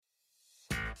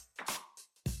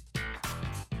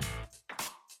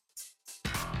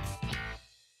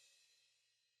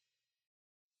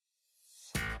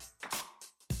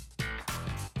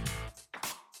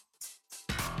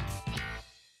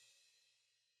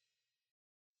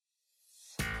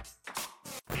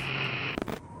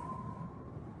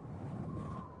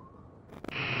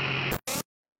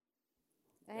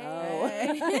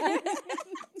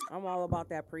I'm all about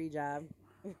that pre-job.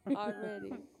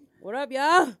 Already. What up,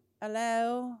 y'all?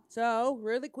 Hello. So,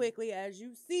 really quickly, as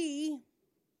you see,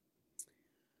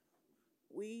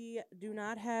 we do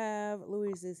not have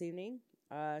Louise this evening.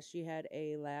 She had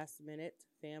a last-minute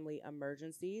family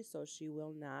emergency, so she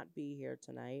will not be here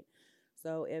tonight.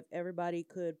 So, if everybody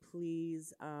could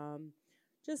please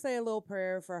just say a little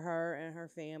prayer for her and her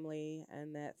family,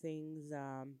 and that things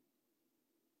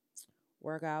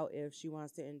work out. If she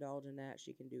wants to indulge in that,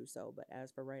 she can do so. But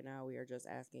as for right now, we are just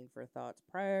asking for thoughts,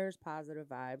 prayers, positive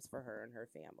vibes for her and her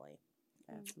family.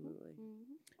 Absolutely.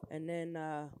 Mm-hmm. And then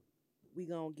we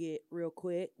gonna get real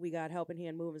quick. We got Helping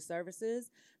Hand Moving Services.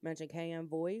 Mention KM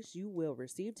Voice. You will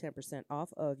receive 10%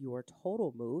 off of your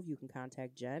total move. You can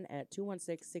contact Jen at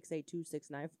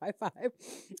 216-682-6955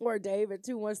 or Dave at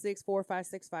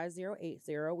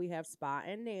 216-456-5080. We have Spa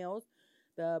and Nails.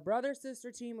 The brother sister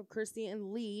team of Christy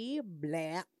and Lee.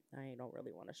 Blah. I don't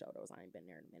really want to show those. I ain't been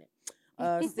there in a minute.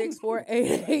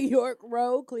 6488 York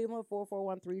Road, Cleveland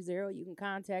 44130. You can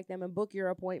contact them and book your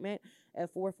appointment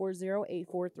at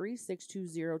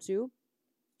 440-843-6202.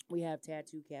 We have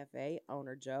Tattoo Cafe,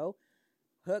 owner Joe.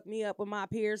 Hook me up with my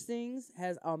piercings.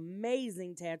 Has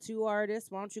amazing tattoo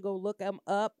artists. Why don't you go look them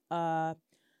up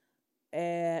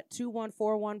at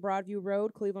 2141 Broadview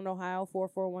Road, Cleveland, Ohio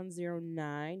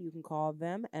 44109. You can call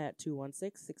them at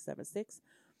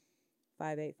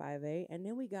 216-676-5858. And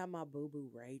then we got my boo-boo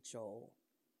Rachel.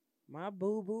 My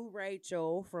boo-boo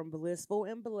Rachel from Blissful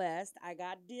and Blessed. I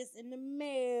got this in the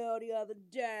mail the other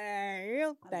day.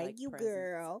 Thank like you, presents.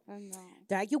 girl. I know.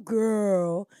 Thank you,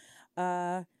 girl.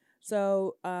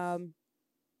 So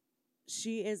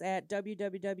she is at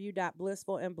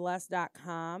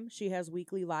www.blissfulandblessed.com. She has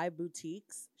weekly live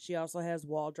boutiques. She also has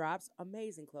wall drops.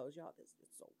 Amazing clothes, y'all. This is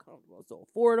so comfortable, so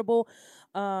affordable.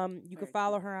 You can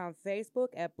follow her on Facebook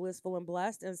at Blissful and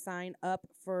Blessed and sign up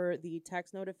for the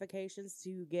text notifications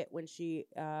to get when she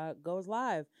goes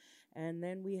live. And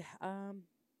then we, is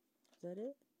that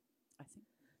it? I think.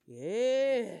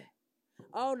 Yeah.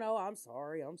 Oh, no, I'm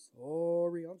sorry.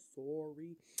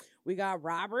 We got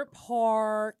Robert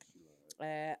Park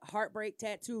at Heartbreak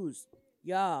Tattoos.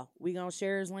 Y'all, we gonna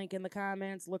share his link in the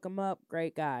comments. Look him up.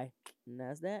 Great guy. And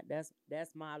that's that. That's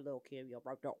my little kid. Y'all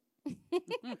broke down.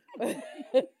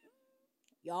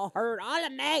 Y'all heard all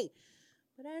of me.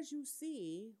 But as you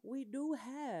see, we do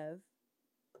have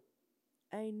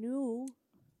a new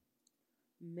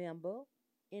member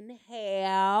in the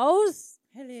house.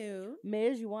 Hello.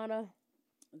 Miz, you wanna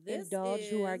indulge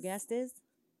who our guest is?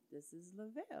 This is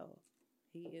Lavelle.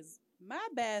 He is my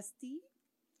bestie.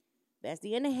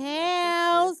 Bestie in the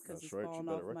house. Because it's That's right, you falling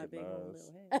better off my big old recognize.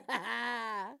 little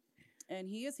head. And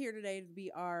he is here today to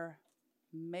be our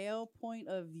male point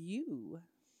of view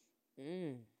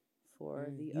for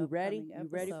the You ready? upcoming You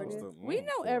ready for episode. this? We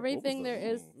know everything there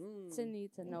is Mm. to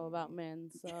need to know about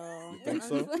men. So You think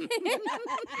so? You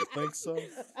think so?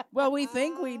 Well, we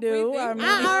think we do. We think I we mean,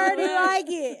 do. I already like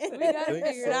it. We got it Think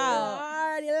figured so? out. I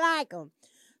already like them.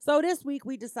 So this week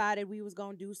we decided we was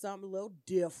gonna do something a little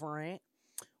different.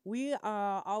 We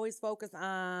always focus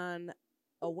on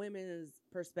a woman's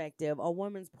perspective, a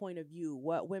woman's point of view,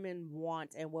 what women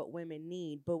want and what women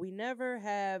need. But we never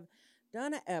have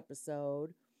done an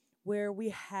episode where we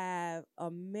have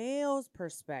a male's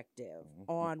perspective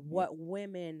on what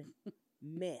women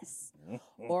miss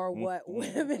or what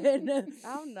women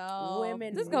Oh no,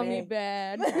 Women this gonna be men.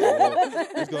 bad.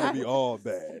 It's gonna be all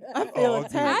bad. I feel All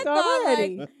attacked good. I thought,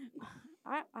 already. like,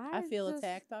 I feel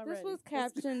attacked already. This was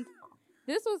captioned.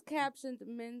 This was captioned.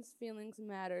 Men's feelings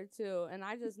matter too, and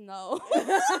I just know.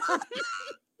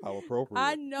 How appropriate.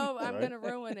 I know I'm Right? gonna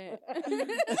ruin it.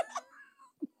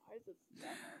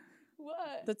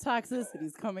 What? The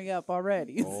toxicity's coming up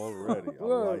already. Already. I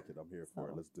Word. like it. I'm here for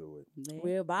it. Let's do it.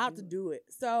 We're about to do it.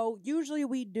 So usually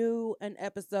we do an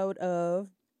episode of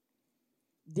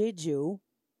Did You?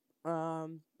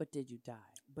 But did you die?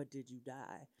 But did you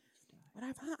die? But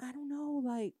I don't know,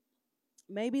 like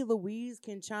maybe Louise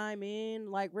can chime in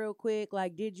like real quick.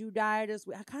 Like, did you die this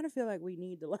week? I kind of feel like we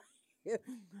need to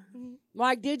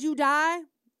like, did you die?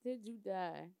 Did you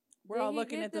die? We're Did all he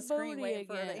looking get at the the screen booty waiting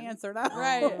for her to again? answer now.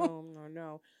 Right.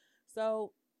 No.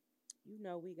 So, we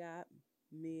got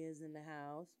Miz in the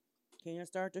house. Can't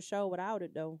start the show without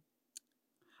it though.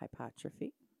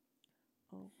 Hypertrophy.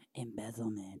 Oh.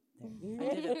 Embezzlement. Mhm.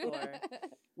 I did it for her.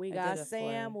 We I got did it for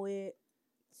Sam her. with,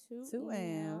 2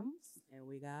 M's. and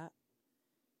we got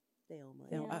Thelma.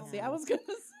 Then- Yeah. See, I was gonna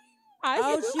say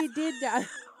Oh, she did die.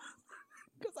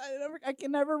 because I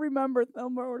can never remember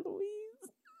Thelma or Louise.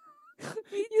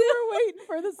 You were waiting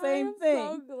for the same I'm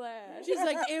thing. so glad. She's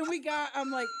like, and we got.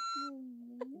 I'm like,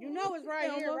 You know it's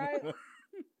right here, right?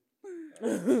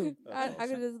 I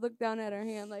That's could just look down at her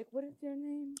hand like, what is your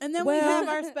name? And then we Well- have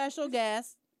our special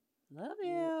guest. Love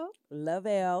you.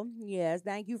 Lavelle, yes,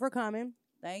 thank you for coming.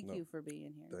 Thank No. you for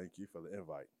being here. Thank you for the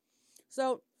invite.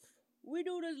 So we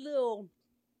do this little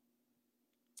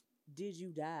 "Did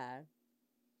You Die?"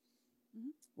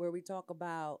 Mhm. where we talk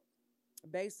about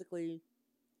basically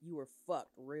you were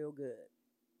fucked real good.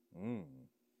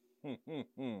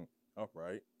 All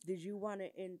right. Did you want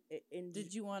to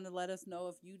Did you want to let us know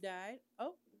if you died?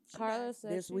 Oh, she Carla died.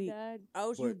 said This she week. died.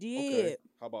 Oh, you But, did. okay,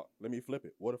 how about let me flip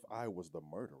it? What if I was the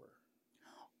murderer?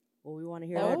 Well, we want to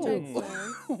hear That that would too. make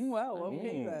Mm. sense. Well,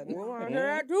 okay Mm. then. We want to Mm. hear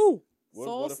that too.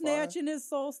 Soul What if I- snatching is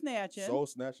soul snatching. Soul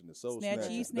snatching is soul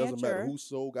Snatchy, snatching. Doesn't matter snatcher. whose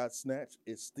soul got snatched,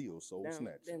 it's still soul Them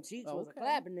snatching. cheeks was Okay.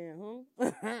 clapping then,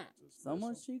 huh? Just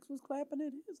Someone's listen. cheeks was clapping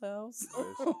at his house.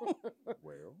 Listen.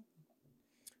 Well,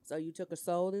 So you took a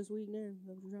soul this week then? Is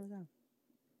that what you trying to say?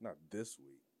 not this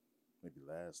week. Maybe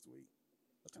last week.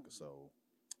 I took a soul.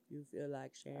 You feel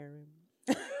like sharing?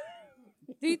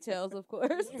 Details, of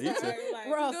course. Details.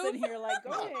 We're all sitting here like,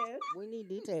 go ahead. We need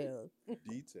details.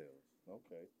 Details.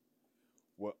 Okay.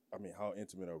 What I mean, how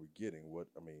intimate are we getting? What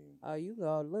I mean, Oh, you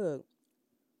go look.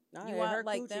 I You had want her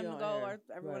like coochie them to on go here.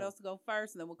 or everyone Right. else to go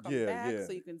first, and then we'll come Yeah, back yeah.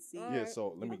 so you can see. All yeah. right. So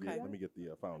let me Okay. get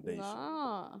the foundation.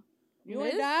 Nah. You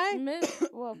ain't died?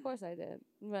 Well, of course I did.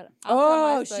 But I'll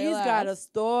tell my Oh, story she's got a last.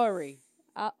 story.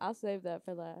 I'll save that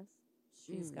for last.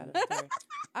 She's got Mm. a story.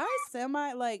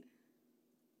 I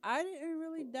I didn't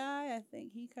really die. I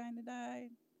think he kind of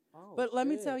died. Oh, But let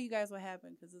me shit. tell you guys what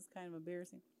happened because it's kind of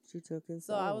embarrassing. She took his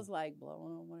So I soul. was like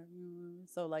blowing on whatever.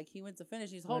 So like he went to finish.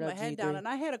 He's What holding my up, head G3? down, and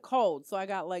I had a cold, so I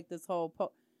got like this whole.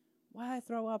 Why I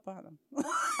throw up on him?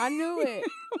 I knew it.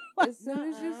 As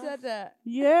soon as you said that.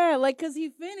 Yeah, like because he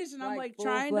finished, and I'm Like, like full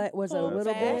trying flat- to was it a pull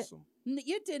little back. bit? Awesome.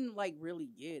 It didn't like really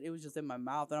get. It was just in my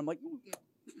mouth, and I'm like.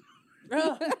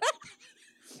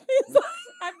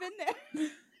 I've been there.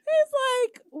 It's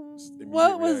like, immediate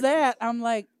what was reaction. that? I'm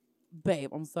like, babe,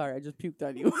 I'm sorry, I just puked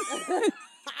on you.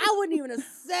 I wouldn't even have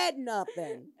said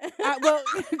nothing. Well,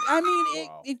 I mean,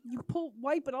 Wow. if you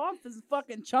wipe it off, his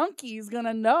fucking chunky is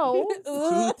gonna know.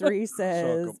 G3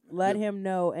 says, Chunk 'em. let Yeah. him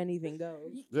know anything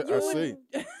goes. Yeah, You I would-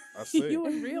 see. I see. You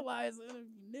would realize it if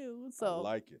you knew. I So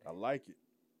like it. I like it.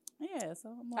 yeah, so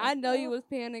I'm like, I know you well, was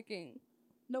panicking.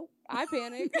 Nope. I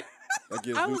panicked. That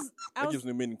gives I new, was. I that was. gives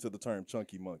new meaning to the term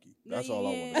chunky monkey. That's all I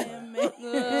want yeah, to say.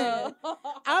 man. I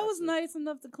That's was it. nice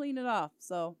enough to clean it off.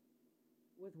 So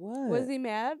With what? Was he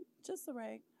mad? just a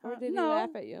rag. Or did no, he laugh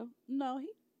at you? No, he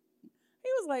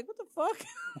was like, "What the fuck?"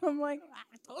 I'm like,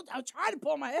 "I told you I was trying to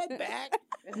pull my head back,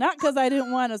 not because I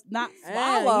didn't want to not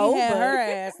Yeah, swallow." he had but her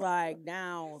ass like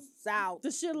down south.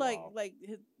 the shit Wow. like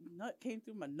his nut came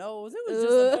through my nose. It was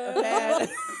just a bad.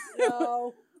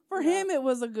 No. For No. him, it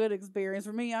was a good experience.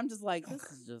 For me, I'm just like, this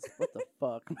is just what the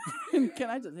fuck. Can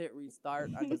I just hit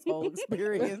restart on this whole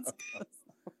experience?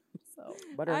 So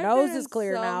But her I've nose been is in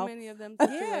clear so now. many of them yeah,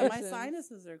 my situations.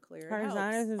 sinuses are clear. It Her helps.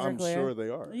 sinuses are I'm clear. sure they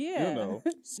are. Yeah. You know.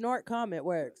 Snort cum, it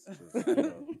works. Just, you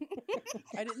know.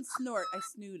 I didn't snort. I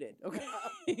snooted.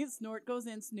 Okay, snort goes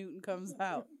in, snooting comes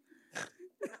out.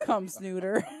 Come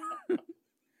snooter.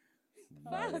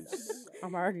 Nice.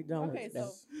 I'm already done Okay, with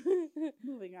so this.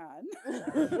 moving on.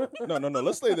 No.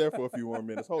 Let's stay there for a few more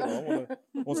minutes. Hold on.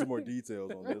 I want some more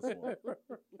details on this one.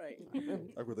 Right.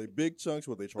 Like, were they big chunks?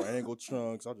 Were they triangle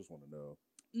chunks? I just want to know.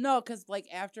 No, because like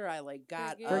after I like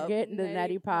got Forget- up, Forgetting the Nutty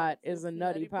nutty pot pot is a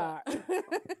nutty pot.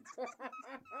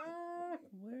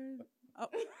 where? Oh,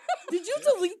 did you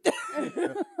delete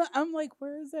that? I'm like,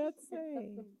 where does that say?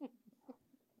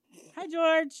 Hi,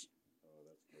 George. Oh,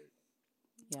 that's great.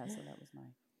 Yeah, so that was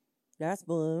mine. That's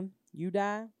fun. You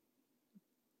die?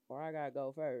 Or I gotta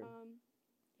go first?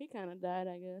 He kind of died,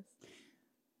 I guess.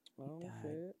 Oh, died.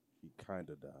 shit. He kind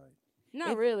of died.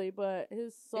 Not If- really, but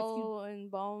his soul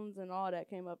and bones and all that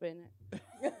came up in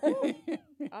it.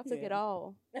 I took it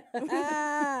all.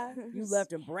 You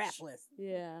left him breathless.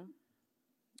 Yeah.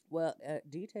 Well,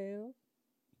 details.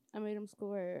 I made him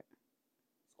squirt.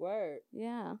 Squirt.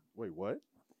 Yeah. Wait, what?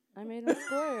 I made him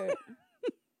squirt.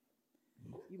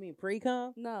 You mean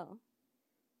pre-cum? No.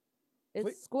 Wait.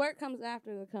 It's squirt comes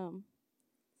after the cum.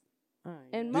 I ain't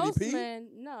And know. Did he most pee? men,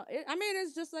 no. I mean,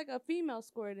 it's just like a female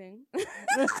squirting.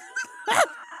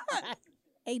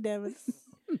 Hey, Devin.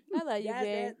 I like you,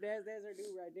 babe. That's her dude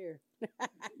right there.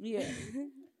 Yeah.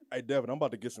 Hey, Devin, I'm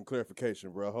about to get some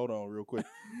clarification, bro. Hold on real quick.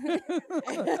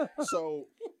 So,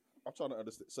 I'm trying to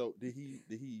understand. So, did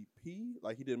he pee?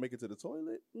 Like, he didn't make it to the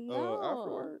toilet No.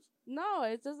 afterwards? No,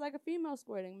 it's just like a female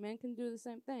squirting. Men can do the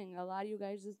same thing. A lot of you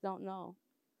guys just don't know.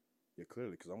 Yeah,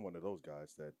 clearly, because I'm one of those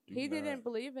guys that do He not- didn't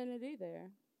believe in it either.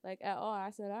 Like, at all. I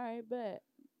said, all right, bet.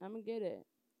 I'm gonna get it.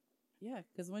 Yeah,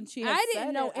 because when she had I said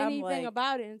didn't know it, I'm anything like,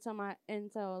 about it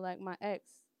until like my ex.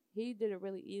 He did it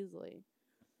really easily,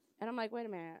 and I'm like, wait a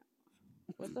minute,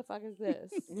 what the fuck is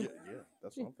this? Yeah,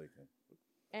 that's what I'm thinking.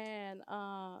 And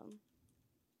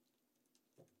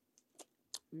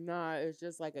Nah, it's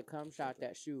just like a cum shot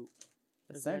that shoot.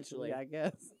 essentially, I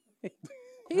guess.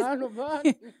 How the fuck?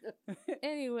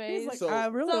 anyways, He's like, So- I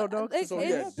really so, don't know. like, So it's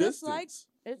yeah, just distance. like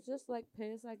it's just like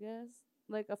piss, I guess.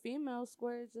 Like a female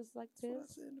squirt is just like That's what I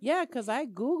piss. said. Yeah, because I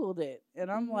Googled it,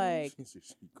 and I'm Mhm. like, She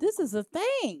this is a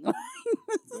thing.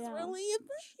 This is Yeah. really a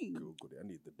thing. Googled it. I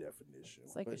need the definition.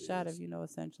 It's like What a shot is- of,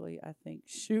 essentially, I think,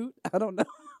 shoot. I don't know.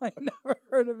 I never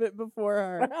heard of it before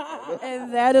her.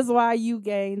 And that is why you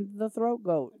gained the throat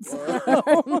goat. So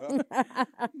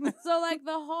like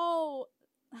the whole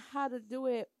how to do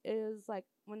it is like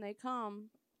when they come,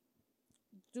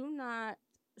 do not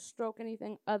stroke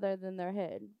anything other than their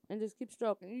head and just keep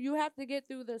stroking. You have to get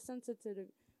through the sensitive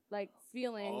like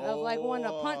feeling of like wanting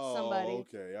to punch somebody.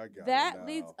 Okay, I got That it now.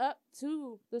 leads up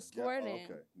to the Got- squirting.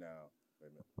 Okay, now wait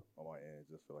a minute. On my end,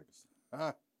 just feel like it's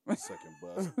second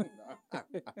buzz.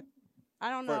 I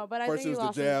don't know, but I first think it he was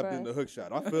lost the his jab, breath. then the hook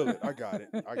shot. I feel it. I got it.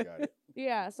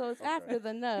 Yeah, so it's Okay. after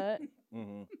the nut.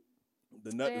 Mm-hmm.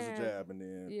 The nut is a Then- jab, and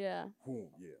then Yeah. boom,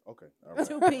 yeah. Okay, all right.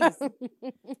 2-piece.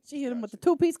 She hit him with the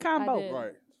 2-piece combo. did.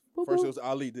 Right. Boop, First boop. it was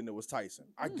Ali, then it was Tyson.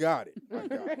 I got it. I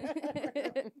got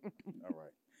it. All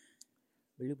right.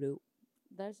 Bloop, bloop.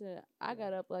 That shit. I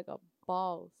got up like a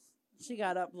boss. She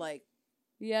got up like,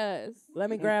 Yes. Let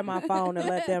me grab my phone and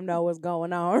let them know what's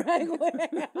going on right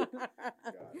quick.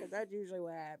 'Cause that's usually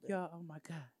what happens. yeah, oh my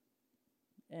God.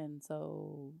 And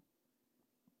so,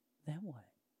 then what?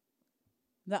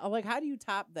 Now, like, how do you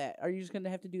top that? Are you just going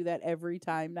to have to do that every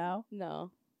time now?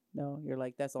 No. No, you're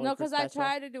like, that's only No, for because I special?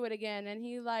 tried to do it again, and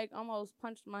he like almost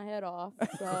punched my head off.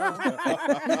 So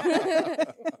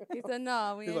he said,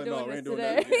 "No, we He's ain't like, no, doing we this ain't doing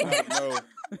today." that again.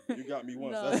 No, you got me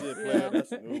once. No. That's it,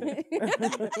 player.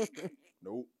 That's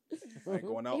nope. I ain't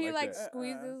going out He like like that.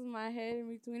 squeezes my head in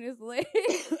between his legs,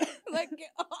 like get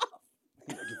off.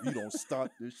 He's like, if you don't stop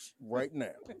this right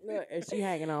now. Look, and she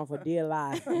hanging on for dear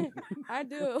life. I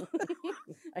do.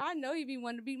 I know he be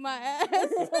wanting to beat my ass.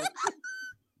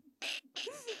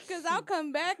 Cause I'll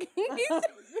come back.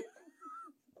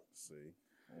 See.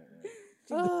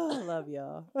 Oh, I love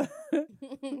y'all. That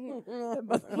Look,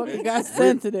 motherfucker got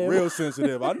sensitive. Real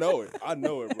sensitive. I know it. I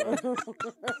know it, bro.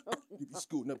 You be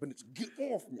scooting up and it's get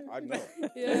off me. I know.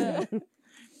 Yeah,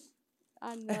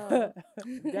 I know.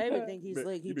 David think he's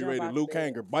slick. He You be jump ready to off Luke the bed.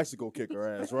 Hanger bicycle kick her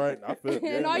ass, right? I feel it.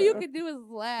 And Yeah, all man. you could do is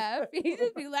laugh. He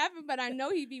just be laughing, but I know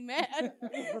he be mad.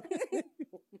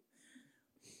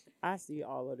 I see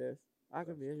all of this. I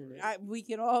can vision it. We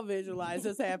can all visualize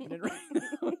this happening right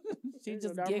now. She There's a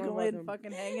just dumb giggling, motherfucker.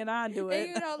 fucking hanging on to And it.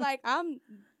 you know, like I'm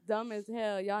dumb as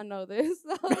hell. Y'all know this.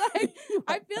 So like,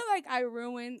 I feel like I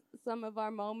ruined some of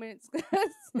our moments. 'Cause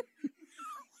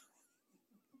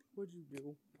What'd you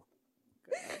do?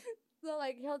 so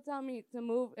like he'll tell me to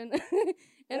move in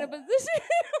in a position.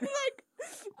 I'm like,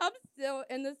 I'm still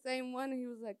in the same one. And he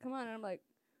was like, "Come on," and I'm like,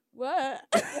 "What?"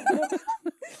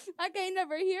 I can't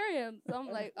never hear him. So I'm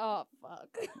like, "Oh fuck."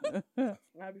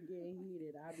 I be getting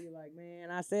heated. I be like,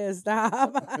 man, I said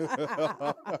stop.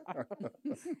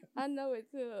 I know it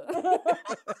too.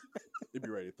 You be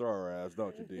ready to throw her ass,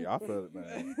 don't you, D? I feel it,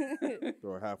 man.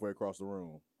 Throw her halfway across the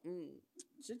room. Mm.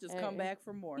 She just come Hey. back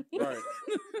for more. Right.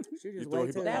 She You just throw wait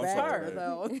him till back. the That's I'm back. sorry, her,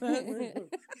 though.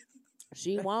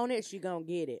 She want it, she gonna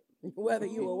get it. Whether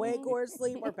you awake or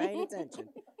asleep or paying attention.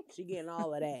 She getting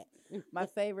all of that. My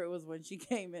favorite was when she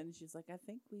came in and she's like, I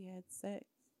think we had sex.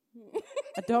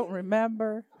 I don't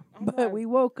remember. I'm But like- we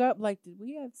woke up like, did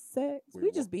we have sex? We We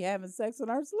wo- just be having sex in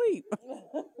our sleep.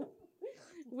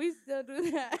 We still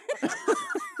do that.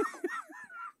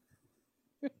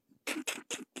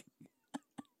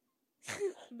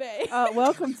 Babe.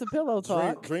 Welcome to Pillow Dream,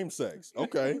 Talk. dream sex.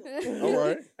 Okay. All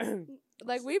right.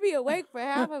 Like we be awake for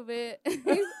half of it. And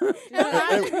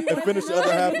finish the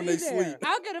other half in their sleep.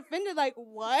 I'll get offended, like,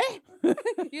 what?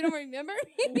 You don't remember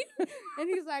me? And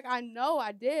he's like, I know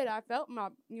I did. I felt my,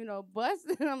 bust.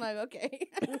 And I'm like, okay.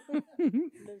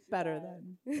 Better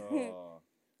than. I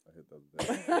hit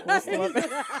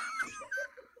that.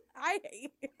 I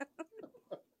hate it.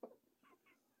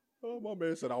 Oh, my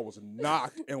man said I was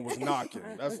knocked and was knocking.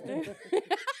 That's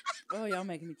Oh, y'all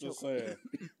making me choke. just saying.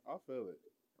 I feel it.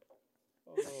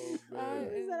 Oh, man.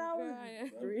 He said I was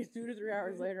Crying. 2 to 3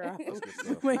 hours later. I That's was good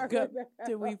stuff. Wake up.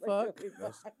 Did we fuck?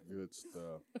 That's good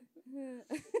stuff.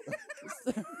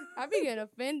 I be getting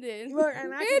offended. Look,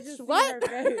 and I could Bitch, just see what? her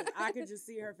face. I could just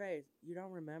see her face. You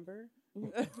don't remember?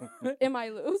 Am I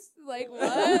loose? Like what?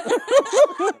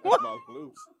 My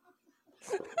loose.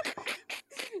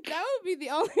 That would be the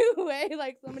only way.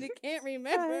 Like somebody can't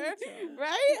remember,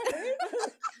 right?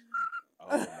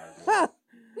 Oh my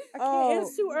god.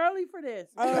 It's too early for this.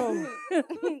 Oh. We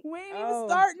ain't even Oh.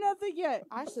 start nothing yet.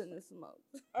 I shouldn't have smoked.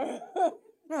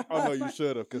 I know you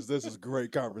should have, because this is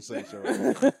great conversation.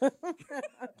 Right here.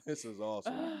 This is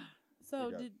awesome. So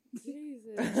got- did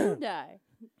Jesus. you die?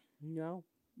 No,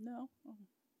 No.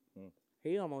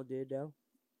 he almost did though.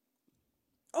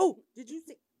 Oh, did you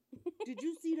see? Did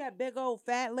you see that big old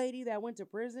fat lady that went to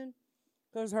prison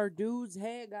because her dude's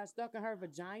head got stuck in her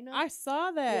vagina? I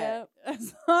saw that. Yep. I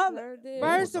saw that. Sure did.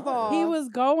 First of all, He was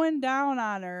going down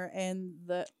on her, and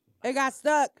it got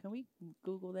stuck. can we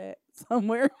Google that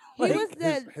somewhere? He Like, was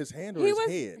dead. His hand or He his was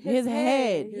head? His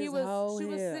head. He His was. whole She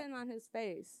was head. sitting on his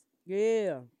face,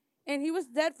 Yeah. and he was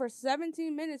dead for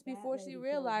 17 minutes before she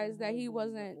realized that he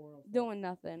wasn't doing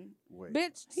nothing. Wait.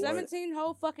 Bitch, Wait. 17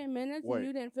 whole fucking minutes, Wait. and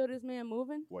you didn't feel this man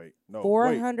moving. Wait. No.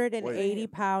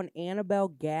 480-pound Annabelle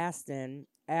Gaston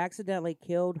accidentally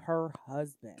killed her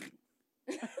husband.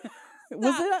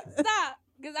 was it? Stop,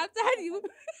 because I'm telling you,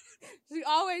 she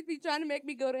always be trying to make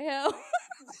me go to hell.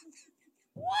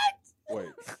 Wait.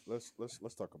 Let's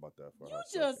talk about that for You a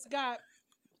second. just got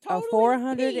A totally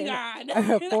 400 peed and- on.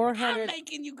 a I'm 400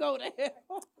 making you go to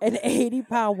hell. An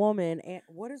 80-pound woman. And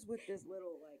what is with this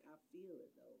little, like, I feel it,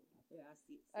 though. Yeah, I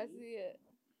see it. I see it.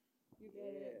 You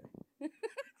get it.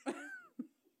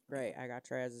 Great. I got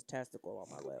Traz's testicle on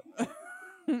my lip.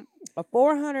 A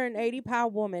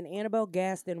 480-pound woman, Annabelle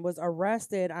Gaston, was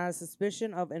arrested on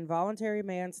suspicion of involuntary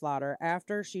manslaughter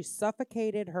after she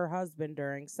suffocated her husband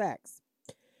during sex.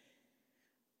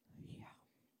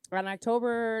 Yeah. On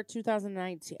October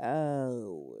 2019.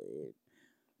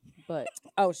 But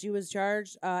She was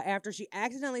charged after she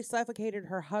accidentally suffocated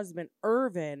her husband,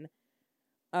 Irvin,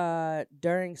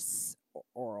 during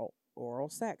oral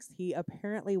sex. He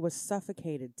apparently was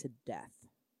suffocated to death.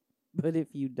 if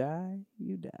you die,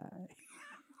 you die.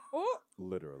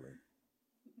 Literally.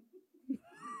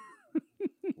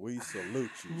 We salute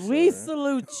you. We sir.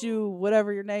 salute you,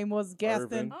 whatever your name was, Gaston.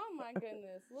 Irvin. Oh my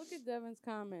goodness. Look at Devin's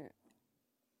comment.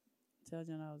 Told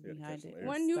you I was Yeah, behind catch it. some air.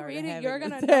 When you Started read it, having you're an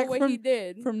going to attack know what from, he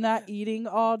did. from not eating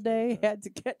all day. Had to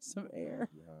catch some air.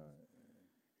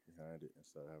 Behind it and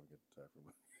start having a attack.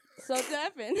 So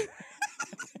Devin.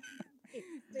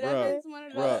 Bruh, Devin's one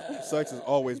of Bruh, those. sex is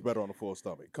always better on a full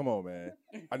stomach. Come on, man.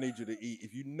 I need you to eat.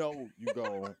 If you know you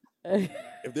go,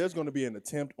 if there's going to be an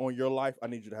attempt on your life, I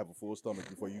need you to have a full stomach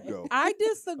before you go. I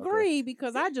disagree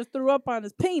because I just threw up on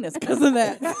his penis because of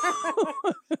that.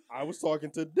 I was talking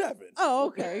to Devin. Oh,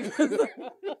 okay.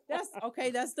 That's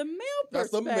okay. That's the male That's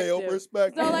the perspective. male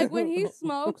perspective. So like when he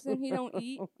smokes and he don't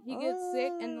eat, he gets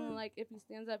sick, and then like if he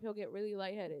stands up, he'll get really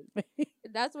lightheaded.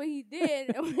 That's what he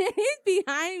did. And when he's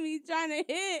behind me trying to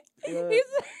hit, he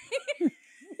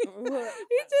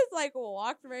just like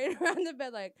walked right around the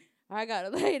bed like, I gotta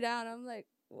lay down. I'm like,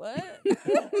 what?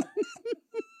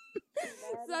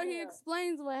 So he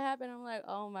explains what happened. I'm like,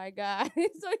 oh my god.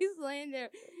 So he's laying there,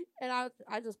 and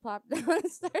I just plopped down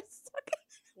and started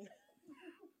sucking.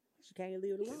 She can't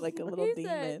leave it alone. Like a little He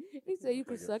demon. said you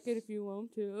can suck it if you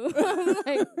want to. I'm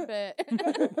like, bet.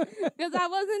 Because I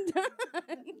wasn't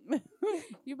done.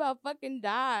 You about fucking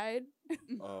died.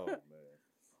 Oh,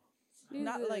 man.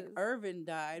 Not like Jesus. Irvin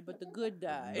died, but the good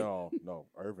died. No.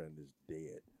 Irvin is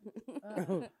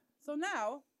dead. So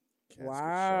now, Casket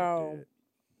Wow. shot dead.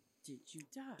 did you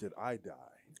die? Did I die?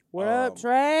 What up, Um,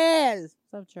 Traz?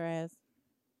 What's up, Traz?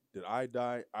 Did I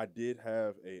die? I did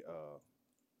have a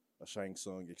Shang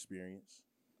Tsung experience.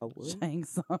 Shang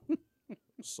Tsung.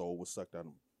 Soul was sucked out of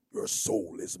me. Your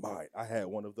soul is mine. I had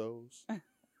one of those a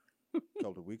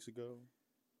couple of weeks ago.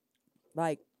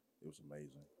 Like, It was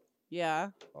amazing. Yeah.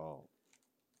 Oh,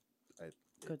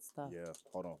 Good stuff. yeah.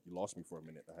 Hold on, you lost me for a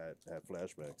minute. I had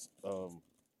flashbacks.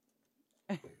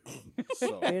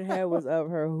 So Pinhead was up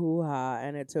her hoo-ha,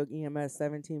 and it took EMS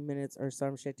 17 minutes or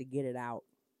some shit to get it out.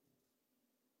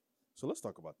 so let's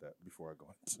talk about that before I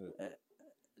go into.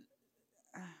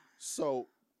 So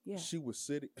Yeah. she was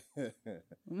sitting. She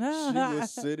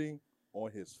was sitting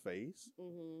on his face,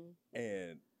 Mm-hmm.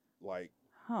 and like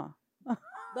Huh.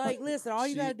 Like, listen, all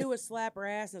you She- gotta do is slap her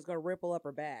ass and it's gonna ripple up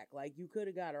her back. Like, you could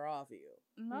have got her off of you.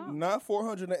 No. not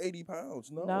 480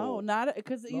 pounds. No, No, not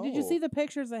because did you No. see the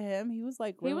pictures of him? He was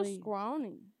like He really. was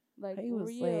scrawny. Like He was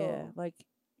real. yeah, like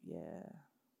yeah.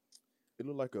 It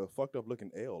looked like a fucked up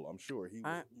looking L. I'm sure he was,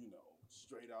 I-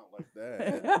 straight out like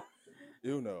that.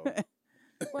 you know,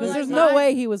 Because like there's my- no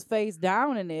way he was face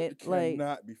down in it it. Like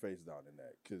cannot be face down in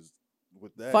that because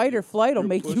with that, Fight or flight will you're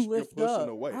make you you're lift pushing up.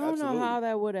 away. I don't Absolutely. know how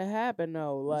that would have happened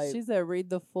though. Like, She said, read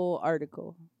the full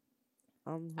article.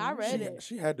 I read she, it.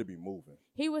 she had to be moving.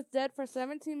 He was dead for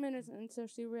 17 minutes until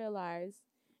she realized,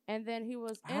 and then he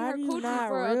was in How her do you coochie not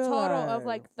for a total of realize?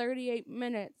 like 38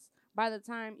 minutes by the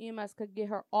time EMS could get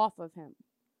her off of him.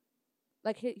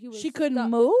 Like he was. She couldn't stuck.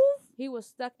 move? He was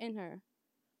stuck in her.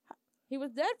 He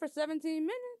was dead for 17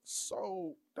 minutes.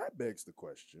 So that begs the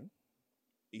question: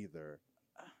 either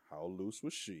how loose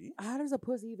was she? how does a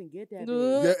pussy even get that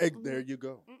Ugh. big? Yeah, Mhm. there you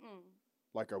go. Mm-mm.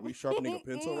 Like, are we sharpening a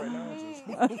pencil right now?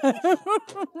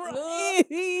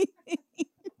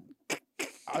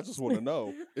 I just want to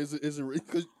know: is it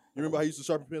because you remember how I used to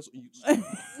sharpen pencil? You just,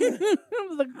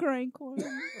 The crank one.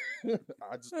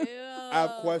 I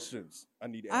have questions. I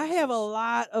need answers. I have a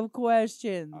lot of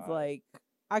questions. Alright. Like,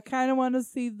 I kind of want to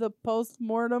see the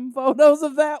post-mortem photos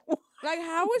of that one. Like,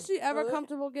 how was she ever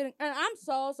comfortable getting? And I'm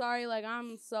so sorry. Like,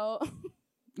 I'm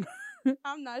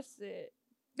not shit.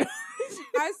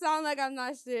 I sound like I'm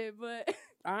not shit, but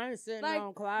I ain't sitting Like,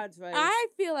 on Clyde's face. I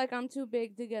feel like I'm too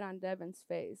big to get on Devin's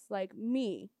face. Like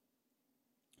me.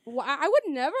 Well, I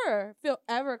would never feel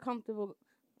ever comfortable.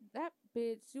 That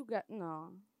bitch, you got no.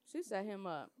 She set him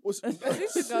up. She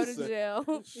should go to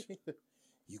jail.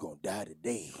 You gonna die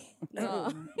today.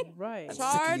 No. Right. sick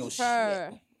of your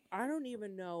Charge her. I don't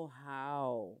even know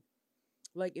how.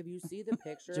 Like, if you see the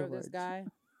picture of this George. guy,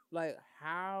 like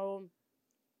how.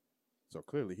 So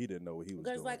clearly he didn't know what he was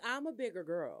Because, doing. like, I'm a bigger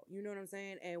girl. You know what I'm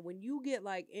saying? And when you get,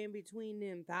 like, in between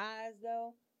them thighs,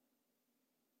 though,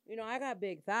 you know, I got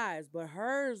big thighs, but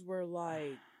hers were,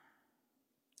 like,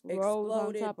 Rows on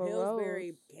exploded top of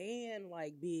Pillsbury rows. can,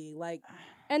 like, big. Like,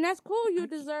 And that's cool. You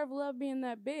deserve love being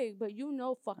that big, but you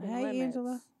know fucking Hey, limits.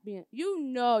 Angela. You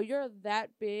know you're that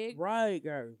big. right,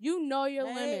 girl. You know your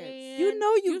Hey, limits. You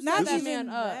know you, You not set that even man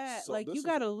up. that. So Like, this you is-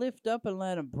 got to lift up and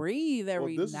let him breathe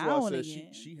every this is why now I and said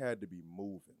again. she had to be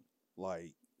moving.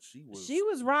 Like she was. She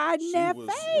was riding she that was,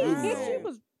 face. you She know,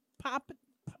 was popping.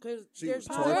 Because She there's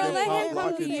was no Girl, twerking, let pop him come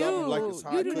locking, to jumping you. like it's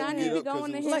hot. You do Couldn't not get need to up go 'cause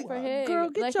in it the was hit too for hot. head. Girl,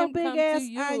 get Let your him big come ass to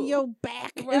you. on your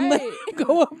back Right. and let him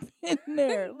go up in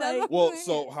there. That's Like, Well,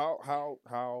 so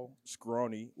how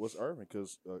scrawny was Irvin?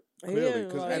 Because clearly,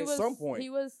 because like- at He was- some point, he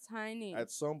was tiny. it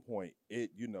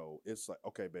it's like,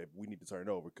 okay, babe, we need to turn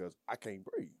it over because I can't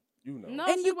breathe. You know. No,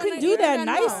 And she you wouldn't can do hear that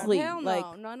no. nicely, Hell no.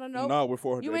 like- no. No, we're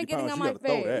 480 You ain't getting pounds. on You my gotta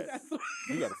throw face.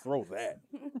 that. You gotta throw that.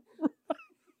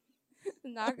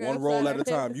 Nah, girl, One roll at a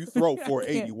sorry. time. You throw I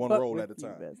 480 can't one fuck roll with at a you,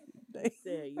 time. bestie.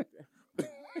 say you.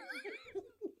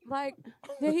 Like,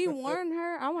 did he warn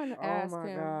her? I want to Oh ask my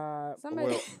him. God. Somebody,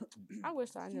 Well, I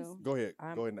wish I knew. go ahead.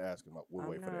 I'm- Go ahead and ask him. We'll I'm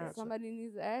wait for the not. answer. Somebody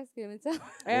needs to ask him and tell him.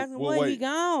 Ask him we'll when he wait.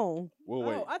 gone. We'll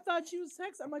wait. Oh, I thought you was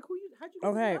texting. I'm like, how'd you get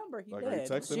Okay. his number? He Like, are you did.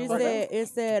 texting She him right now? said it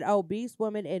said obese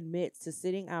woman admits to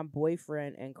sitting on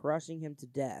boyfriend and crushing him to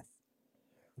death.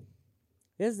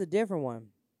 This is a different one.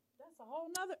 That's a whole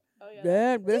nother. Oh, yeah.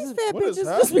 Yeah, this These is fat What is bitches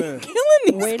just be happening? killing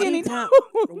these Wendy skinny Tom-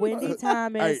 dudes. Wendy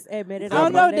Thomas admitted. I don't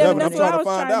on know, Monday Devin, Devin, I'm that's morning- what I trying to was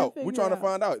find trying to out. We're figure trying to out.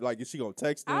 find out. Like, is she gonna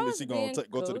text I him? Is was she gonna being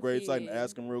go to the gravesite and goofy.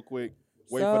 ask him real quick?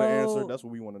 Wait for the answer. So- That's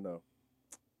what we want to know.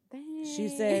 She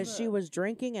says she was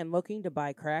drinking and looking to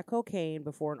buy crack cocaine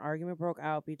before an argument broke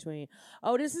out between.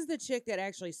 Oh, this is the chick that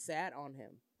actually sat on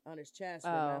him, on his chest,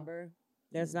 Oh. remember?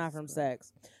 That's not from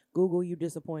sex. Google, you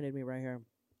disappointed me right here.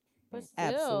 But still,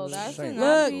 Absolutely. that should Shame.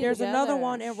 not Look, be there's another together.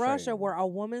 one in Russia Shame. where a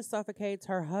woman suffocates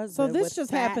her So husband. this with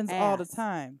just fat happens all the ass.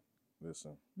 time.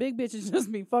 Listen, Big bitches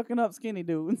just be fucking up skinny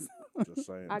dudes. just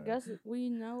saying. I man. guess we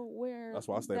know where. That's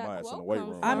why I stay that my ass in the quote weight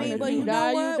comes room. I from. mean, If but you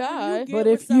die, know you what? When die. you get But with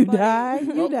if you somebody- die,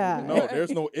 you No, die. no,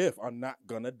 there's no if. I'm not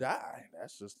gonna die.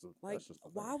 That's just the. Like, that's just the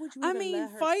thing. why would you? I even mean,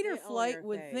 let her fight or sit on flight your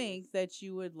would face? think that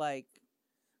you would like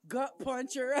gut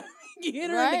punch her, get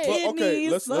her Right. in the Well, kidneys. okay,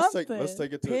 let's take something. let's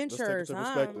take it to Pinch let's take it her, to huh?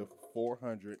 perspective.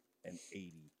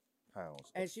 480 pounds,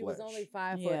 And of she was flesh, only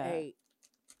 5'8". Yeah.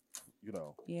 You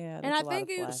know, Yeah, And that's I a lot think of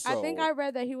it, flesh. I think So- I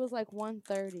read that he was like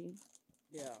 130.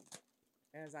 Yeah.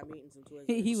 As I'm eating some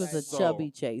Twizzlers. He was a So,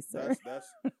 chubby chaser.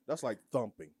 that's like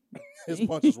thumping. His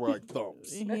punches were like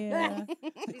thumps. Yeah,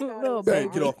 She thought it little was Babe,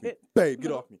 baby. get off me. Babe,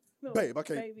 get off me. Little Babe, I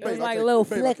can't. baby. Babe, It was I like can't- little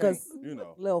babe, I can't, flickers. You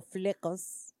know, Little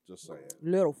flickers. just saying.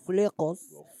 Little flickers.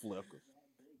 Little flickers.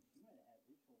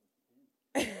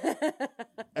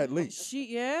 At least,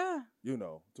 yeah. you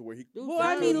know, to where he. Dude, Well,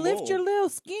 I fine. mean, couldn't lift move. your little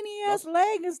skinny ass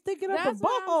leg and stick it up That's a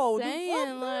what butthole. I'm Do saying.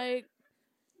 something. Like,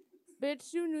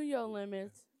 bitch, you knew your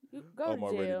limits. You go I'm to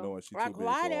already jail. knowing she too Right, big for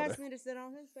Clyde all asked that. me to sit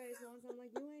on his face once. I'm like,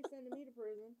 you ain't sending me to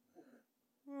prison.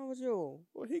 What's wrong with you?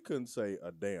 Well, he couldn't say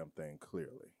a damn thing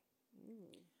clearly.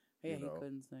 Yeah, you he know,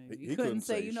 couldn't say. he He couldn't couldn't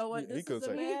say. say You know what? he This couldn't is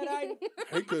a say- bad idea.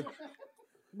 He could.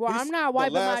 Well, He's- I'm not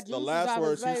wiping my juices The last off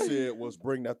words his he face. said was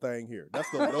 "bring that thing here." Those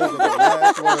are the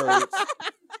last words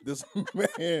this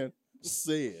man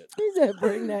said. He said,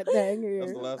 "Bring that thing here."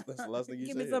 That's the last thing he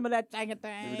Give said. me some of that thing Give me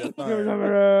thing. that Give me thing. some of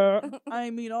that. I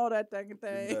ain't mean all that thing Give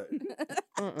thing. me that.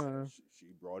 Uh-uh. She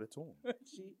brought it to him.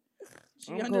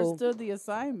 She I'm understood the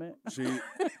assignment. She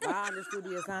I understood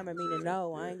the assignment meaning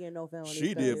no. I ain't getting no felony.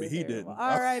 She did, but he status. didn't.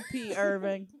 R.I.P.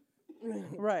 Irving.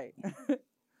 Right.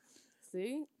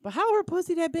 See? But how her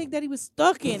pussy that big that he was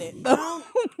stuck in it?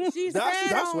 She that's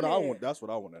sat what on I it. want. That's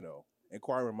what I want to know.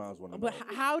 Inquiring minds want to know. But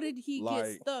how did he Like-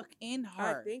 get stuck in I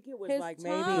her? think it was His like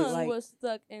maybe tongue like was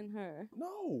stuck in her.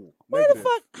 No. Where the Negative.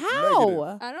 fuck? How?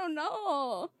 Negative. I don't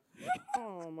know.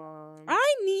 oh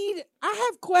man. I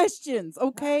have questions,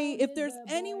 okay? How If did there's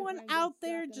the anyone boyfriend get out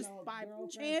there, stuck in just a by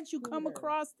girlfriend's chance you come scooter?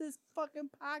 across this fucking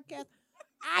podcast,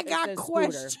 I It got says scooter.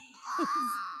 questions.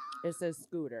 It says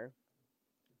scooter.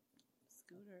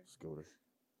 Scooter.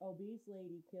 Obese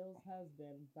lady kills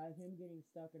husband by him getting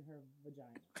stuck in her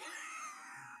vagina.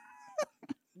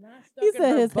 Not stuck He in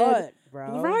said her his butt, head-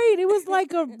 bro. Right, it was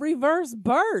like a reverse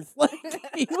birth. Like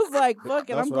he was like, "Fuck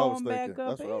it, That's I'm what I was going back thinking. up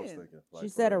That's what I was in." thinking. She Like,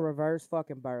 said for a real. reverse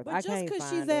fucking birth. But I just can't because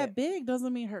find she's that it. big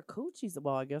doesn't mean her coochie's.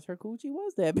 Well, I guess her coochie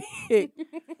was that big.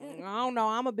 I don't know.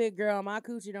 I'm a big girl. My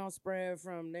coochie don't spread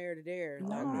from there to there. No.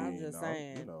 Like, I I'm mean, just I'm-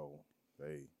 saying. You know,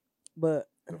 hey, But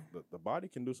the body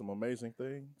can do some amazing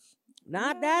things.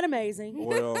 not that amazing.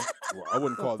 Well, I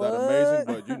wouldn't call The that amazing,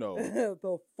 fuck? but you know,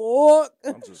 the fuck.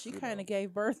 I'm just, She you kind know, of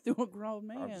gave birth to a grown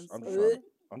I'm man. just, I'm, so- just trying to,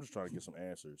 I'm just trying to get some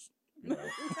answers. You know,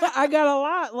 I got a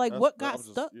lot. Like, That's- what that- got I'm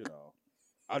just, stuck? You know,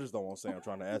 I just don't want to say I'm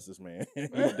trying to ask this man. He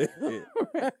dead.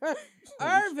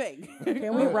 Irving.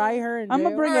 Can we write her in jail?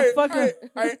 I'ma bring a fucking-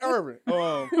 Hey, Irvin.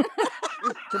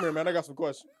 Come here, man. I got some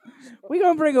questions. We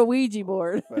gonna bring a Ouija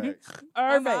board. Facts.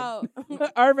 I'm Irving.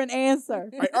 out. Irvin, answer.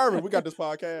 Hey, Irvin, we got this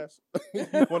podcast. You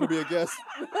want to be a guest?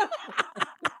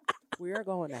 We are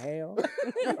going to hell.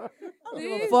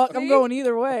 See? Fuck, I'm See? going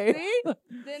either way. See?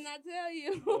 Didn't I tell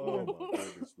you? Oh my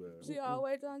goodness, man. She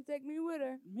always trying to take me with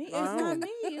her. Me, it's Oh. not me.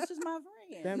 It's just my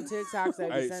friend. Them TikToks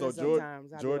that Hey, be sending so George,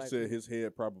 sometimes. I be George like, said his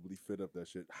head probably fit up that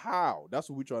shit. How? That's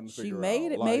what we trying to She figure out.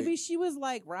 made it. Like, Maybe she was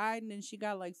like riding and she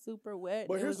got like super wet.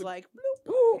 But And it here's was the- like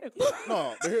bloop, bloop.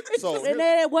 No, but here, so And here-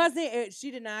 then it wasn't.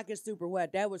 She did not get super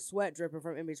wet. That was sweat dripping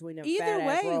from in between them. Either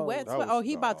fat-ass way, rolls. wet. That Sweat. was- Oh,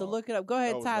 he about to no, look it up. Go that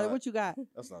ahead, was Tyler. not- What you got?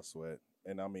 that's not sweat.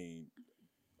 And I mean,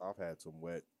 I've had some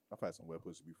wet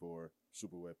pussy before.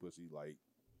 Super wet pussy, like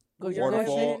Was your Waterfall,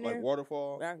 husband waterfall, in like there?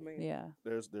 waterfall. That's me. Yeah.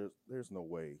 There's no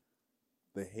way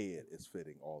the head is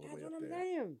fitting all the That's way what up I'm there.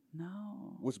 saying.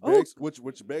 No. Which Oh, begs,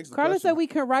 which begs the Carla question. said we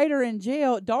could write her in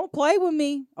jail. Don't play with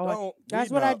me. Oh, Don't, That's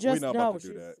we what I not, just we not know. about to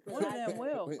do that. One of them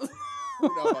will. We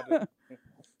not about to.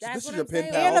 That's This is what your I'm pen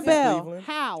saying. pal from Annabelle, Cleveland.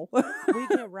 how? We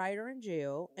can write her in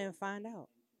jail and find out.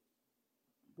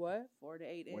 What? 4 to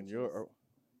 8 When inches. you're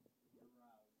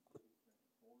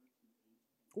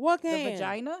What the can?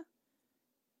 vagina?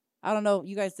 I don't know.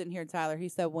 You guys didn't hear Tyler. He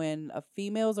said when a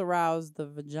female's aroused, the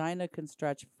vagina can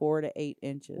stretch 4 to 8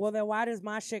 inches. Well, then why does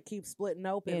my shit keep splitting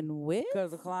open? in width?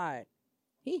 Because of Clyde.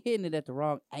 He hitting it at the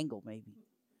wrong angle, maybe.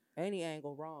 Any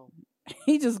angle wrong.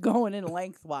 He just going in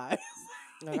lengthwise.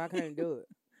 Like, I couldn't do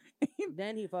it.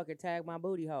 Then he fucking tagged my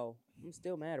booty hole. I'm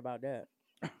still mad about that.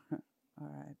 All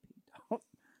right, Pete.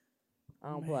 I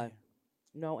don't play. Man.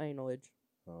 No analage.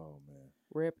 oh man.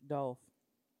 Rip Dolph.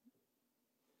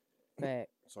 Fact.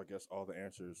 So I guess all the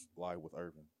answers lie with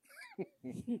Irvin.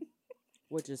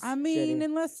 Which is I mean, shitty.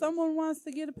 unless someone wants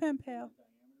to get a pen pal.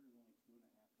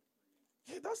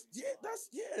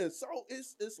 Yeah, So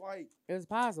it's like It's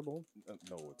possible.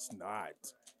 no, it's not.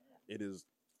 It is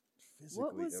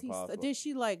What physically was he?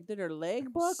 impossible. Did her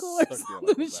leg buckle or Stuck there something?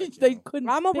 like a They vacuum. couldn't.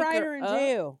 I'm a pick writer her in up.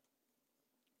 jail.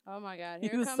 Oh my God. He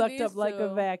Here was come sucked these up like a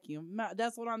two. vacuum.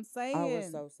 That's what I'm saying. I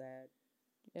was so sad.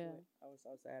 Yeah. I was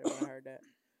so sad when I heard that.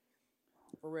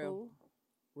 For real. Who?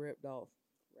 Rip Dolph.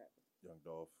 Young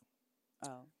Dolph.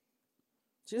 Oh.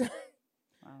 She's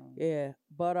Um, yeah.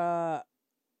 But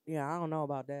yeah, I don't know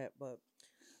about that. But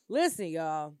listen,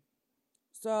 y'all.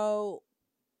 So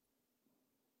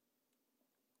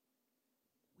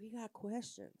we got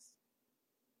questions.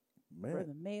 for Man,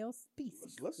 the male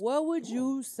species. let's What would come on.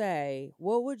 you say?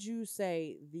 What would you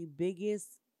say the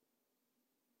biggest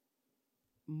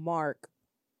mark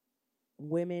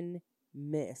women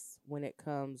miss when it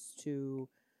comes to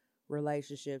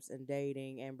relationships and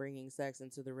dating and bringing sex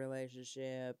into the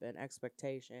relationship and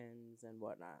expectations and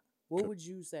whatnot? What Co- would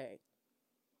you say?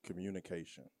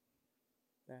 communication?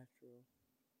 That's true.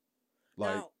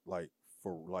 Like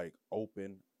for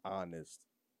open, honest,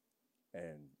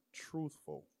 and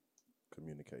truthful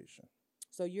communication.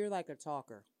 So you're like a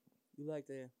talker. You like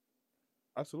that?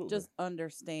 Absolutely. Just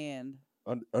understand.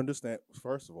 Understand,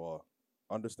 first of all,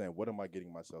 understand what am I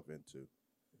getting myself into?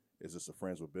 Is this a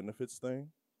friends with benefits thing?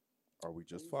 Are we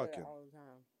just You say that fucking? all the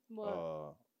time.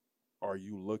 What? Are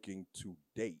you looking to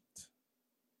date?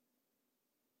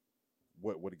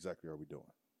 What exactly are we doing?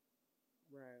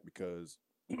 Right. Because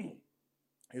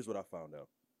here's what I found out.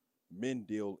 Men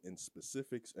deal in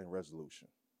specifics and resolution,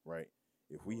 right?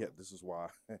 If we have, this is why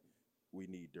we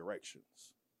need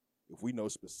directions. If we know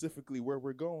specifically where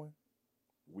we're going,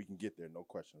 we can get there, no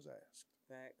questions asked,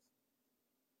 Facts.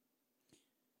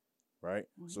 right?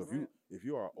 Well, So he's if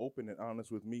you are open and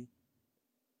honest with me,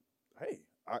 hey,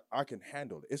 I can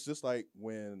handle it. It's just like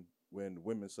when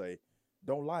women say,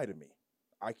 "Don't lie to me."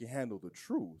 I can handle the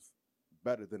truth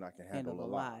better than I can handle Handle a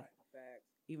the lie. lie. Facts.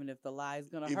 Even if the lie's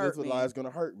gonna Even hurt if the me. lie is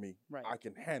gonna hurt me, Right. I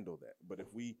can handle that. But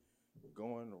if we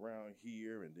going around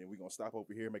here and then we're gonna stop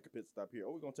over here, make a pit stop here,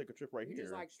 or we're gonna take a trip right You here.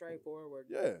 just like straightforward.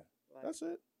 Yeah, Like, that's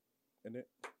it. And then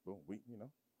boom,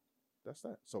 that's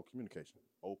that. So communication,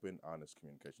 open, honest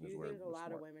communication do is you where think a we're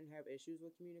lot of smart. women have issues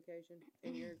with communication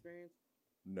in your experience?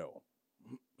 No,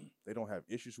 they don't have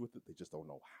issues with it. They just don't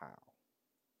know how.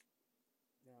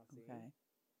 No, see. Okay.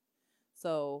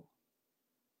 So,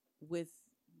 with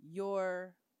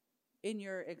in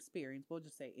your experience, we'll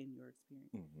just say in your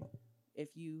experience, Mm-hmm. if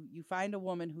you find a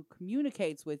woman who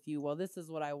communicates with you, well, this is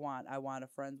what I want. I want a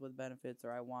friends with benefits,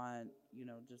 or I want,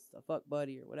 just a fuck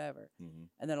buddy or whatever. Mm-hmm.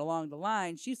 And then along the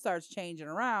line, she starts changing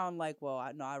around like, well,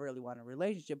 I really want a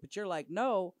relationship. But you're like,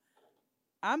 no,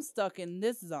 I'm stuck in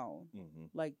this zone. Mm-hmm.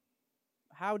 Like,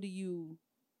 how do you,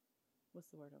 what's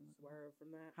the word I'm looking for? Swerve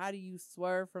from that. How do you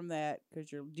swerve from that? Because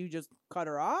do you just cut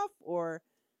her off, or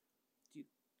do you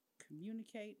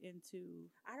communicate into?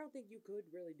 I don't think you could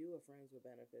really do a friends with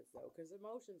benefits though, because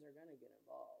emotions are gonna get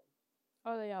involved.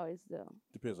 Oh, they always do.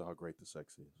 Depends on how great the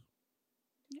sex is.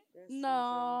 That's true,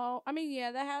 No, I mean,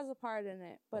 yeah, that has a part in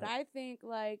it. But Uh-huh. I think,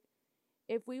 like,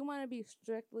 if we want to be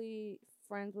strictly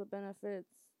friends with benefits,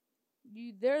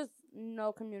 there's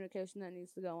no communication that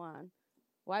needs to go on.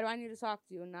 Why do I need to talk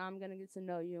to you? Now I'm gonna get to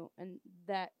know you, and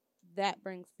that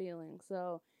brings feelings.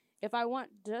 So if I want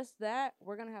just that,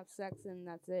 we're gonna have sex, and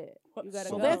that's it. You gotta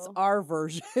So go. That's our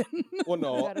version. Well,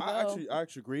 no, Gotta I go.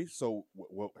 actually agree. So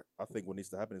what I think what needs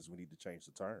to happen is we need to change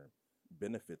the term.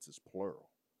 Benefits is plural,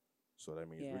 so that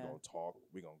means we're Yeah. gonna talk,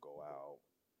 we're gonna go out,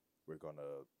 we're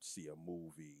gonna see a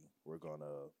movie, we're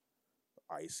gonna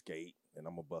ice skate, and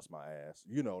I'm gonna bust my ass.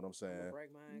 You know what I'm I'm gonna saying?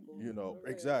 break my ankle. You know Okay, I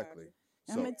got exactly. you.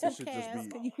 I'm So into it should just calves.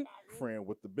 be Can you- friend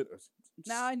with the bit.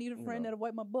 Now I need a you friend know. that'll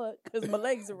wipe my butt because my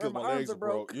legs are 'Cause my my arms legs are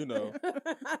broke. You know.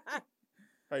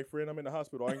 Hey friend, I'm in the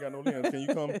hospital. I ain't got no limbs. Can you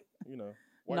come? You know.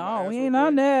 wipe my No, ass we real ain't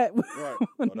on quick? that. Right.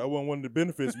 Oh, that wasn't one of the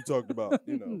benefits we talked about.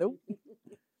 You know. Nope.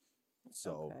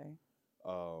 So.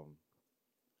 Okay.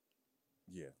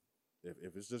 Yeah,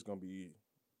 if it's just gonna be,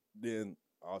 then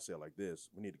I'll say it like this: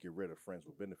 we need to get rid of friends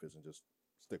with benefits and just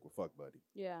stick with fuck buddy.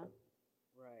 Yeah.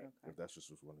 Right. If that's just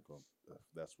what's going, if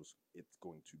that's what it's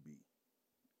going to be.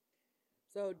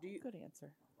 So do you Good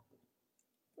answer.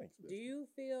 Thanks. do you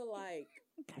feel like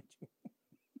Got you.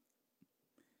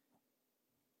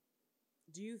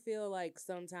 do you feel like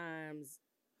sometimes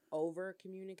over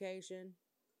communication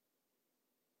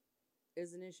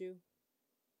is an issue?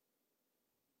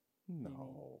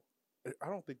 No, I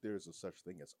don't think there's a such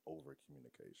thing as over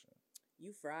communication.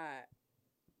 You fried.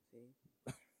 See,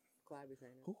 Clyde be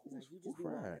saying that. Who- He's like, who's- you who just be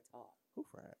wanting fried? to talk. Who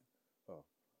fried?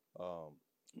 Oh,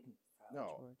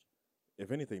 no. George.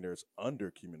 If anything, there's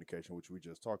under communication, which we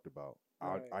just talked about.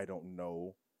 Right. I don't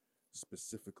know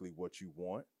specifically what you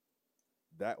want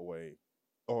that way,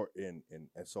 or and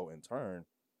so in turn,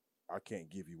 I can't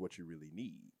give you what you really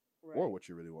need Right. or what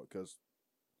you really want because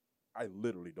I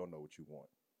literally don't know what you want.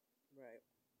 Right.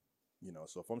 You know,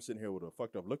 so if I'm sitting here with a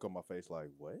fucked up look on my face, like,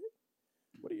 what?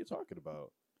 What are you talking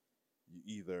about?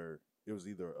 It was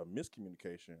either a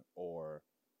miscommunication or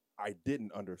I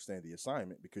didn't understand the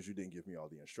assignment because you didn't give me all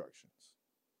the instructions.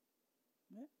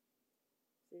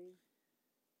 See.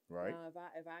 Right? Now,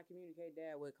 if I communicate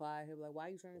that with Clyde, he'll be like, "Why are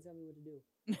you trying to tell me what to do?"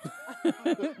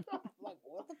 Like,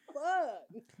 what the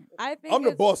fuck? I think I'm the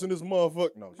it's- boss in this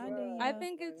motherfucker. No, I sorry. know. I Yeah.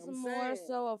 think Like it's I'm more saying.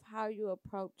 so of how you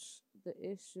approach the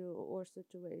issue or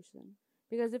situation.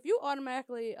 Because if you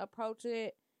automatically approach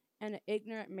it in an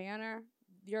ignorant manner,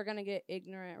 you're gonna get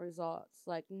ignorant results.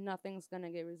 Like nothing's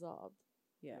gonna get resolved.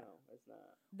 Yeah. No, it's not.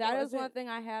 That Well, is if one it- thing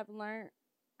I have learned,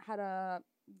 how to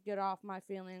get off my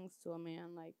feelings to a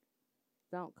man. Like,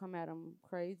 don't come at him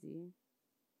crazy.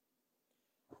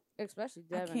 Especially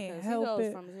I Devin, can't because he help goes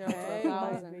it. from 0 to Hey,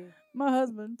 1,000. My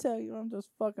husband tell you I'm just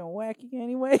fucking wacky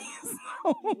anyway.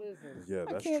 So Listen. Yeah,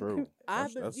 I that's can't true. co-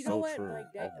 That's You know so what? true. Like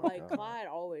Oh that, my like God. Clyde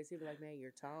always, he'd be like, "Man,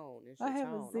 your tone. It's your I have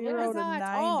tone." a I'm like, 0 "That's to how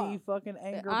I 90 talk." fucking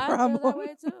anger I problem. feel that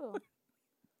way too.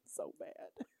 So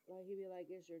bad. Like he'd be like,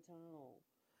 "It's your tone."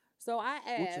 So I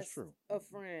Which is asked true. a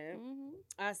friend. Hmm.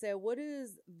 I said, "What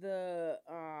is the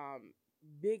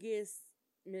biggest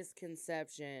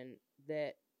misconception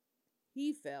that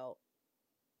he felt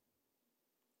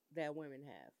that women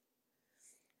have?"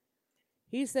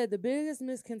 He said the biggest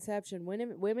misconception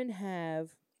women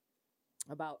have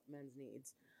about men's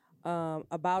needs,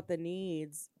 about the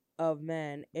needs of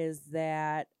men, is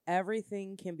that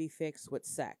everything can be fixed with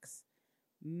sex.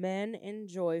 Men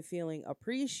enjoy feeling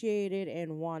appreciated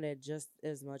and wanted just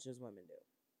as much as women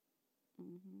do.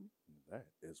 Hmm. That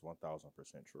is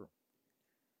 1000% true.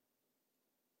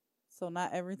 So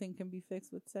not everything can be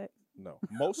fixed with sex. No,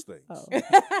 most things. Oh.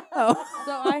 Oh.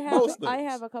 So I Most have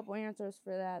things. a couple answers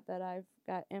for that I've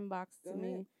got inboxed Go to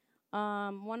ahead. me.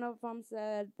 One of them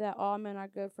said that all men are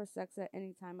good for sex at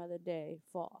any time of the day.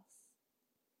 False.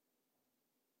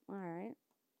 All right.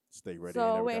 Stay ready. ain't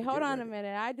So never wait, gotta hold get on a ready.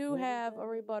 minute. I do What was have that? a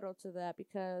rebuttal to that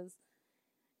because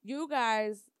you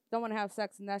guys don't want to have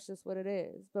sex and that's just what it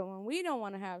is. But when we don't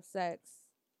want to have sex,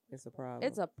 It's a problem.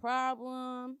 it's a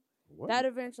problem. What, That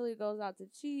eventually goes out to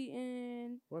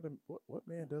cheating. what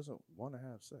man doesn't want to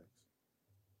have sex?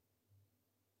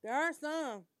 There are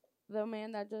some. The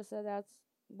man that just said that's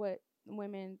what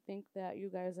women think that you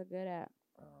guys are good at.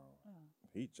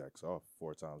 He jacks off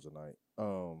 4 times a night.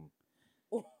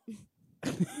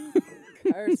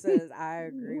 Kurt says I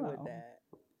agree with Wow. that.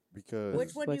 Because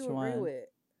Which one do you Which agree one? with?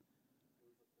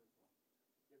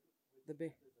 The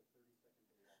big.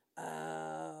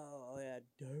 Oh yeah,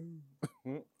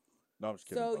 dude. No, I'm just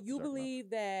kidding. So about the you jacking off. believe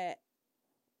that?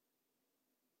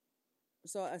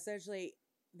 So essentially,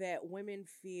 that women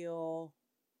feel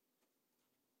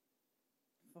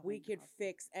we could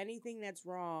fix anything that's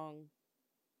wrong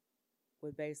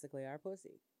with basically our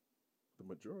pussy.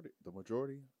 the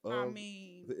majority of I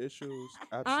mean, the issues?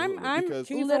 Absolutely. I'm because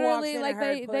Kiefer walks literally in like and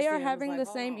heard they pussy are and was having like, the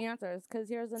 "Hold same on." answers. Because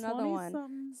here's another 20 one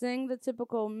something. saying the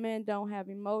typical men don't have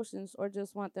emotions or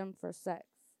just want them for sex.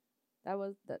 That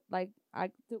was the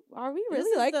are we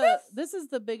really like this? This is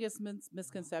the biggest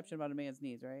misconception about a man's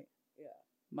needs, right? Yeah.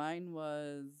 Mine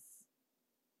was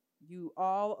you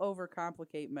all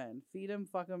overcomplicate men. Feed them,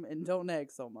 fuck them, and don't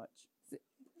nag so much.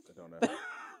 I don't know.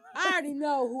 I already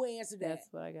know who answered that. That's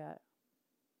what I got.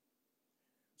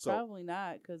 So Probably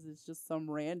not, because it's just some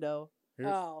rando. here's,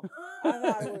 Oh, I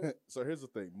thought it was. so here's the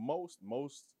thing. Most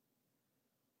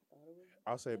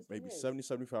I'll say Yes, it maybe is.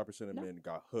 70-75% of No. men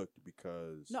got hooked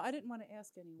because No, I didn't want to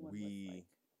ask anyone. we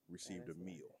received a that's what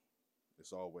I meal.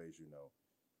 It's always,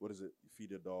 what is it? You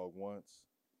feed a dog once,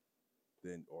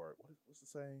 then or what's the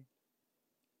saying?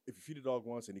 If you feed a dog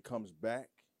once and he comes back,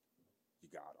 you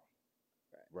got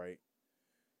him. Right?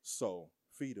 So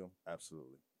feed him,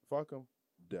 absolutely. Fuck him,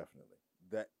 definitely.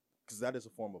 That because that is a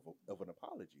form of an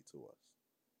apology to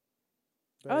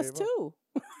us. Us Babe, too.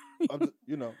 I'm just,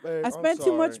 babe, I I'm spent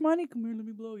too much sorry. money. Come here, let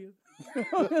me blow you.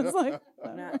 It's like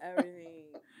Not everything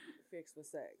fixed with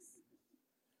sex.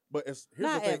 But here's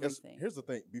Not the thing. everything. Here's the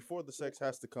thing. Before the sex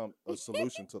has to come a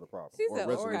solution to the problem She or said,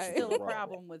 a or resolution to still the a problem.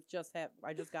 problem with just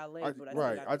I just got laid, but I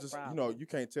Right. Still got I the just problem. you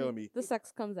can't tell me. The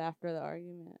sex comes after the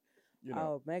argument.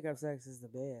 Oh, makeup sex is the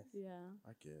best. Yeah.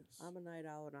 I guess I'm a night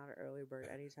owl, not an early bird.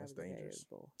 Anytime That's of the day dangerous. is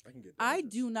cool. I can get. I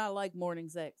dangerous. do not like morning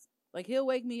sex. Like he'll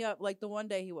wake me up. Like the one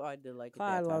day I did like it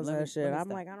Clyde that time. loves Let that me- shit. let me I'm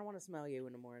stop. like, I don't want to smell you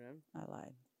in the morning. I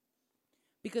lied.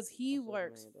 Because he That's what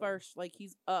works man does. first, like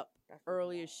he's up That's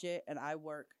early as wild. shit, and I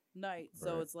work night,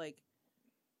 so Right. it's like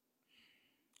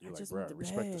You're I like, just bro, went to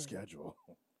respect the bed. schedule.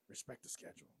 Respect the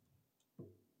schedule.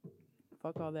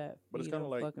 fuck all that. But it's Feed kinda 'em,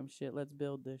 like- fuck 'em shit. Let's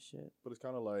build this shit. But it's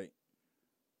kind of like,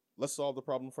 let's solve the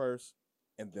problem first,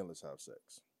 and then let's have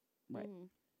sex. Right. Mhm.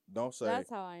 Don't say, That's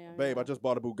how I am. babe, yeah. I just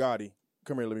bought a Bugatti.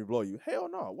 Come here, let me blow you. Hell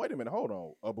no. Wait a minute. Hold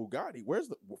on. A Bugatti?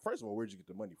 First of all, where'd you get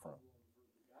the money from?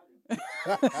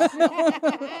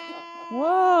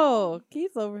 Whoa,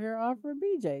 Keith's over here offering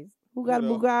BJs. Who got a You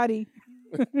know. Bugatti?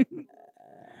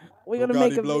 We're gonna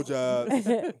make Bugatti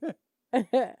a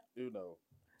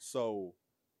blowjobs. So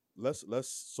let's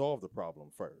solve the problem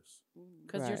first. Mhm.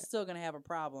 because you're Right. still gonna have a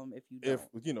problem if you don't. If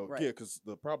Right. yeah, because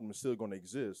the problem is still going to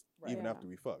exist Right. even Yeah. after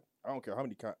we fuck. I don't care how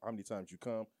many times you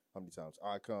come, how many times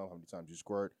I come, how many times you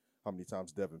squirt, how many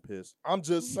times Devin piss. I'm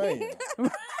just saying.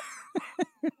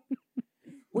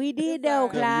 We did It's though,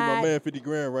 alright. Devin, you my Clyde. man 50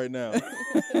 grand right now.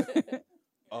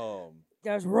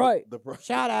 That's right.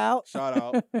 Shout out. Shout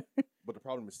out. But the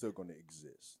problem is still going to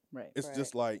exist. Right. It's Right.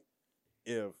 just like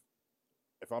if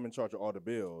I'm in charge of all the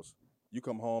bills, you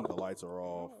come home, the lights are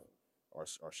off, our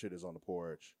shit is on the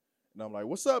porch, and I'm like,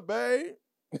 "What's up, babe?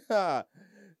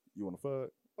 You want to fuck?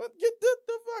 Well, get the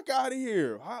fuck out of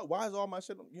here! Why is all my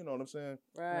shit? You know what I'm saying?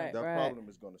 Right. That right. problem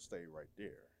is going to stay right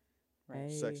there.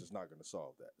 Right. Sex Hey. is not going to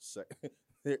solve that.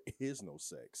 There is no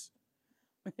sex.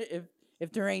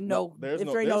 if there ain't no there's if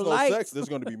no there ain't there's no no lights, sex. There's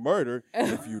going to be murder.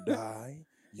 If you die,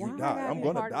 you Why I die. gotta I'm be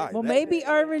going to part of die. it? well, That- maybe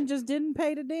Irvin just didn't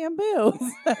pay the damn bills.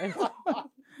 I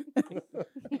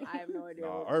have no idea.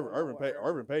 Nah, what's going on Irvin with paid.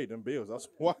 Irvin paid them bills. That's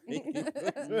why.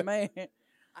 Man,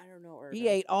 I don't know. he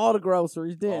ate all the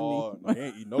groceries, didn't Oh, he? no, he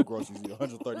ain't eat no groceries. He's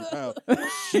 130 pounds.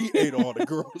 She ate all the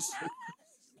groceries.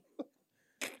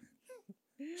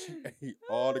 She ate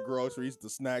all the groceries, the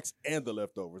snacks, and the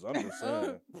leftovers. I'm just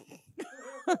saying.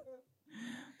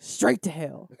 Straight to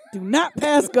hell. Do not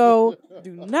pass go.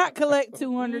 Do not collect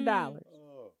 $200.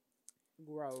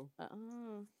 Grow.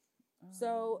 Uh-uh.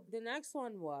 So the next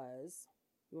one was.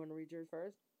 You want to read yours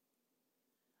first?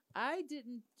 I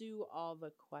didn't do all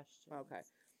the questions. Okay.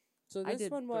 So I this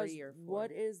did one was. 3 or 4.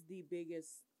 What is the biggest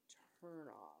turn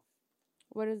off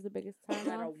What is the biggest turn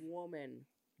that a off? woman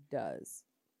does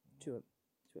to a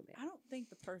I man? don't think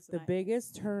the person. The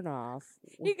biggest turn off.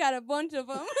 He got a bunch of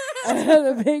them.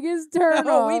 The biggest turn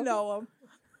Oh, off. we know him.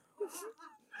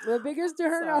 The biggest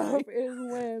turn Sorry. off is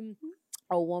when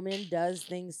a woman does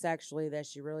things sexually that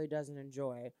she really doesn't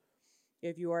enjoy.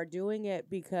 If you are doing it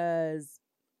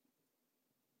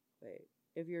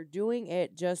if you're doing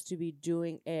it just to be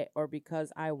doing it or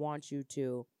because I want you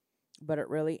to, but it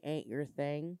really ain't your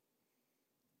thing,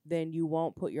 then you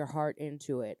won't put your heart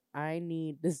into it. I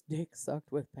need this dick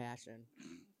sucked with passion.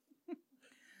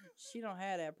 She don't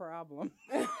have that problem.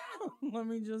 Let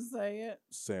me just say it.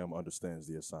 Sam understands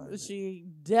the assignment. She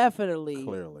definitely.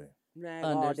 Clearly. Nag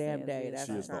all damn Understands day. it. That's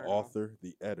She a is the turn off. author,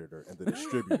 the editor, and the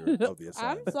distributor of the I'm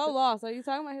assignment. so lost. Are you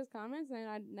talking about his comments saying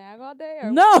I nag all day? Or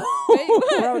No. Wait,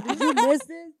 what? Bro, did you miss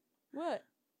this? What?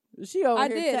 She over I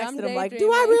here did. I'm texting him like,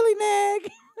 "Do I daydreaming." really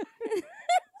nag?"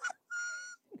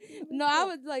 No, I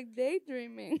was like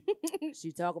daydreaming.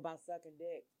 She talk about sucking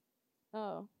dick.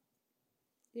 Oh.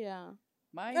 Yeah.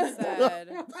 Mine said.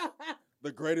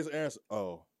 The greatest answer.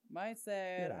 Oh. Mine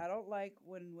said, Yeah. "I don't like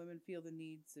when women feel the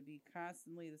need to be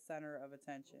constantly the center of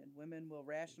attention. Women will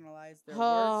rationalize their worst.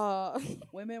 Oh.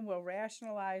 Women will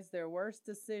rationalize their worst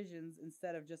decisions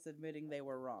instead of just admitting they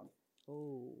were wrong."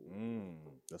 Ooh.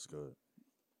 That's good.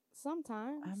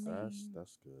 Sometimes. I mean,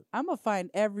 That's good. I'm gonna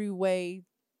find every way,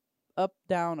 up,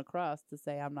 down, across, to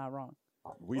say I'm not wrong.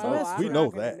 We Oh, know, I'm we not know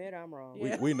gonna that. admit I'm wrong.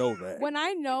 Yeah. We know that. When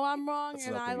I know I'm wrong That's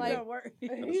and I nothing like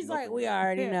new. He's like, nothing we new.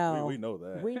 already Yeah. know. we know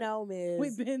that. We know, Miz.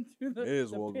 We've been through the,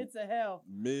 Miz the will- pits of hell.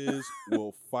 Miz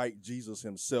will fight Jesus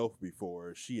himself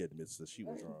before she admits that she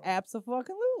was wrong.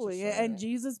 Absolutely. Just And saying.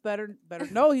 Jesus better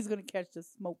know he's gonna catch the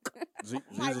smoke.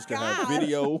 Jesus can have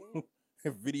God.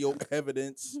 video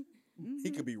evidence.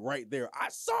 He Mhm. could be right there. I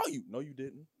saw you. No, you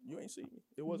didn't. You ain't see me.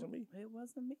 It wasn't me. It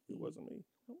wasn't me. It wasn't me.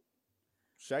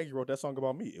 Shaggy wrote that song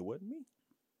about me. It wasn't me.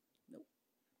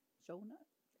 Showing up.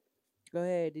 Go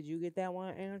ahead. Did you get that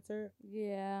one answered?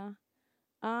 Yeah.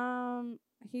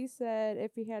 He said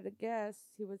if he had to guess,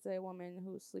 he would say a woman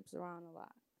who sleeps around a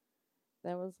lot.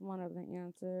 That was one of the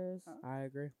answers. I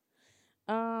agree.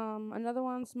 Another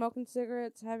one, smoking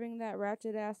cigarettes, having that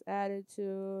ratchet ass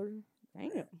attitude.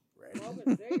 Damn.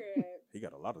 Right. He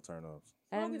got a lot of turn-offs.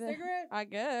 And then- cigarette? I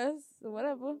guess.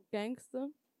 Whatever. Gangster.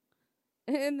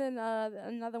 And then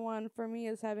another one for me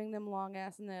is having them long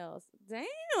ass nails. Damn.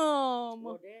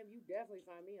 Well, damn, you definitely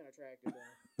find me unattractive.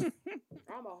 Then.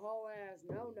 I'm a whole ass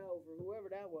no for whoever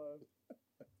that was.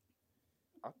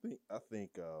 I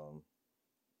think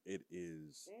it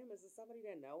is. Damn, is it somebody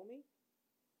that know me?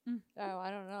 Oh,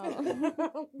 I don't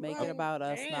know. Make it about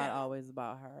us, not Damn. always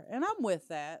about her. And I'm with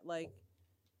that. Like,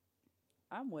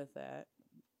 I'm with that.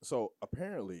 So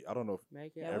apparently, I don't know if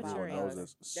Make it Yeah, what's everyone your knows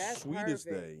answer? this. That's Sweetest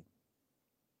perfect. Day.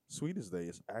 Sweetest Day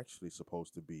is actually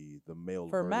supposed to be the male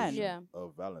For men. version Yeah.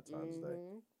 of Valentine's Day,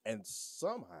 Mhm. and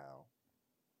somehow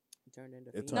It turned into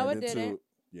it female. No, turned it into didn't.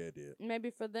 yeah, it did. Maybe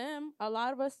for them, a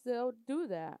lot of us still do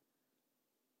that.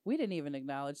 We didn't even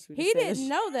acknowledge Sweet He Finish. didn't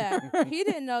know that. He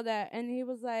didn't know that, and he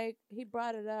was like, he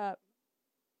brought it up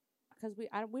because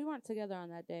we weren't together on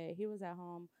that day. He was at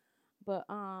home, but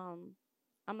I'm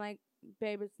like,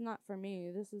 babe, it's not for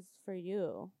me. This is for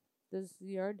you. This is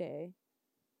your day.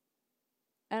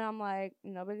 And I'm like,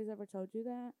 nobody's ever told you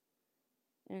that,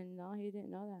 and no, he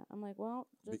didn't know that. I'm like, well,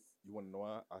 just You want to know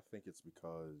why? I think it's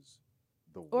because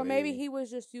the or maybe way- he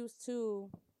was just used to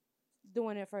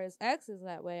doing it for his exes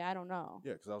that way. I don't know.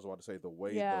 Yeah, because I was about to say the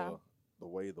way Yeah. the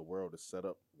way the world is set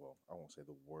up. Well, I won't say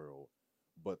the world,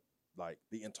 but like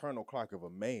the internal clock of a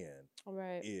man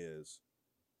Right. is.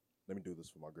 Let me do this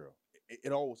for my girl.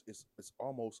 It always it's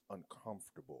almost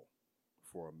uncomfortable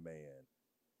for a man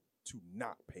to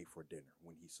not pay for dinner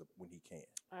when he can,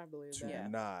 I believe to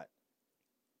that. not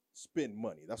spend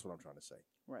money. That's what I'm trying to say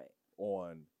Right.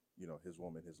 on his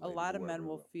woman, his A lady, lot of whoever men it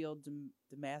will was. feel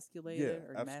demasculated Yeah,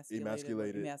 or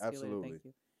emasculated, absolutely. Thank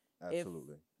you.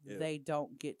 Absolutely. Yeah. They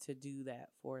don't get to do that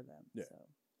for them. Yeah. So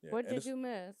Yeah, What and did it's- you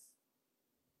miss?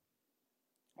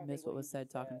 I miss think what what was you said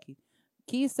just talking said. to Keith.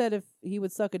 Keith said if he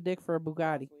would suck a dick for a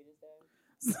Bugatti.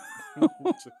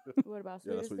 What about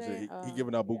Yeah, that's Sweetest what he said. Day? He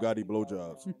giving out Bugatti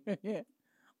blowjobs. Yeah. It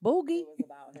Boogie. was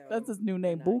about him. That's his new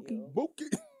name, not Boogie. you. Bookie.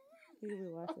 You can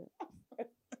rewatch it.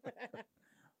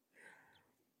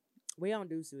 We don't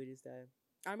do Sweetest Day.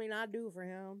 I mean, I do for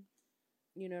him.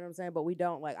 You know what I'm saying? But we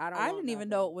don't like. I don't. I want didn't even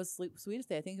nothing. know it was Sweetest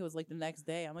Day. I think it was like the next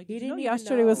day. I'm like, He did you know didn't even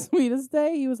yesterday was know. Sweetest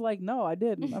Day? He was like, no, I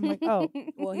didn't. I'm like, oh,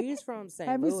 Well, he's from St.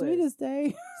 happy Louis. Sweetest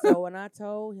Day. So when I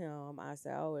told him, I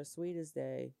said, "Oh, it's Sweetest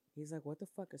Day." He's like, "What the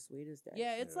fuck is Sweetest Day?"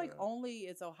 Yeah, it's like Yeah. only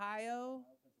it's Ohio,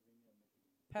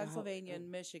 Pennsylvania, Oh.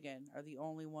 and Michigan are the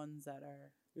only ones that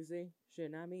are. You see,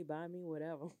 shit, not me, buy me,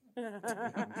 whatever.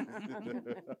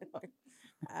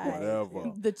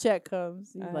 Whatever. The check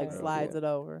comes. He like Alright. slides it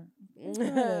over. You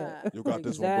got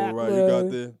this one, bro, right? You got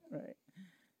this. Right.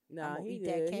 Nah, gonna he eat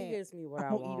that good. He cat. gets me what I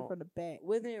I'm gonna eat it want from the back.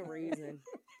 within reason.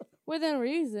 Within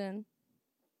reason.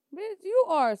 Bitch, you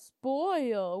are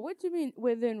spoiled. What you mean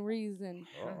within reason?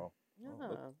 Uh-oh. Nah,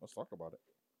 Let's talk about it.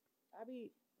 I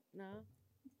be nah.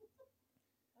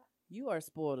 You are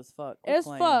spoiled as fuck. Quit It's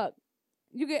playing. fuck.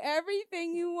 You get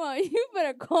everything you want. You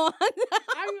better calm down.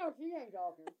 I know she ain't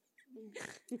talking.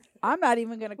 I'm not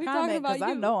even gonna We talking comment about because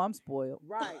I you. know I'm spoiled.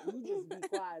 Right, you just be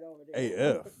quiet over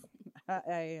there. AF.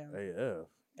 I am. AF.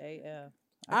 AF.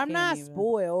 I'm can't not even.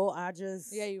 spoiled. I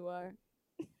just Yeah, you are.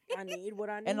 I need what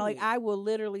I need. And like I will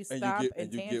literally And stop you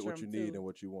get tantrum what you need too. and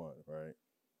what you want, right?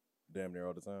 Damn near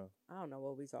all the time. I don't know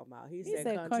what we talking about. He, He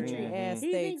said country Mhm. ass He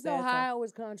states. thinks Ohio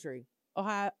is country.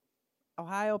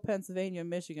 Ohio, Pennsylvania,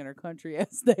 Michigan are country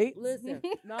ass states. Listen,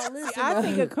 no, listen. See, I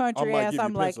think of country might ass. give you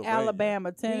I'm like Pennsylvania. Alabama,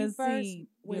 He first- Tennessee,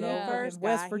 when you he know, first fucking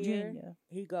West got here, Virginia.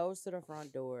 he goes to the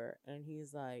front door and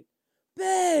he's like,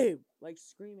 "Babe!" like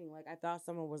screaming, like I thought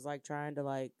someone was like trying to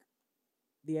like,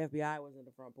 the FBI was in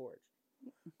the front porch.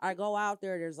 I go out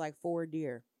there. There's like 4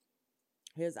 deer.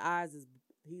 His eyes is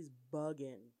he's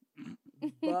bugging,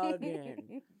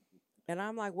 bugging, and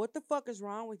I'm like, "What the fuck is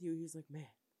wrong with you?" He's like, "Man,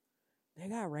 they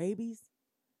got rabies."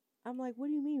 I'm like, "What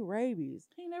do you mean rabies?"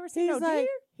 He never seen He's no like, deer.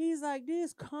 he's like,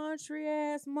 this country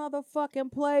ass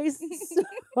motherfucking place.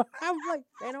 I'm like,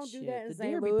 they don't do Shit, that in the St.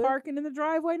 deer Louis. be parking in the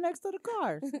driveway next to the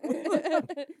cars.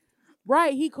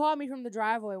 Right, he called me from the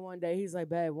driveway one day. He's like,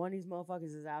 babe, one of these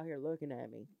motherfuckers is out here looking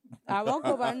at me. I won't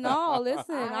go by. No,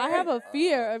 listen. I have a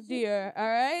fear of deer. All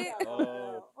right.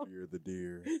 Oh, fear the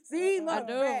deer. See, I look,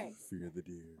 do. babe, Fear the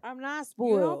deer. I'm not You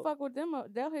spoiled. don't fuck with them.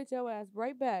 They'll hit your ass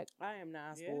right back. I am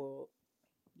not Yeah. spoiled.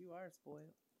 You are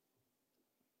spoiled.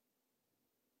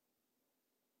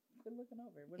 Good looking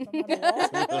over. Was something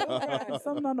on the wall?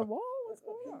 Something on the wall? What's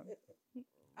going on?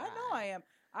 I know I am.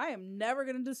 I am never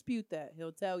gonna dispute that.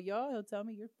 He'll tell y'all. He'll tell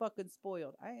me you're fucking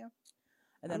spoiled. I am,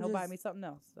 and then I'm he'll buy just- me something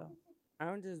else. So,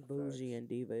 I'm just bougie and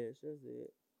diva. That's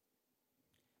it.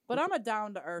 but I'm a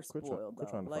down to earth Quit, spoiled. quit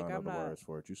though. trying to Like find I'm other not. words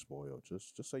for it. You spoiled.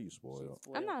 Just say you she's spoiled.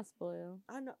 I'm not spoiled.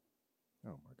 I know.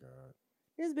 Oh my god.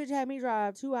 This bitch had me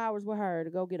drive 2 hours with her to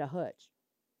go get a hutch.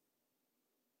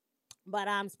 But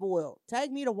I'm spoiled.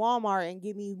 Take me to Walmart and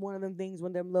give me one of them things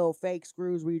with them little fake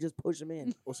screws where you just push them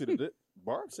in. Well, see,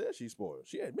 Barb said she's spoiled.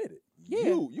 She admitted. Yeah,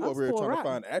 you I'm over here spoiled trying rotten. to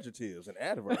find adjectives and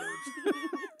adverbs.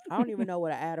 I don't even know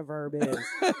what an adverb is.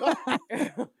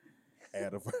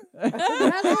 Adverb.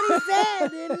 That's what he said,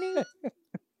 didn't he?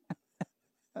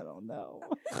 I don't know.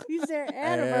 He said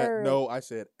adverb. No, I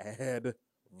said adverb.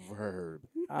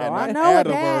 Oh, and I not know what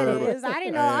that adverb. is. I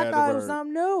didn't know. I thought it was Adverb.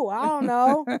 something new. I don't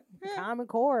know. Common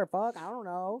Core. Fuck. I don't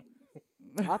know.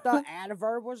 I thought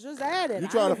adverb was just added. You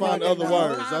I trying to didn't find fucking other know.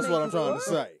 words. That's what I'm trying to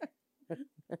say.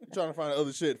 You trying to find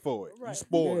other shit for it. You Right.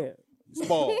 spoiled. Yeah. You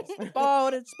spoiled.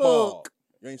 Spoiled and Spoiled. spook.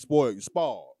 You ain't spoiled. You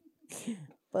spoiled.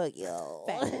 Fuck yo.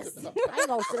 Facts. I ain't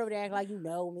gonna sit over there and act like you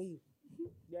know me.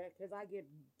 Yeah, because I get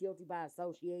guilty by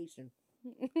association.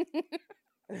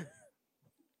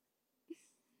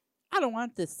 I don't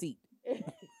want this seat.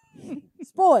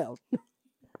 Spoiled.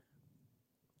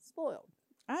 Spoiled.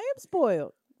 I am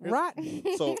spoiled. Here's- Rotten.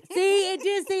 So See, it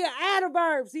did see an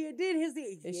adverb. See, it did his.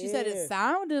 And she said it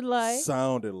sounded like.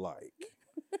 sounded like.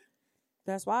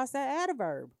 That's why I said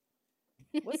adverb.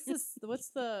 What's this? What's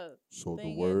the So the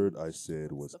thing word in- I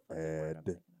said what's was the fucking word I'm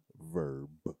thinking adverb.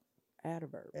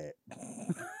 Adverb. Ad.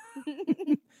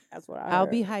 That's what I I'll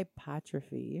heard. be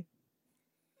hypotrophy.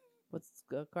 What's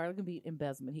Carl can be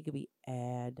embezzlement. He could be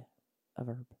add a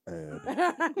verb. Ad.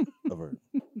 A verb.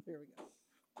 Here we go.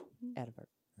 Add a verb.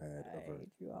 Ad. A verb.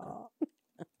 you all.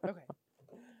 Okay.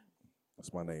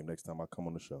 That's my name next time I come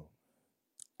on the show.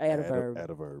 Adverb. Add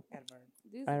a verb. Add a verb.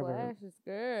 These Adverb. lashes,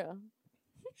 girl.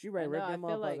 She ready to I rip know, them I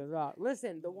feel like- motherfuckers off.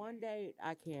 Listen, the one day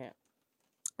I can't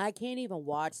even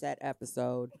watch that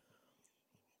episode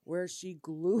where she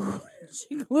glued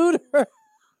her.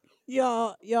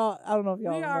 Y'all, I don't know if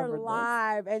y'all We are remember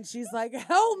live, and she's like,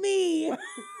 "Help me!" and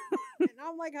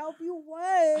I'm like, "Help you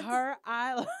what?" this. Her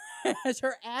eyelash,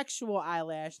 her actual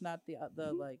eyelash, not the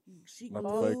like, she Not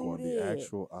glued the fake one. it. The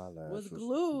actual eyelash was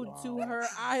glued to wow. her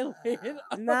eyelid.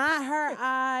 Not her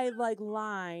eye like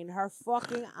line, her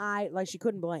fucking eye like she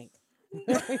couldn't blink. You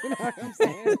know what I'm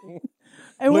saying?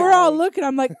 And Blink. we're all looking.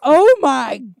 I'm like, oh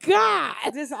my god!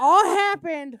 This all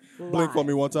happened. Blink for live.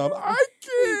 me one time. I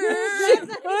She can't.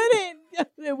 couldn't.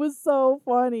 It was so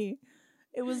funny.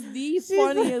 It was the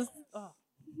funniest. Oh,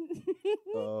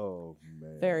 Oh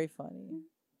man. very funny.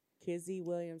 Kizzy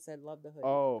Williams said, "Love the hoodie."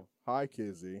 Oh, hi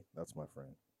Kizzy. That's my friend.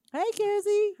 Hey,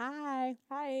 Kizzy. Hi,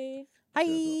 Hi. hi.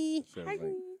 She has Hi. like-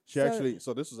 She So- actually.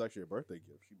 So this was actually a birthday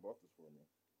gift. She bought this for me.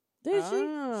 Did she?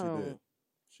 Oh. She did.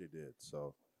 She did.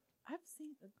 So I've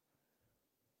seen.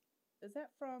 Is that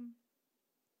from?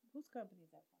 Whose company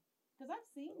is that from? Because I've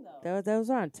seen those. Those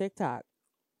are on TikTok.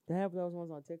 They have those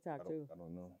ones on TikTok too. I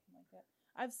don't know. Something like that.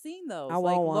 I've seen those. I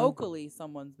like want one. locally,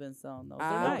 someone's been selling those. They're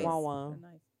I nice. want one.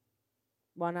 They're nice.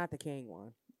 Well, not the king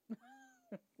one.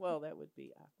 Well, that would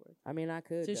be awkward. I mean, I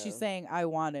could. So she's though. saying, "I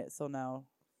want it," so now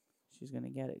she's gonna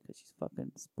get it because she's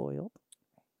fucking spoiled.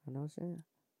 I know what I'm saying.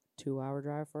 2-hour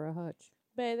drive for a hutch.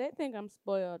 Babe, they think I'm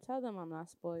spoiled. Tell them I'm not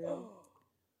spoiled.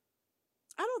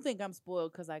 I don't think I'm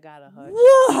spoiled because I got a hutch.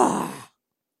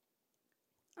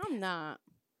 I'm not.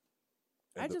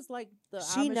 I And the- just like the.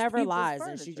 She Amish never people's lies,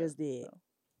 and she furniture, just did. so.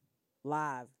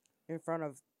 Live in front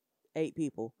of 8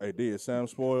 people. Hey, D, is Sam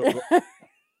spoiled?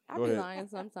 I Go be ahead. lying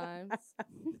sometimes.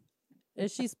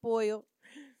 Is she spoiled?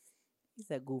 He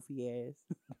said, "Goofy ass."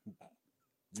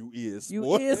 You is You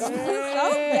spoiled. is.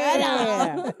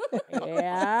 Yeah.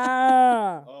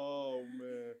 Yeah. Oh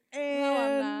man. No, I'm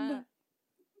And not.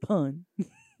 pun.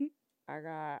 I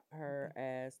got her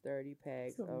ass 30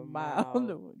 packs It's a of mile.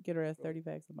 mild. Get her ass 30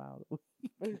 packs a mile.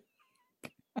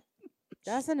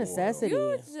 That's a Spoiled. necessity.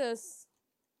 You just.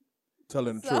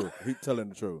 Telling the So- truth. He telling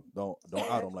the truth. Don't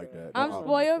out him like that. Don't I'm out him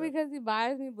spoiled like that. because he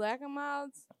buys me black and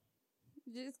milds.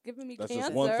 Just giving me That's cancer.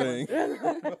 just one thing.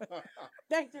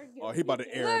 Oh, he about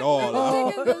to air it Look, all I'm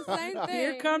out. thinking the same thing.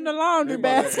 Here come the He laundry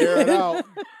about to air it basket. out.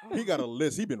 He got a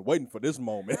list. He been waiting for this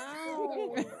moment.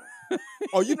 Ow.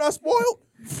 Oh, you not spoiled?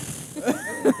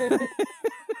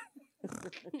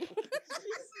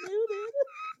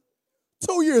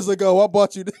 2 years ago, I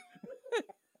bought you.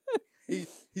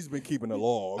 He's been keeping a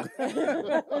log. You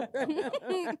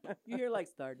hear like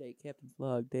star date, Captain's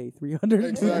log, day 322.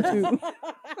 Exactly.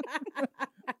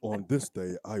 On this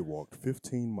day, I walked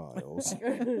 15 miles.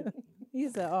 He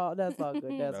said, "Oh, that's all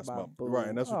good. That's, That's my my boo." right,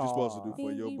 and that's what you're supposed to do Aw.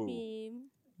 for your Thank you, boo. babe.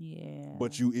 Yeah.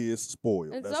 But you is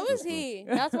spoiled. And That's so is just the- he.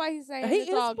 That's why he's saying He it's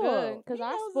is all good. spoiled. Because He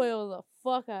I knows it. spoil the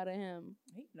fuck out of him.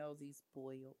 He knows he's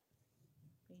spoiled.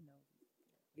 He knows.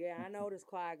 Yeah, I noticed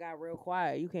Clyde got real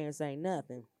quiet. You can't say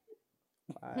nothing.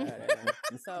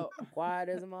 So Quiet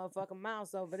as a motherfucking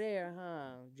mouse over there,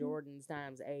 huh? Jordan's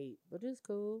times 8. But it's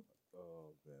cool.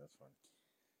 Oh, man, that's funny.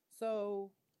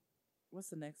 So, what's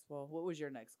the next? Well, what was your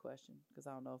next question? Because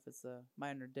I don't know if it's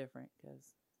mine or different. Because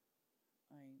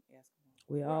I ain't asking.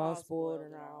 We We're all spoiled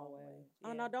in our own way. Oh,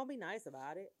 Yeah. no, don't be nice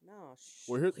about it. No,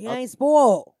 Well, here's- he I- ain't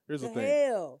spoiled. Here's the The thing.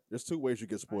 hell? There's 2 ways you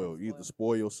get spoiled. You either spoiled.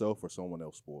 spoil yourself or someone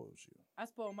else spoils you. I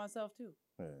spoil myself too.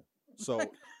 Yeah. So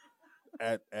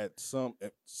at some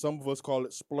of us call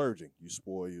it splurging. You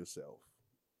spoil yourself,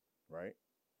 right?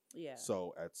 Yeah.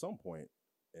 So at some point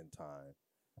in time,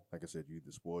 like I said, you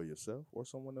either spoil yourself or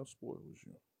someone else spoils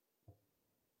you.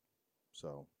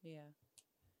 So Yeah.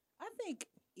 I think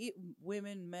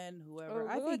women, men, Oh, whoever.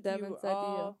 I look what think Devin said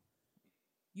to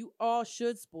you all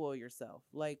should spoil yourself.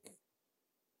 Like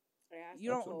you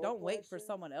don't wait for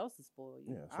someone else to spoil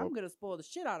you. Yeah, so- I'm gonna spoil the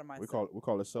shit out of myself. we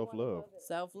call it self love.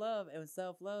 Self love, and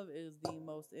self love is the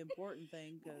most important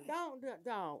thing. Cause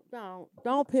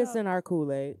Don't piss in our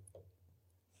Kool-Aid.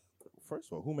 First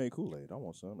of all, who made Kool-Aid? I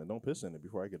want some, and don't piss in it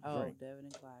before I get the oh, drink. Devin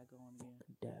and Clyde going again.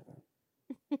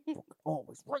 Devin.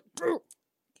 Always right there.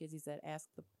 Kizzy said, "Ask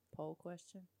the poll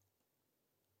question."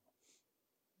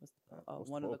 What's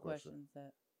one of poll the questions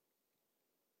that.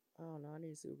 I don't know. I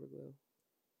need super glue.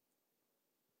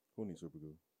 Who needs super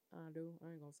glue? I do.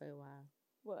 I ain't gonna say why.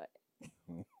 What?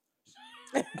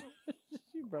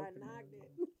 She broke I it. knocked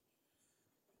it.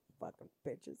 Fucking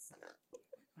bitches.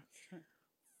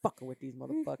 Fucking with these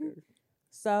motherfuckers.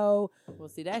 So Well,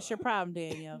 see, that's your problem,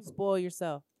 Danielle. Spoil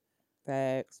yourself.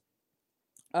 facts.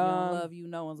 You don't love you.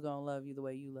 No one's gonna love you the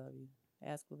way you love you.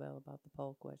 Ask Lavelle about the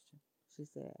poll question. She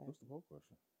said, What's the poll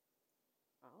question?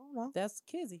 I don't know. That's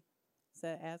Kizzy.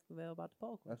 Said ask Lavelle about the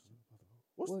poll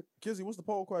question. Kizzy, what's the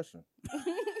poll question?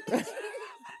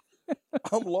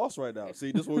 I'm lost right now.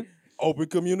 See, this was open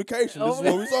communication. This is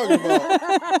what we're talking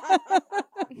about.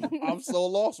 I'm so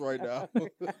lost right now.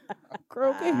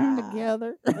 Croaking them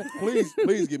together.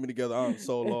 please get me together. I'm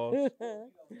so lost.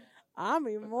 I'm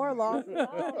even more lost. I don't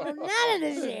know none of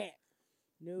this shit.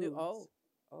 News. Oh.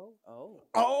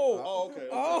 Okay.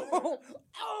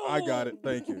 I got it.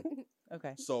 Thank you.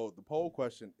 Okay. So the poll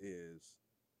question is,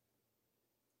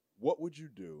 what would you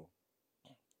do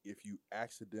if you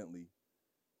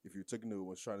took a new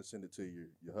was trying to send it to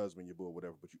your husband, your boo,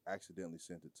 whatever, but you accidentally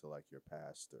sent it to like your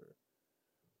pastor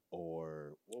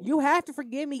or You have to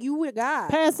forgive me. You with God.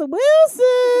 Pastor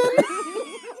Wilson.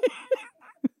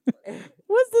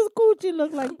 What's this coochie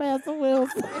look like, Pastor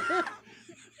Wilson?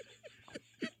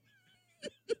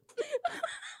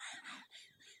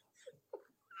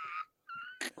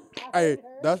 Hey,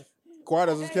 that's quiet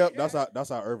as it's kept. That's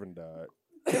how Irvin died.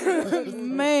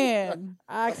 Man,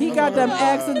 he That's got how them Irvin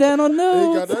died. accidental He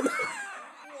got nudes. that.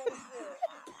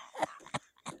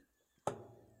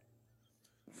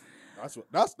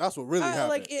 That's what really happened.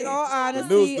 Like in all The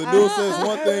honesty, news says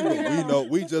one thing, but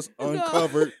we just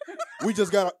uncovered. We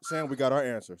just got we got our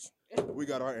answers. We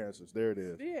got our answers. There it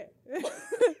is. Yeah.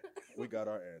 We got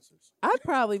our answers. I'd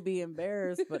probably be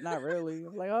embarrassed, but not really.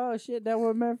 Like, oh shit, that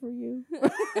was meant for you.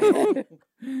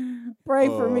 Pray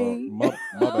for me. My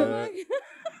bad.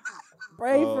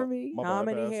 Pray for me. My How bad,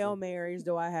 many Pastor. Hail Marys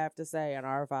do I have to say in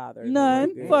our Father?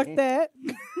 None. Fuck that.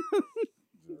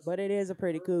 But it is a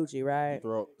pretty coochie, right?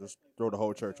 Just throw the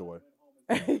whole church away.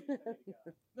 Just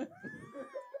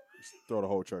throw the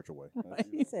whole church away.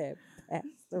 He said, Pastor.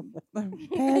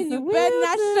 You better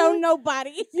not show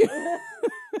nobody.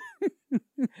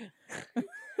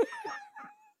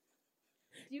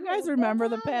 You guys remember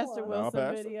the Pastor No, Wilson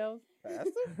Pastor. videos?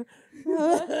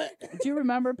 Pastor? Do you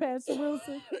remember Pastor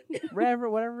Wilson?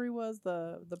 Reverend, whatever he was,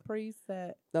 the priest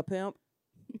that. The pimp.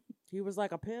 He was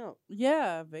like a pimp.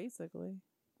 Yeah, basically.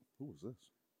 Who was this?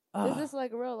 Is this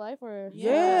like real life or?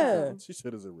 Yeah. She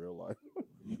said, "Is it real life?"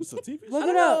 It's a TV show. Look I it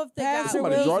don't know up. if they got- Pastor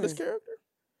Somebody draw this Wilson. character.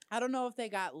 I don't know if they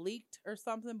got leaked or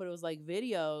something, but it was like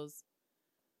videos.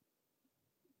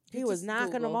 He was Just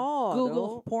knocking them Google. all.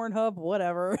 Google, Pornhub,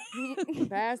 whatever. dude.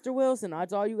 Pastor Wilson.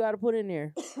 That's all you got to put in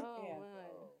there. Oh man.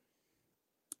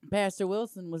 Pastor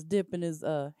Wilson was dipping his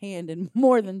hand in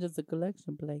more than just a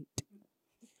collection plate.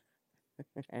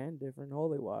 And different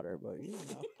holy water, but you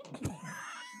know.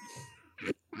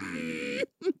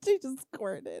 She just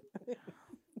squirted.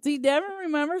 See, Devin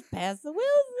remembers Pastor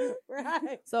Wilson.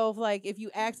 Right. So if you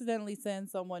accidentally send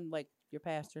someone like your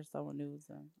pastor someone news,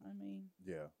 I mean,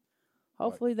 Yeah.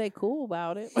 hopefully they cool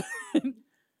about it. Did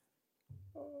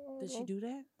she do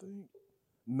that?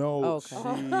 No.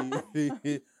 Okay.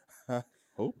 She. I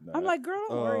hope not. I'm like, girl,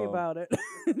 don't worry Um, about it.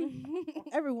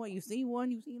 Everyone, you see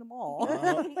one, you've seen them all.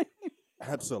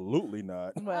 Absolutely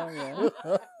not. Well, yeah,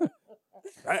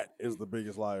 That is the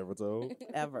biggest lie ever told.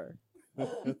 ever. I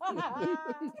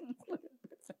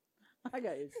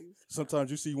got issues. Sometimes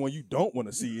you see one you don't want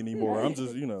to see anymore. I'm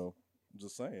just, I'm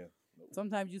just saying.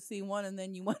 Sometimes you see one and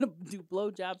then you want to do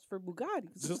blowjobs for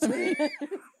Bugattis. Just saying.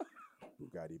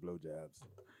 Bugatti blowjobs.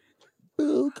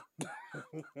 Boog.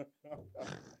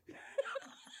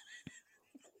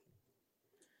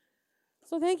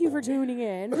 So thank you for tuning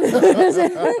in.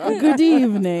 Good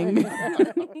evening.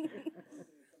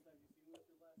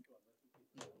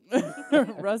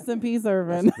 Rest in peace,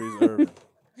 Irvin. Please, Irvin.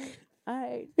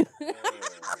 I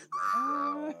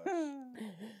Oh,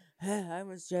 I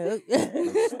was joke.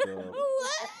 good stuff.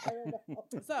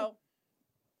 So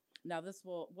now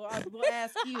we'll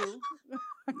ask you.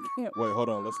 I can't. Wait, hold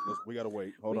on. Let's we gotta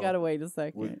wait. Hold We on. gotta wait a We,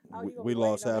 second. Oh, you gonna we be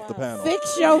lost waiting a half the while. panel.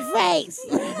 Fix your face.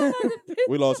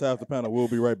 We lost half the panel. We'll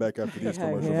be right back after these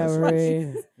commercial Yeah,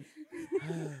 messages. right.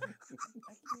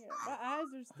 My eyes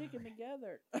are sticking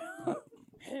together.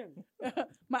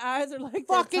 My eyes are like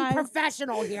Fucking that time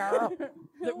professional here.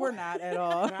 that we're not at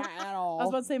all. Not at I was all.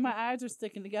 about to say my eyes are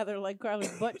sticking together like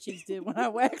Carly's butt cheeks did when I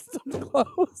waxed them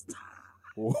closed.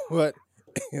 What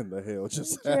in the hell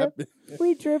just Drip. happened?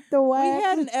 We dripped the We wax.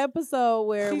 had an episode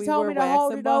where She we told were me to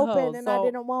hold waxing it open, buttholes, and so I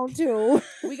didn't want to.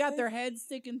 we got their heads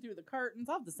sticking through the curtains.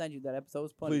 I'll have to send you that episode. It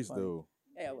was plenty Please funny. do.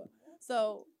 Yeah, well.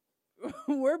 So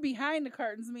we're behind the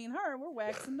curtains, me and her, and we're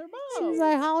waxing their She buttholes. was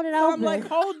like, hold it So open. I'm like,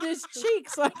 hold this cheek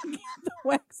so I can get the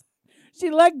wax. She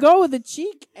let go of the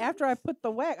cheek after I put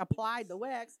the wax, applied the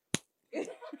wax,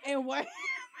 and what?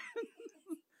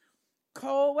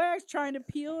 Cold wax trying to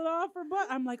peel it off her butt.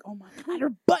 I'm like, oh my god,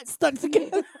 her butt stuck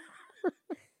together.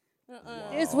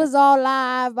 This was all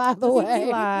live, by the This was way.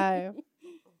 live.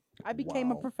 I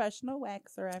became a Wow. professional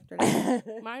waxer after that.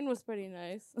 Mine was pretty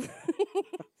nice.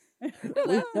 We It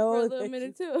lasted for know a that little you-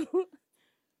 minute too.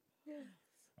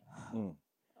 Mm.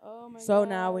 Oh my god. So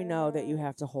now we know that you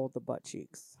have to hold the butt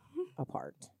cheeks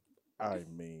apart. I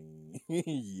mean,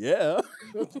 yeah.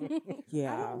 I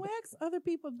Yeah. don't wax other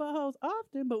people's buttholes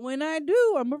often, but when I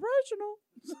do, I'm a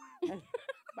professional.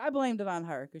 I blamed it on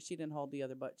her because she didn't hold the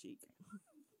other butt cheek.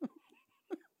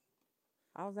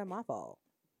 How's that my fault?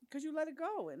 Because you let it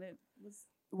go, and it was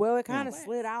Well, it kind of Wax.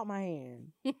 slid out my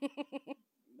hand.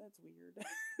 that's weird.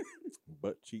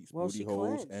 Butt cheeks, Well, booty she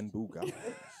holes, clenched. and bukkakis.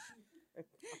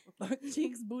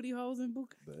 Cheeks, booty holes, and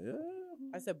Yeah.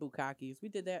 I said bukkakis. We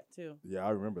did that too. Yeah, I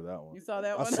remember that one. You saw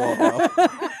that I one? saw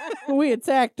that we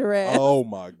attacked her ass. Oh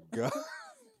my god.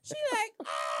 She like,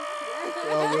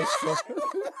 That was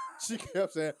so- she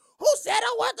kept saying, "Who said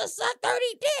I want to suck 30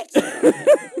 dicks?"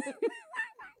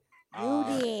 You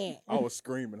did. I was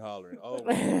screaming, hollering. Oh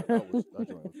my god, that joint was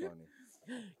funny.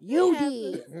 You have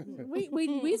did.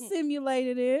 we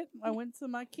simulated it. I went to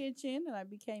my kitchen and I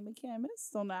became a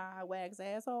chemist. So now I wax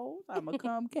assholes. I'm a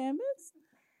cum chemist.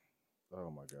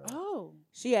 Oh my god. Oh,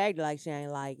 She acted like she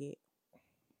ain't like it.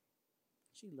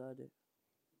 she loved it.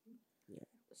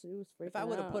 She was freaking If I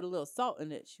would have out. put a little salt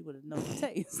in it, she would have known the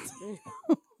taste.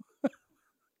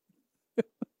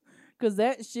 Because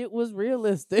that shit was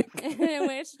realistic. it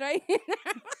went straight.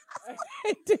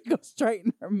 It did go straight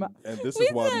in her mouth. And this We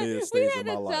is why said- mid we stays had in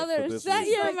my to life. tell for her, this shut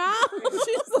reason. your mouth.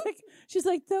 she's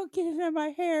like, don't get it in my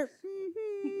hair.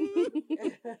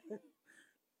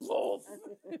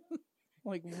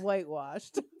 Like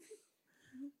whitewashed.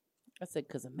 I said,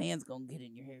 because a man's gonna get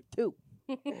in your hair too.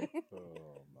 Oh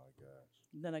my gosh.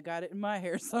 Then I got it in my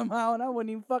hair somehow, and I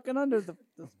wasn't even fucking under the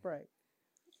spray.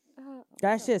 Oh,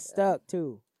 That so shit sad. stuck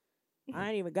too. I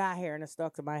ain't even got hair and it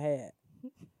stuck to my head.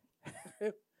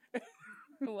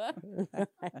 What? I'm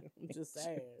just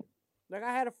saying. Like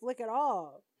I had to flick it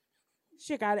off.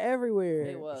 Shit got everywhere.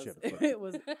 It was. Shut the fuck It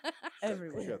was She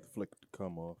everywhere. got the flick to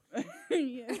come off.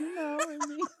 Yeah, you know what I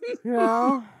mean? You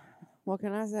know, what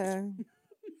can I say?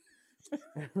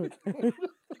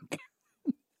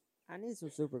 I need some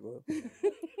super glue.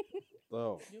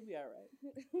 Oh. You'll be all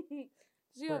right.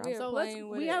 She over here So playing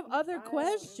with we it. have other I know,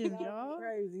 questions, it's y'all.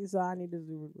 Crazy, so I need to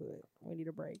super glue it. We need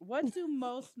a break. What do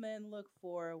most men look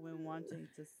for when wanting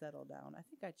to settle down? I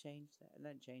think I changed that. I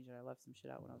didn't change it. I left some shit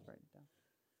out when I was writing it down.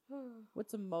 What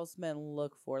do most men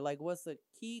look for? Like, what's the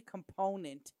key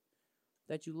component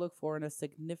that you look for in a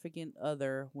significant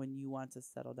other when you want to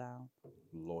settle down?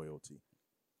 Loyalty.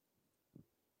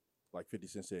 Like 50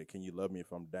 Cent said, can you love me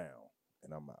if I'm down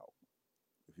and I'm out?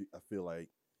 I feel like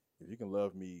if you can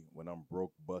love me when I'm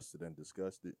broke, busted, and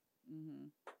disgusted, Mm-hmm.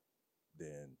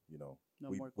 then, you know, No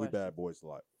we more bad boys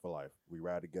for life. We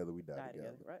ride together, we die, Die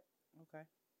together. together, right? Okay.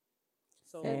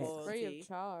 So And It's free loyalty. of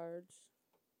charge.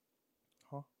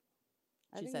 Huh?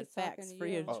 I She think said he's talking facts to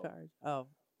free you. of Oh. charge. Oh,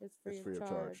 It's free, It's free of of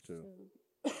charge, charge, too.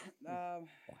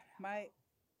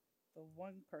 the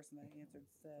one person that answered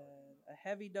said a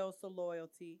heavy dose of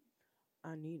loyalty,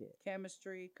 I need it.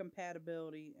 chemistry,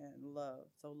 compatibility, and love.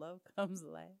 So love comes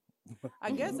last.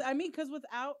 I guess. I mean, because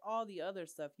without all the other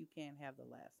stuff, you can't have the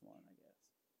last one. I guess.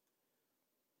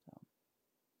 So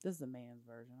this is a man's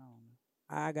version. I don't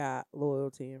know. I got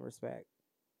loyalty and respect.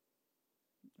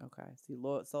 Okay. See,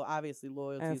 so obviously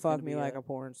loyalty. And is gonna fuck me be like a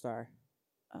porn star.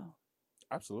 Oh.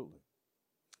 Absolutely.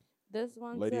 This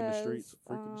one Lady in the says, streets,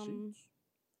 freak in the sheets.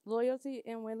 loyalty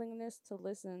and willingness to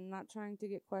listen, not trying to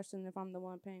get questioned if I'm the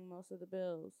one paying most of the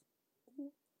bills.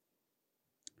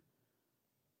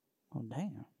 Oh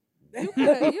damn.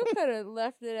 You could have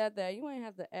left it at that. You ain't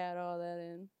have to add all that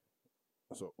in.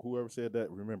 So whoever said that,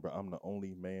 remember, I'm the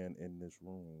only man in this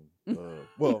room.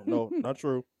 Well, no, not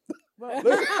true.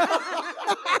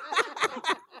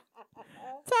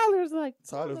 Tyler's like.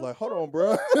 Tyler's like, hold on,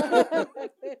 bro.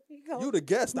 You the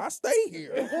guest. I stay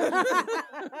here.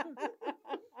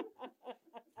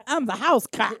 I'm the house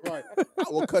cock. Right. I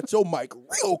will cut your mic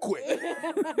real quick.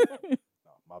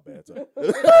 No, my bad. Sorry.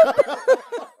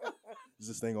 Is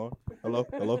this thing on? Hello?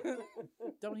 Hello?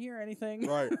 Don't hear anything.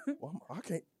 Right. Well, I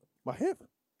can't. My head.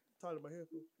 Tired of my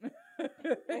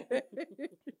head.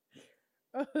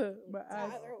 My eyes.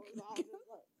 Tyler was all just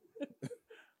like,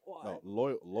 what?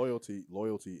 No,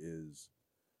 loyalty is,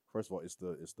 first of all, it's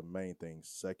the main thing.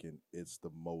 Second, it's the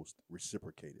most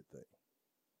reciprocated thing.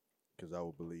 Because I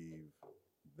would believe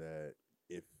that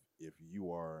if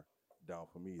you are down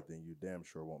for me, then you damn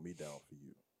sure want me down for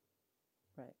you.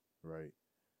 Right. Right.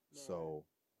 So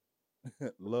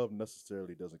love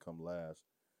necessarily doesn't come last,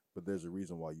 but there's a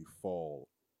reason why you fall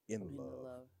in In the love,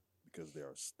 love. because there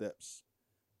are steps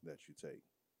that you take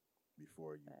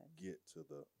before you Facts. get to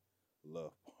the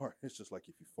love part. It's just like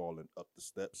if you're falling up the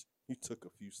steps, you took a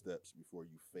few steps before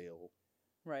you fell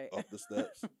Right. up the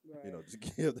steps. Right. You know, just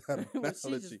give that When she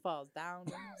analogy. just falls down.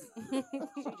 She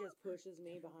just pushes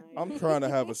me behind. I'm trying to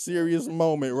have a serious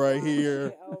moment right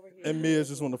here, Over here. and Miz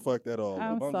just want to fuck that all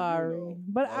I'm up. You sorry, know,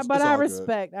 but it's I all good.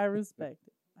 respect. I respect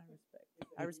it.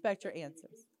 I respect your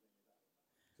answers.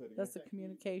 That's a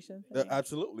communication thing.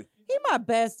 Absolutely. He my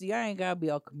bestie. I ain't gotta be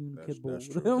all That's communicable.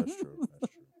 true. with That's him. true. That's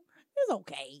true. It's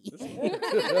okay.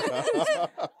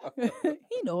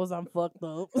 He knows I'm fucked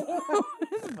up.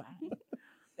 It's fine.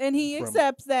 And he From-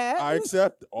 accepts that. I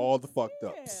accept all the fucked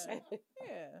ups. Yeah.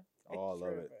 Yeah. All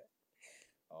of it.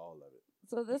 All of it.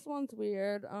 So this one's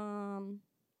weird.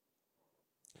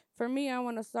 For me, I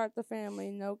want to start the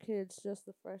family, no kids, just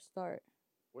the fresh start.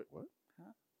 Wait, what?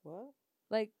 What?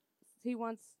 Like he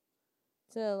wants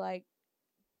to like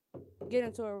get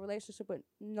into a relationship with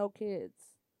no kids.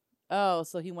 Oh,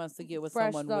 so he wants to get with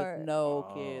Fresh someone start. with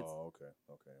no kids. Oh, okay.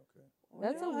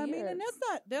 That's Yeah, I mean, weird. and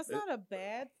that's It- not a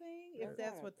bad thing if Right.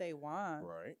 that's what they want.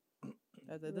 Right.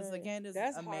 This Right. again is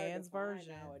That's a hard to man's find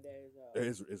version. nowadays. Though.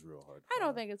 It's real hard. to I don't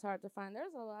find. think it's hard to find.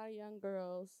 There's a lot of young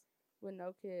girls with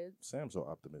no kids. Sam's so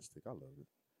optimistic. I love it.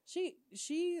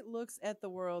 She looks at the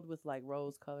world with like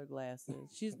rose colored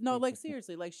glasses. She's no, like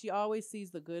seriously, like she always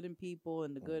sees the good in people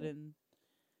and the good in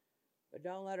But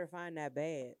don't let her find that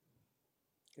bad.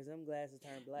 Because them glasses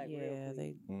turn black real yeah. quick.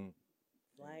 They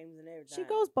Flames and everything. she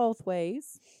goes both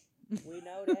ways. We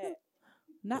know that.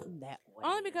 Not in that way.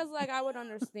 Only because like I would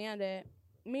understand it.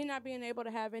 Me not being able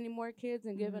to have any more kids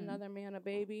and give Mhm. another man a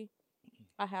baby,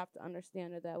 I have to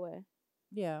understand it that way.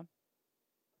 yeah,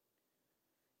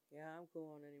 Yeah, I'm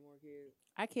cool on any more kids.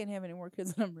 I can't have any more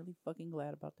kids, and I'm really fucking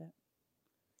glad about that.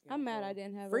 Yeah, I'm mad cool. I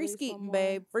didn't have Free at least one skeeting, more,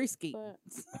 babe. Free skeeting.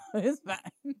 It's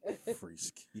fine. Free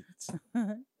skeets.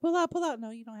 Pull out, pull out. No,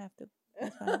 you don't have to.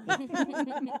 It's fine.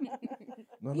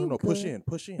 No, You Push good. in.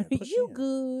 Push in. Push you in.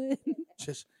 good?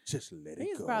 Just let it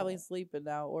He's go. probably sleeping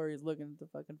now, or he's looking at the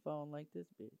fucking phone like this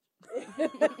bitch.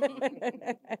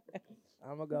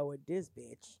 I'm going to go with this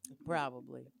bitch.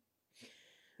 Probably.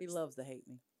 He loves to hate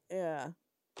me. Yeah.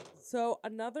 So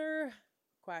another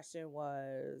question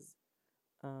was,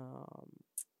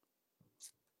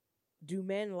 do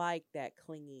men like that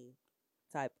clingy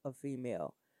type of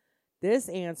female? This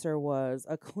answer was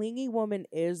a clingy woman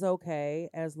is okay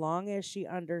as long as she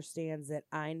understands that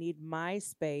I need my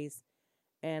space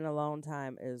and alone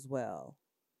time as well.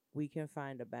 We can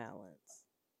find a balance.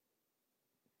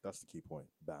 That's the key point.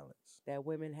 Balance. That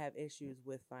women have issues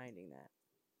with finding that.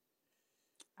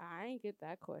 I ain't get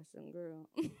that question, girl.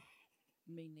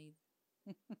 Me neither.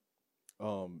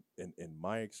 In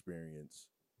my experience,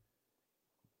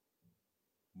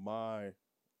 my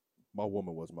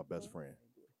woman was my best friend.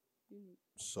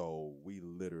 So we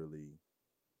literally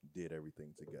did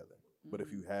everything together. But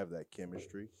if you have that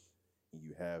chemistry and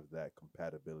you have that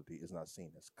compatibility, it's not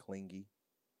seen as clingy.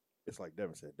 It's like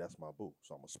Devin said, that's my boo.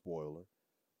 So I'm going to spoil her.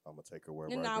 I'm going to take her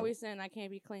wherever You're I not go. always saying I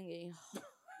can't be clingy.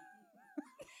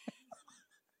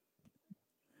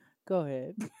 Go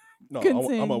ahead. No,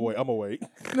 Continue. I'm awake.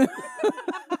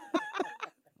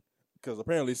 Because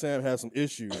apparently Sam has some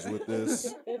issues with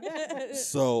this.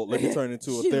 So let me turn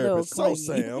into a She a little therapist. So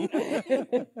Sam,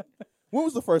 clingy. when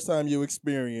was the first time you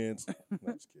experienced?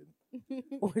 No, just kidding.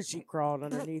 When she crawled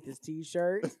underneath his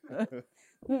t-shirt.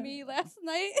 Me last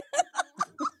night.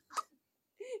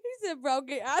 He said, bro,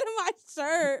 get out of my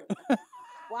shirt.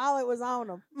 While it was on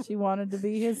him. She wanted to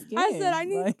be his skin. I said, I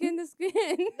need like, skin to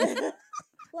skin.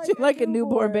 She like a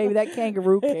newborn baby, that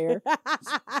kangaroo care.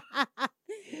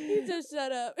 He just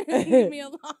shut up and leave me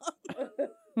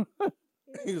alone.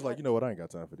 He was like, you know what? I ain't got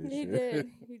time for this He shit. did.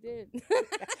 He did.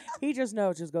 He just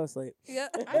knows, just go sleep. Yeah.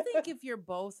 I think if you're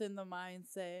both in the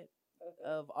mindset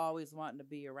of always wanting to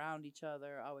be around each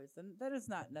other, always, then that is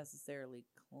not necessarily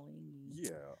clingy.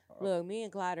 Yeah. Look, me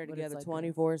and Clyde are But it's together like a-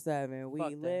 24/7. We Fuck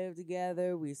that. live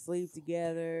together. We sleep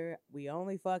together. We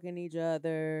only fucking each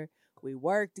other. We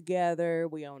work together.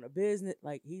 We own a business.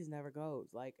 Like, he's never goes.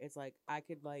 Like, it's like I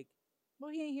could like. Well,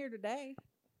 he ain't here today.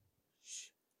 Shh.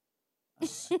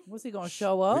 What's he gonna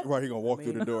show up? Right, he gonna walk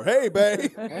through mean- the door. Hey,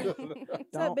 babe.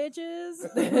 What's up,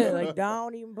 bitches? Like,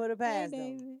 don't even put it Hey, past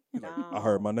them. baby. I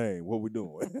heard my name. What we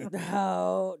doing?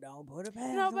 No, don't put it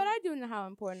past No, them. but I do know how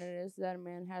important it is that a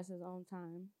man has his own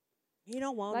time. He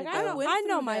don't want Like it. I though. went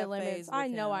know through my that limits. phase I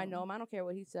with know him. him. I don't care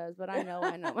what he says, but I know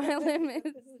my limits.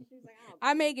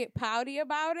 I may get pouty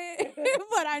about it,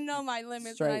 but I know my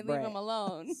limits and I Straight leave brat. him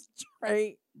alone.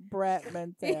 Straight brat And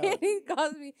mentality. he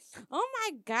calls me, "Oh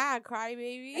my God,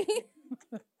 crybaby."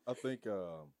 I think.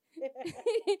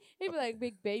 He'd be like,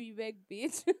 "Big baby, big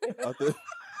bitch." I think.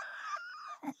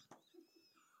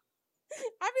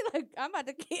 I'd be like, "I'm about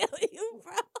to kill you,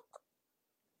 bro."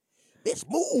 Bitch,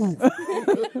 move.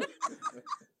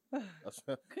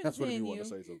 That's what you want to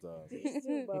Continue. say sometimes. These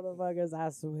two motherfuckers, I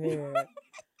swear.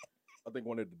 I think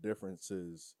one of the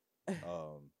differences,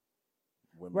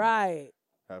 women Right.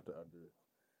 have to under.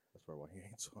 That's probably why he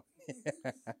ain't talking.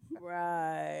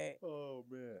 Right. Oh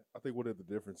man, I think one of the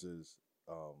differences,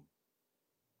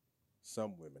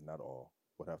 some women, not all,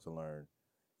 would have to learn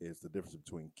is the difference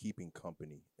between keeping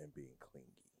company and being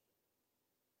clingy.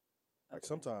 Like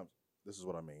sometimes, this is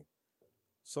what I mean.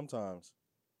 Sometimes,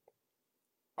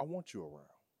 I want you around.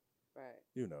 Right.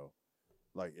 You know,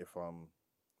 like if I'm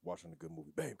watching a good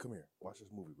movie, babe, come here, watch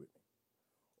this movie with me.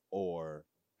 Or,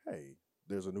 hey,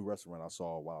 there's a new restaurant I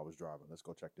saw while I was driving. Let's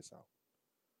go check this out.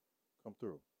 Come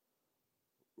through.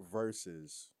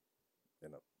 Versus,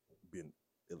 and being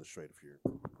illustrative here.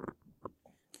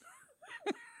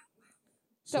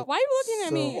 So why you looking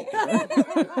at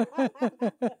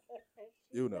me?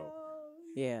 You know.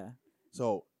 Yeah.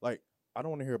 So, like, I don't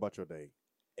want to hear about your day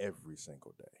every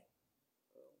single day.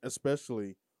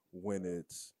 Especially when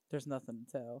it's There's nothing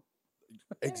to tell.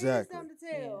 exactly. Something to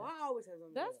tell. Yeah. I always have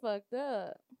something That's to tell. fucked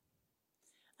up.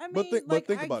 I mean, But think- like,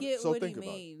 think I about it. get So what think he about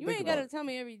it. means. You Think ain't about gotta it. tell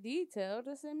me every detail.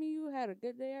 Just send me you had a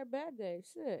good day or a bad day.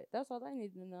 Shit, that's all I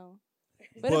need to know.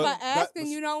 But if I ask and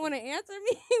you don't want to answer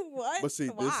me, what? But see,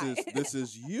 Why? this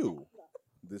is you.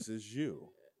 This is you.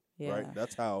 Yeah. Right?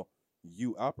 That's how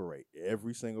you operate.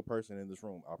 Every single person in this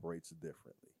room operates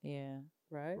differently. Yeah.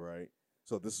 Right? Right?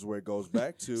 So this is where it goes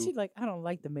back to She's like, I don't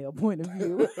like the male point of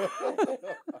view.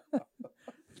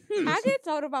 I get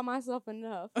told about myself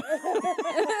enough.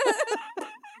 I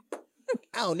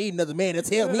don't need another man to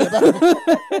tell me about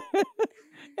it.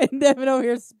 And Devin over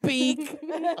here speak.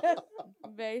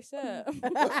 Babe, shut up.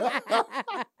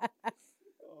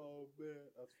 Oh man,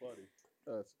 that's funny.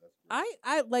 That's great.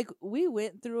 I like we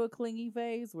went through a clingy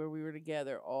phase where we were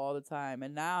together all the time,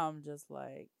 and now I'm just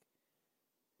like,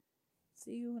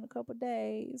 see you in a couple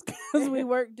days because we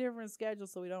work different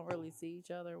schedules, so we don't really see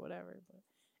each other, or whatever.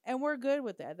 And we're good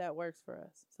with that. That works for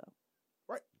us. So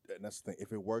Right. And that's the thing.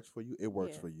 If it works for you, it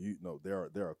works Yeah. for you. No, there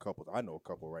are couples. I know a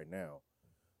couple right now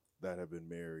that have been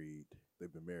married.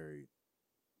 They've been married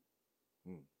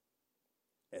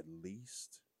at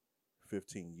least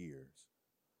 15 years.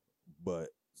 But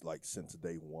like since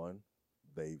day one,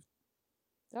 they've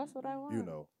That's what I want. you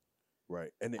know, right.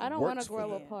 And it I don't want works to for grow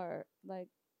them. apart. Like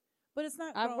but it's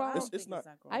not. I Grow, brought- I don't It's think not-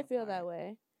 growing I feel that apart.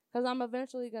 way. Because I'm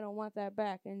eventually going to want that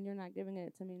back, and you're not giving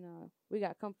it to me now. We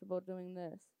got comfortable doing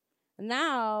this. And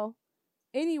now,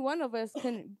 any one of us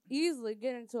can easily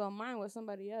get into a mind with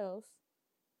somebody else.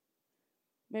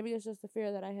 Maybe it's just a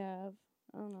fear that I have.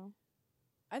 I don't know.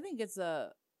 I think it's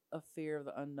a fear of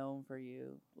the unknown for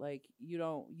you. Like you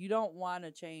don't want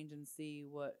to change and see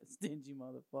what stingy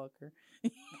motherfucker.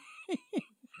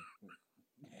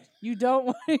 You don't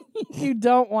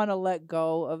want to let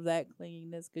go of that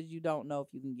clinginess because you don't know if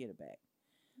you can get it back.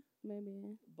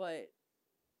 Maybe. But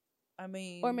I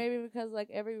mean, Or maybe because, like,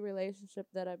 every relationship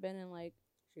that I've been in, like,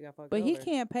 She got fucked but he over.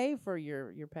 can't pay for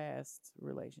your past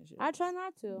relationship. I try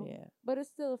not to. Yeah. But it's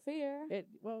still a fear.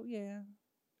 Yeah.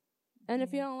 And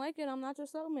if you yeah. don't like it, I'm not your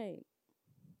soulmate.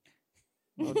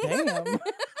 Well, damn.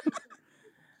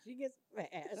 She gets mad.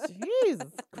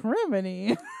 Jesus,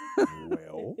 criminy.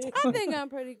 Well, I think I'm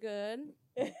pretty good.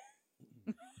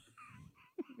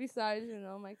 Besides,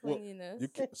 my Well, clinginess. you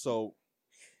can't, so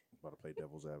I'm about to play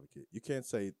devil's advocate. You can't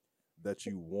say that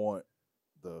you want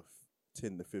the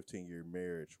 10 to 15 year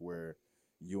marriage where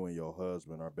you and your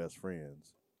husband are best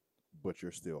friends, but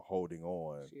you're still holding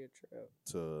on She a trip.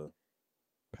 to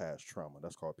past trauma.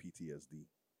 That's called PTSD.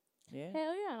 Yeah.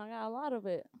 Hell yeah, I got a lot of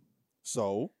it.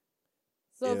 So,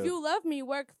 So if If- you love me,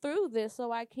 work through this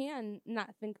so I can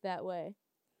not think that way.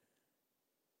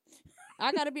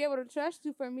 I got to be able to trust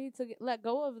you for me to let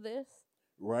go of this.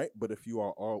 right? But if you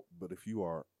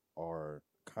are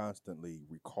constantly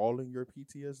recalling your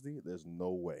PTSD, there's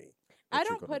no way. I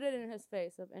don't put it in his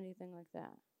face of anything like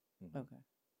that. Okay.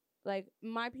 Like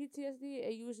my PTSD,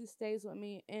 it usually stays with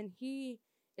me, and he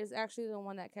is actually the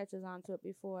one that catches on to it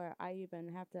before I even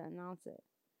have to announce it.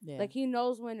 Yeah. Like, he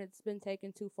knows when it's been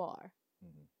taken too far.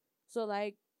 Mhm. So,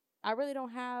 like, I really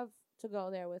don't have to go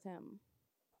there with him.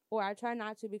 Or I try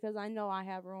not to because I know I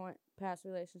have ruined past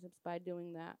relationships by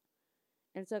doing that.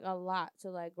 And it took a lot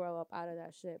to, like, grow up out of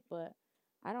that shit. But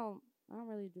I don't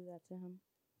really do that to him.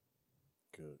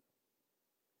 Good.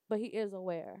 But he is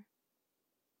aware.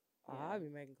 I be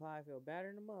making Clyde feel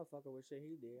better than a motherfucker with shit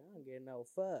he did. I don't get no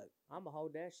fuck. I'ma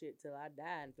hold that shit till I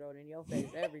die and throw it in your face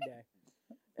every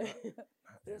day.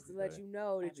 Just to let you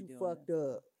know I that be you doing fucked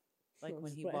that. up. Like I'm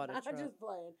when just he playing. bought a I'm truck. just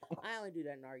playing. I only do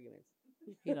that in arguments.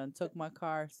 He done took my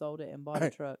car, sold it, and bought a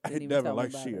truck. I Didn't even never tell me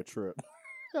liked about she a it. trip.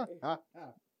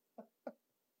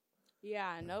 Yeah,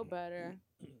 I know better.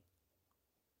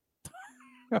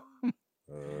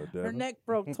 Her Devin. neck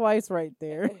broke twice right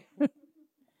there.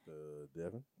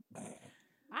 Devin.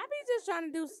 I be just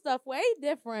trying to do stuff way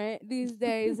different these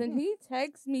days, and he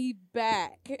texts me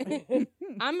back.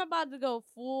 I'm about to go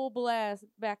full blast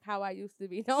back how I used to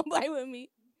be. Don't play with me.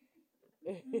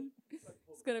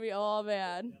 It's gonna be all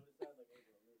bad.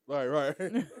 Right.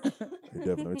 Hey,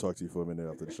 Devin, let me talk to you for a minute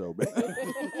after the show,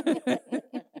 man.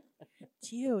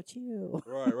 Chill.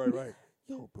 Right.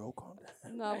 Yo, bro, calm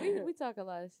down. No, we talk a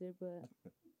lot of shit, but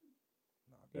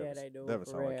Nah, Yeah, Devin, they do it Devin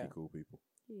for sound like he real. cool people.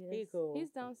 he He is. cool. He's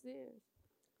downstairs.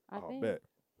 I I'll think. bet.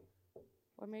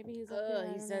 Or maybe he's up here. I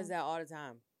He don't says know. that all the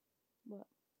time. What?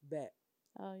 Bet.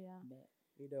 Oh yeah.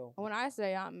 You do. When I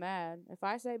say I'm mad, if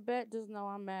I say bet, just know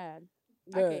I'm mad.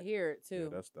 I can hear it Yeah, too.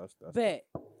 that's Bet.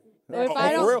 If Oh, I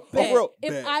for don't real? bet. For real?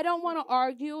 If Bet. I don't want to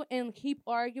argue and keep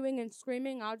arguing and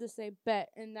screaming, I'll just say bet,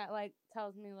 and that like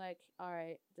tells me like, all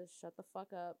right, just shut the fuck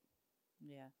up.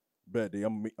 Yeah. Bet, D.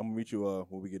 I'm gonna meet you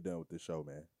when we get done with this show,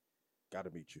 man. Gotta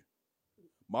meet you.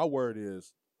 My word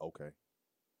is okay.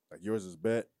 Like yours is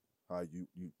bet. How you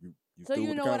So through you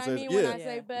with know the what I conversation? mean when Yeah. I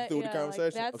say Yeah. bet? through with the Yeah, conversation?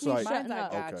 like, that's It's me like- shutting Mine's I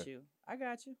up. got Okay. you. I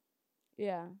got you.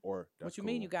 Yeah. Or that's What you cool.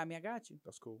 mean you got me? I got you.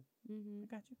 That's cool. hmm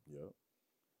I got you. Yep.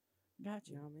 Got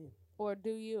You you. know what I mean? Or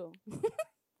do you? That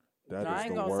No, is I ain't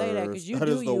the gonna worst. say that 'cause you That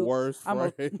do is the you. worst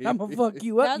I'm phrase. gonna fuck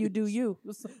you up. That's- You do you.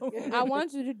 I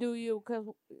want you to do you, cause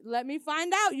let me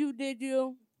find out you did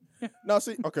you. Now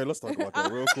see, okay, let's talk about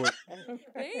that real quick.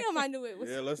 Damn, I knew it was.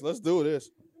 Yeah, let's do this.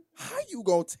 How you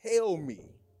gonna tell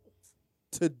me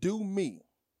to do me,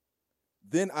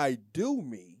 then I do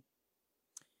me,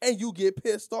 and you get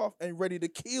pissed off and ready to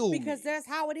kill me? Because that's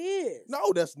how it is.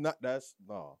 No, that's not. That's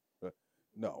no,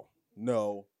 no.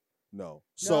 No,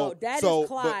 So that is so, but-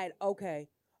 Clyde. Okay.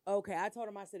 I told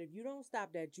him, I said, if you don't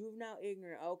stop that juvenile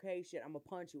ignorant, okay, shit, I'm going to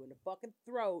punch you in the fucking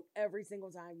throat every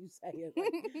single time you say it.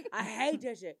 Like, I hate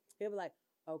that shit. He'll be like,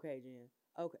 okay, Jen.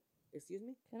 Okay. Excuse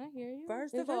me? Can I hear you?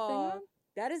 First Is of your thing all, on?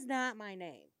 that is not my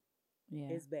name. Yeah.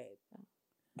 It's Babe.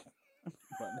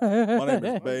 my name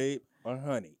is Babe or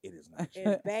Honey. It is not.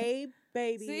 It's Babe,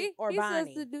 Baby, See, or he Bonnie.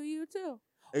 says to do you too.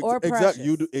 or exactly.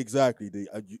 You do Precious. exactly. D.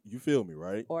 You feel me,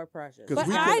 right? Or Precious. 'Cause But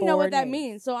we I can- know what that Four names.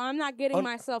 means, so I'm not getting Un-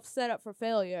 myself set up for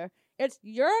failure. It's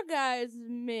your guys'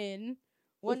 men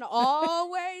when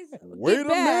always Wait get a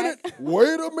back. minute.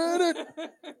 Wait a minute.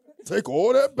 Take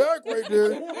all that back right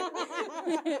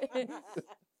there.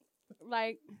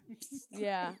 Like,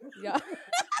 yeah.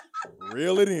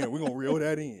 Reel it in. We're gonna reel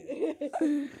that in. For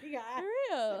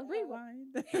real.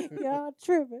 Rewind. Y'all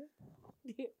tripping.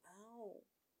 Oh.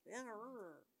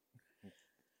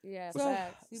 Yeah, So-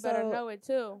 facts. You better so- know it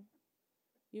too.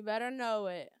 You better know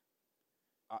it.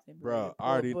 Bro,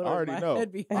 I already know. I already know.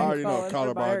 Calling Call her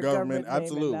her by by her government. name and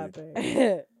Absolutely. not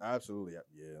theirs. Absolutely.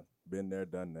 Yeah. Been there,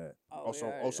 done that. Oh, so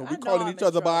yeah, so yeah. we I know calling I'm each in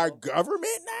other by our trouble.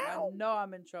 government I now? know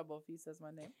I'm in trouble if he says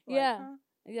my name. Like, Yeah. huh?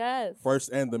 Yes. First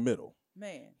and the middle.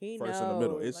 Man. He First knows. and the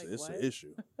middle. It's Like it's what? an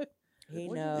issue. He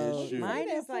What you knows. issue? Mine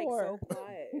What is like so for?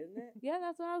 quiet, isn't it? Yeah,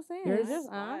 that's what I was saying. Yours It's is just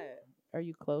quiet. Are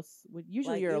you close?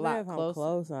 Usually Like, you're a even lot if I'm closer.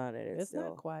 close on it. It's It's still,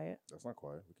 not quiet. That's not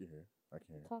quiet. We can hear. I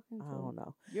can hear. talking I to don't him.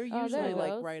 know. You're there usually it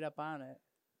like goes. right up on it.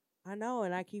 I know,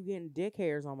 and I keep getting dick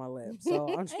hairs on my lips. So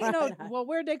I'm Ain't trying. no, not- well,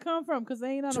 where'd they come from? Because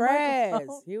they ain't on Trash. the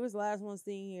microphone. He was the last one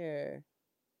seen here.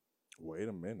 Wait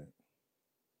a minute.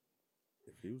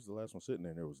 If he was the last one sitting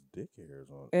there was dick hairs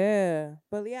on. Yeah,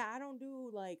 but yeah, I don't do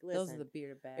like. Listen, Those are the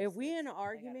bearded bastards. if we in an They gotta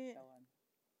argument, show 'em.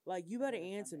 like you better Gotta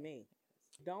show answer 'em. me.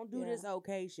 Don't do Yeah. this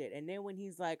okay shit. And then when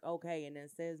he's like okay, and then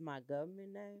says my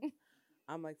government name,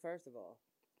 I'm like, first of all,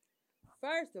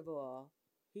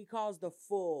 he calls the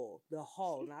full, the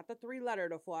whole, not the 3-letter,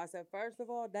 the full. I said, first of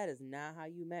all, that is not how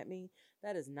you met me.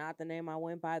 That is not the name I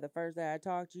went by the first day I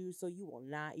talked to you. So you will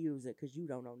not use it because you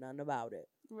don't know nothing about it.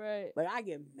 Right. But I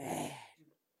get mad.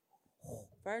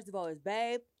 First of all, it's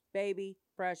Babe, Baby,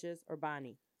 Precious, or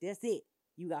Bonnie. That's it.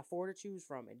 You got 4 to choose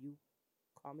from, and you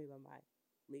call me by my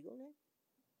legal name.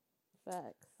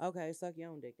 Facts. Okay, suck your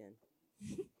own dick then.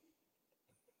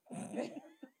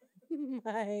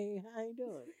 Like, how you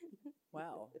doing?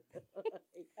 Wow.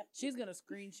 She's gonna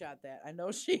screenshot that. I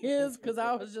know she is, because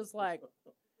I was just like,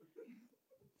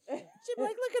 she'd be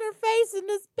like, look at her face in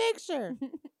this picture.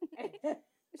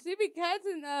 She be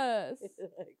catching us.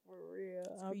 Like, for real.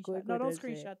 I'm Screenshot. quick No, with don't that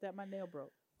shit. screenshot that. My nail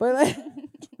broke. But like,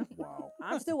 Wow.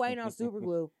 I'm still waiting on super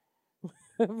glue.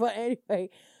 But anyway,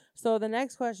 so the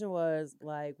next question was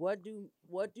like, what do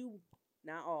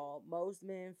not all, most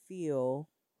men feel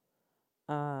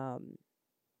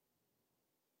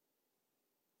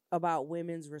about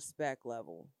women's respect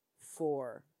level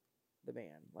for the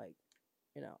man? Like,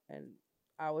 and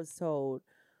I was told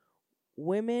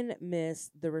women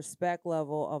miss the respect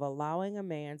level of allowing a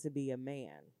man to be a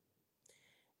man.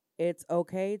 It's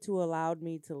okay to allow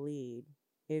me to lead.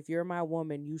 If you're my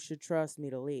woman, you should trust me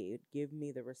to lead. Give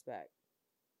me the respect.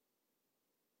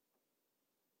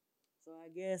 So I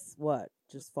guess what?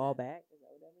 Just fall back? Is that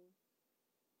what that means?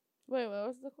 Wait, what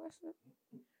was the question?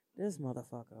 This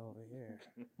motherfucker over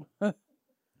here.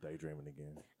 Daydreaming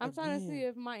again. I'm trying to see Again.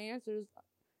 if my answers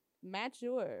match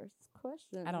yours.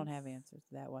 Question. I don't have answers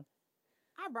to that one.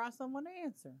 I brought someone to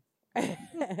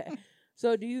answer.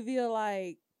 So do you feel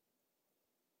like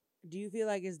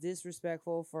it's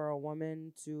disrespectful for a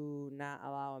woman to not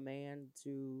allow a man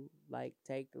to like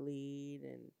take the lead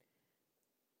and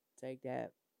take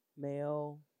that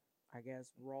male, I guess,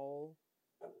 role?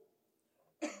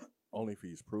 Only if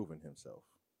he's proven himself.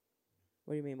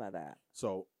 What do you mean by that?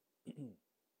 So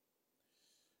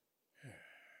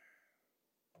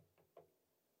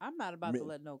I'm not about to Men-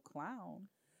 let no clown.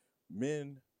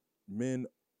 men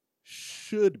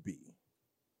should be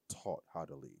taught how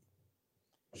to lead.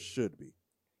 Should be.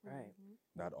 Right.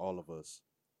 Not all of us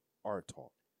are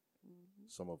taught. Mm-hmm.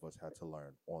 Some of us had to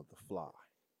learn on the fly,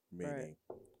 meaning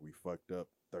we fucked up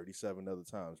 37 other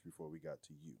times before we got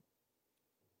to you.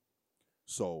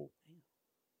 So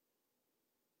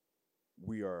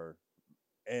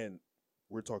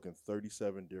we're talking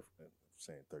 37 different, I'm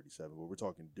saying 37, but we're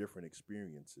talking different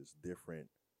experiences, different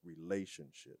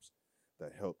relationships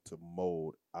that help to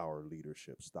mold our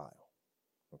leadership style.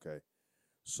 Okay?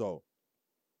 So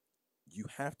you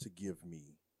have to give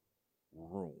me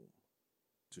room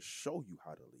to show you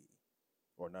how to lead.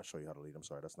 Or not show you how to lead. I'm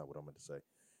sorry, that's not what I meant to say.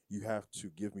 You have to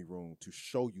give me room to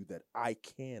show you that I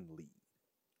can lead.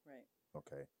 Right.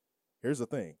 Okay. Here's the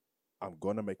thing. I'm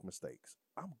going to make mistakes.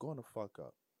 I'm going to fuck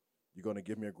up. You're going to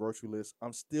give me a grocery list.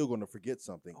 I'm still going to forget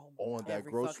something on that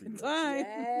Every grocery fucking list. time.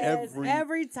 Yes,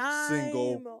 every time.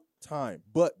 single time.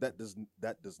 But that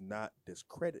does not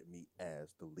discredit me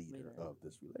as the leader Leader. of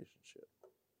this relationship.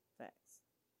 Facts.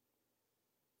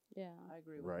 Yeah. I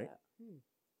agree with Right. that.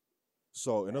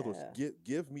 So in other words, Yeah.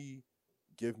 give me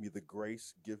the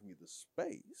grace, give me the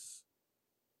space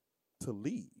to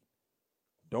lead.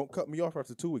 Don't cut me off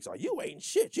after 2 weeks. Oh, you ain't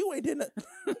shit. You ain't did nothing.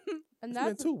 And It's been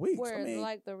that's 2 weeks. where I mean,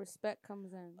 like the respect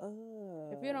comes in.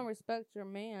 If you don't respect your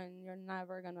man, you're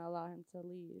never gonna allow him to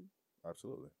lead.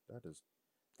 absolutely. That is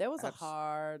That was a Abs-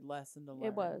 hard lesson to learn.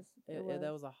 It was. It was.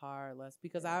 That was a hard lesson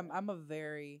because Yeah. I'm a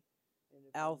very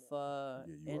alpha,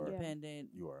 Yeah, you are. independent,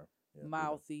 you are. Yeah, we know.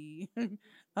 mouthy.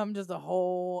 I'm just a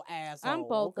whole asshole. I'm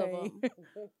both of okay?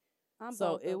 'em. I'm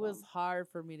So both it of was 'em. hard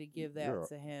for me to give that You're a-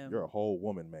 to him. You're a whole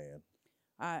woman, man.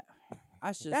 I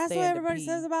should. That's what stand to everybody pee.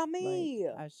 says about me.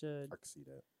 Like, I should. I can see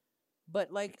that.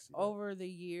 But like see that. over the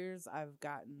years, I've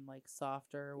gotten like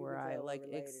softer, You where can I tell we're like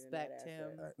related in that expect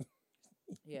him. aspect.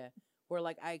 Yeah, where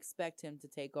like I expect him to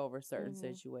take over certain Mhm.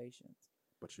 situations.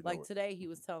 But you know Like what? today, he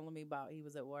was telling me about he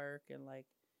was at work and like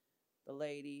the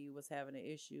lady was having an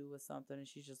issue with something, and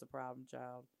she's just a problem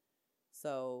child.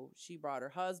 So she brought her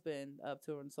husband up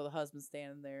to her, and so the husband's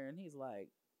standing there, and he's like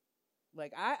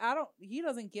I don't. He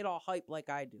doesn't get all hype like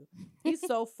I do. He's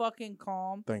so fucking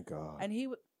calm, Thank God. and he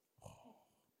would.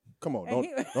 Come on,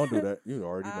 and don't do that. You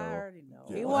already know. I already know.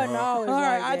 Yeah. He wasn't Uh-huh. always All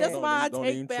right, like that's that. why I Don't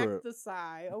take even back trip. the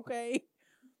sigh, okay?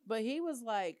 But he was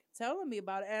like telling me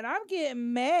about it, and I'm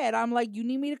getting mad. I'm like, you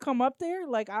need me to come up there?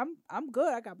 Like, I'm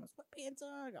good. I got my sweatpants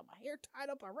on. I got my hair tied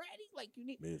up already. Like, you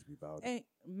need. Miz be about it.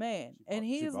 And man, She and about-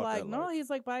 she he's about like, that no, life. he's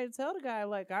like, but I tell the guy,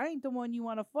 like, I ain't the one you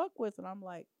want to fuck with, and I'm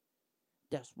like,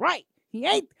 that's right, he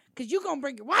ain't, cause you gonna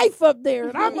bring your wife up there,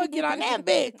 and I'm gonna get on that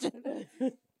bitch.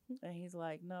 And he's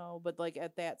like, no, but like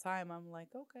at that time, I'm like,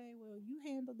 okay, well, you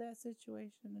handled that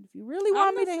situation, and if you really want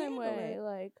I'm me the to same handle way. it,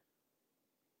 Like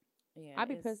yeah, I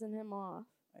be it's- pissing him off.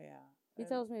 Yeah, He and-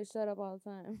 tells me to shut up all the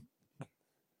time.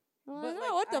 I'm like, But, no,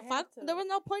 like, what the I had fuck? to- There was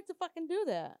no point to fucking do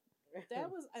that.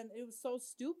 that was, and it was so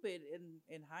stupid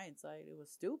in hindsight. It was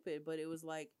stupid, but it was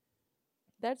like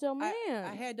That's your man.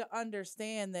 I had to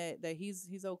understand that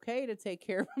he's okay to take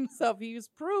care of himself. He's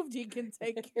proved he can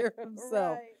take care of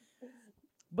himself.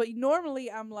 But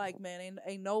normally I'm like, man,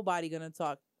 ain't nobody gonna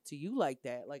talk to you like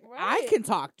that. Like I Right. can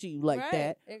talk to you like Right,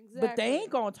 that, exactly. but they ain't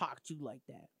gonna talk to you like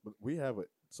that. But we have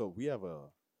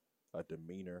a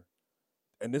demeanor,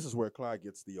 and this is where Clyde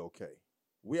gets the okay.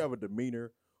 We have a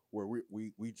demeanor where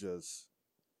we just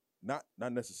not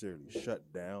necessarily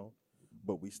shut down,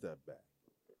 but we step back,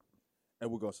 and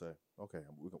we're gonna say, okay,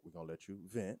 we're gonna let you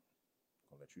vent,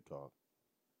 gonna let you talk.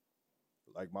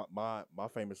 Like my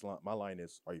famous line, my line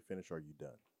is, "Are you finished? Or are you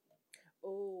done?"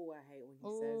 Oh, I hate when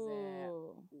he says that.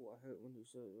 Ooh. Ooh, I hate when he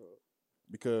says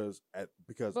that.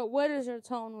 Because But what is your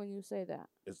tone when you say that?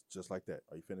 it's just like that.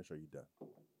 Are you finished? Or are you done?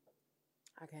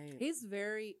 I can't. He's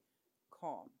very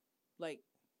calm. Like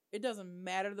it doesn't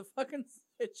matter the fucking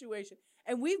situation.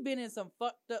 And we've been in some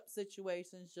fucked up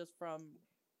situations just from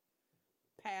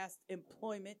past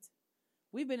employment.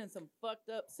 We've been in some fucked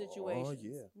up situations. Oh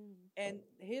yeah. And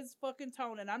his fucking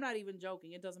tone, and I'm not even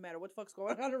joking, it doesn't matter what the fuck's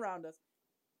going on around us,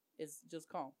 it's just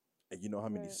calm. And you know how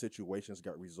many Right. situations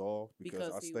got resolved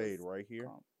because I he stayed was right here.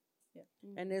 calm.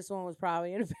 And this one was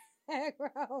probably in the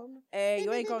background. Hey,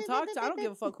 you ain't gonna talk to I don't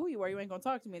give a fuck who you are, you ain't gonna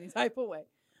talk to me any type of way.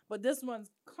 But this one's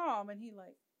calm and he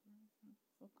like,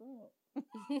 fuck up.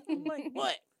 I'm like,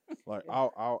 what? Like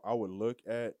I would look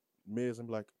at Miz and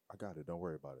be like, I got it. Don't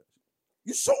worry about it.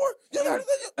 You sure? You got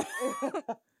it?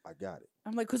 I got it.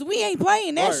 I'm like, cause we ain't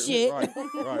playing that Right, shit. right.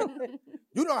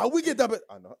 You know how we get that, but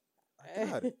I know. I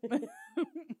got it.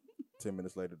 10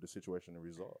 minutes later, the situation is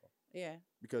resolved. Yeah.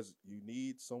 Because you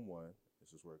need someone.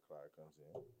 This is where Clyde comes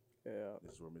in. Yeah.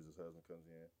 This is where Mrs. Husband comes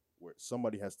in. Where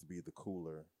somebody has to be the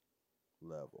cooler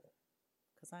level.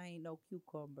 Cause I ain't no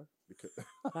cucumber. Because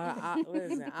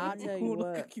Listen, I'll tell you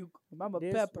what. Cucumber. I'm a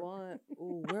This pepper. one,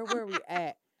 ooh, where were we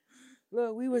at?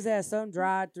 Look, we was at some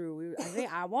drive-through.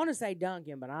 I want to say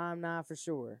Dunkin', but I'm not for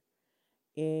sure.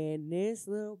 And this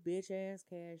little bitch ass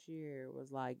cashier was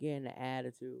like getting an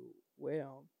attitude.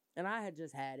 Well, and I had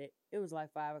just had it. It was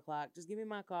like 5 o'clock. Just give me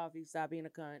my coffee, stop being a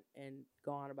cunt, and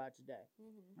go on about your day.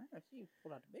 Man, she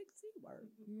pulled out the big C word.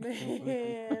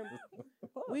 Man,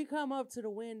 we come up to the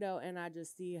window and I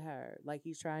just see her like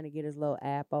he's trying to get his little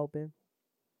app open,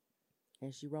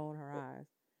 and she rolling her eyes.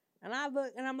 And I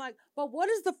look and I'm like, but what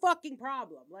is the fucking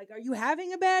problem? Like, are you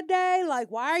having a bad day? Like,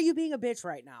 why are you being a bitch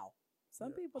right now?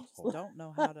 Some people just Oh. don't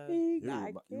know how to. you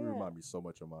I remind can't. me so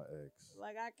much of my ex.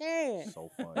 Like, I can't.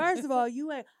 So funny. First of all,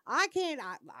 you ain't. I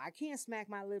can't smack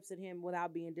my lips at him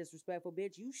without being disrespectful,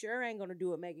 bitch. You sure ain't gonna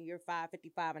do it making your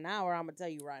 $5.55 an hour. I'm gonna tell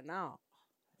you right now.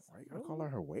 Right? I call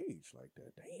her wage like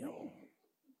that. Damn.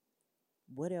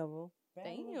 Whatever.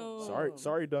 Damn.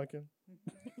 Sorry, Duncan.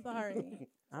 Sorry.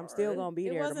 I'm still gonna be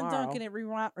It there wasn't tomorrow. Dunkin'. It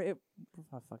rewind.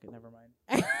 Oh, fuck it. Never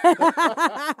mind.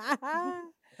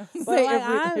 But Say like, it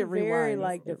I'm very rewinds.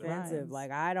 like It defensive. rhymes.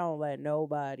 Like I don't let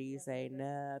nobody say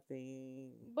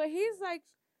nothing. But he's like,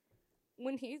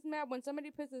 when he's mad, when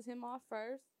somebody pisses him off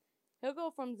first, he'll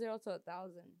go from 0 to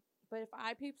 1,000. But if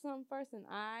I peep something first and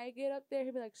I get up there,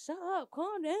 he'll be like, "Shut up,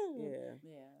 calm down." Yeah.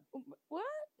 Yeah. What?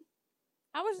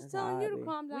 I was just That's telling you to oddly.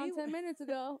 calm down We- 10 minutes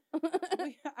ago.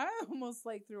 I almost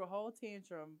like threw a whole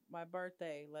tantrum. My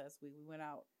birthday last week. We went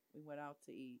out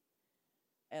to eat,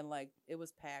 and like it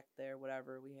was packed there.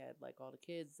 Whatever. We had like all the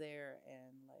kids there,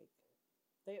 and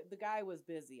like the guy was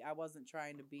busy. I wasn't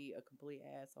trying to be a complete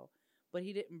asshole, but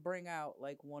he didn't bring out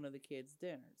like one of the kids'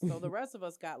 dinners. So the rest of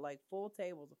us got like full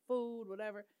tables of food,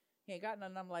 whatever. He ain't got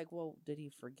none. I'm like, well, did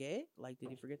he forget? Like, did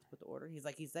he forget to put the order? He's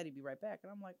like, he said he'd be right back.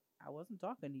 And I'm like, I wasn't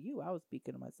talking to you. I was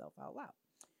speaking to myself out loud.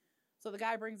 So the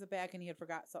guy brings it back and he had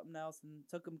forgot something else and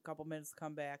took him a couple minutes to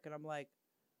come back. And I'm like,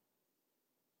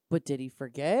 but did he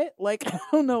forget? Like, I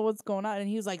don't know what's going on. And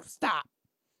he was like, stop.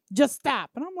 Just stop.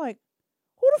 And I'm like,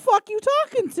 who the fuck you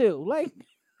talking to? Like,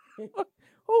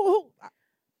 who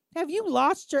have you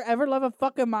lost your ever loving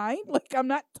fucking mind? Like, I'm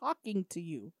not talking to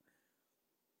you.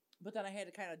 But then I had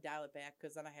to kind of dial it back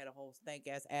because then I had a whole stank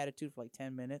ass attitude for like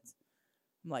 10 minutes.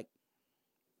 I'm like,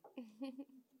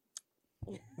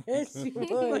 She would,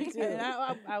 too. and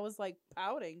I was like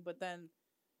pouting, but then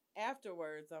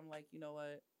afterwards I'm like, you know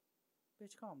what,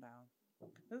 bitch, calm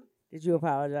down. Did you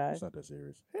apologize? It's not that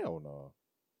serious. Hell no.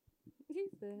 He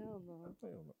said, "Hell no."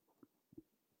 Hell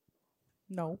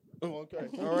No. no. Oh, okay.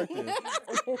 All right then.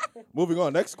 Moving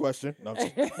on. Next question. No, I'm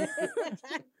just,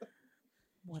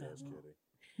 Whatever. just kidding.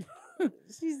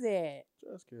 She said,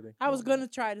 Just kidding. I was gonna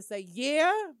try to say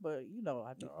yeah, but you know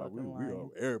I'd be Nah, fucking we lying.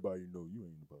 everybody know you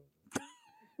ain't about.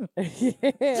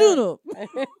 Juno.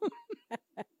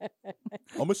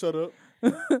 I'm gonna shut up.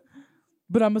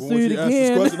 But I'm But gonna when say it she asks this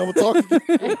again. question, I'm gonna talk.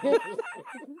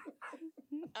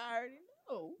 already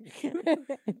know.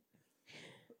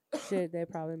 Shit, they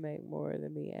probably make more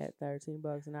than me at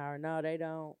 $13 an hour. No, they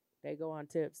don't. They go on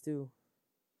tips too.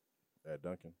 At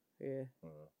Duncan. Yeah, Uh,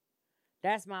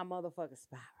 that's my motherfucking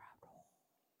spot.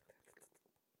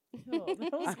 Oh,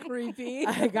 that was creepy.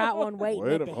 I got one waiting.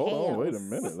 wait at a the hold on, wait a house.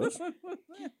 minute. Let's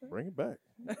bring it back.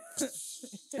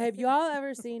 Have y'all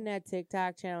ever seen that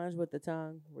TikTok challenge with the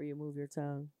tongue, where you move your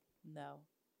tongue? No.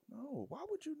 No, why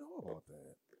would you know about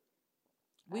that?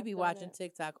 We I've be done watching it.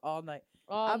 TikTok all night.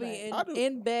 All I'll be night. I do.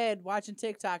 in bed watching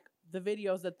TikTok, the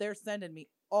videos that they're sending me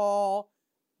all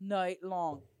night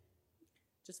long.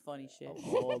 Just funny shit.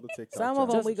 All the TikTok Some of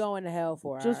them challenges. we go into hell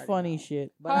for. I Just already funny know.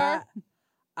 shit. But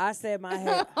I said my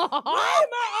head Why am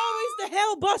I always the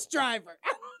hell bus driver?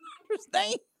 I don't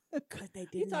understand. because they You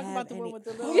didn't talking have about the any. one with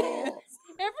the little hands?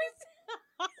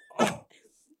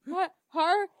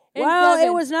 Her and Well, Devin.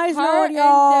 it was nice Her knowing and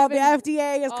y'all. The Devin.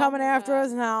 FDA is Oh coming my after God.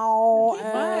 us now,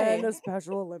 Why? and the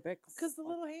Special Olympics. Because the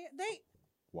little hand, they.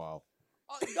 Wow.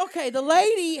 Okay, the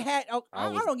lady had. Oh, I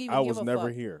was, don't even I give was a never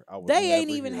fuck. here. I was They ain't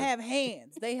never even here. have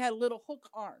hands. They had little hook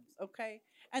arms, okay?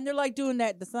 And they're like doing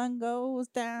that. The sun goes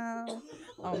down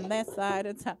on that side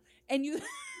of town. And you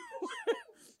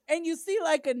and you see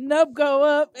like a nub go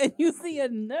up and you see a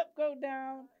nub go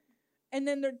down. And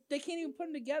then they can't even put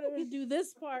them together and do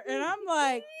this part. And I'm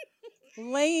like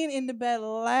laying in the bed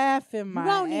laughing my You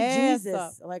don't need ass Jesus.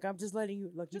 off. Like I'm just letting you.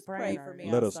 Look, you Just praying pray for me.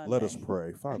 already. Let on us let us Sunday.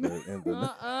 pray, Father, in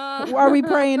the Are we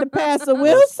praying to Pastor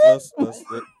Wilson? let's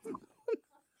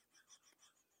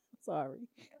Sorry.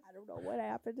 I don't know what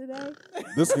happened today.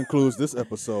 this concludes this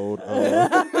episode.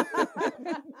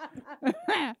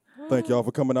 Thank y'all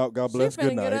for coming out. God bless. She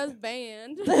Good finna get night. us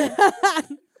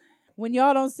banned. When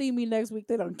y'all don't see me next week,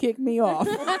 they don't kick me off.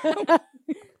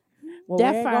 Well,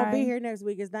 That we ain't gonna be fine. here next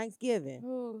week. It's Thanksgiving.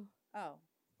 Ooh. Oh,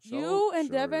 You and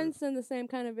Sure Devin is. send the same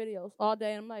kind of videos all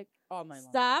day. I'm like, all night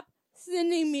long. stop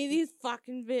sending me these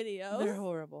fucking They're videos.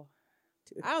 horrible.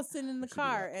 Dude. I was sitting in the What you do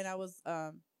car next? and I was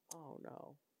Oh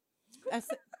no.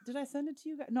 did I send it to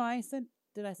you guys? No, I ain't sent.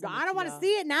 Did I No, send it I don't want to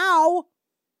see it now.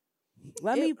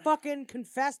 Let It- me fucking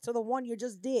confess to the one you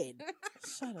just did.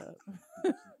 Shut up.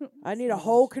 I need a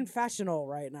whole confessional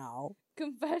right now.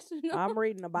 Confessional. I'm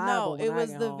reading the No, Bible. when it I was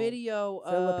get the home. video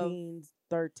of Philippines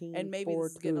 13. and maybe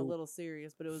this is getting a little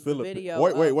serious, but it was the video.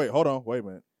 Wait, hold on. Wait a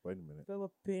minute.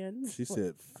 Philippines. She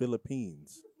said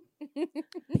Philippines.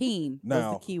 Peen was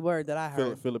Now, the key word that I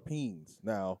heard. Philippines.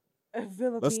 Now,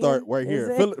 Philippines. let's start right Is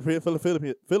here.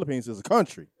 it? Philippines is a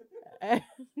country.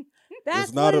 That's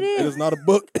It's not what a. it It is. is not a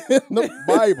book in the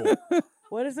Bible.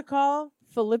 What is it called?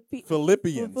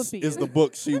 Philippians is the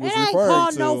book she was It ain't referring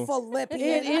called to. no Philippians.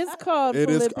 It is called It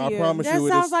is- I Philippians. promise That you, it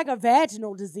sounds is- like a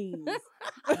vaginal disease.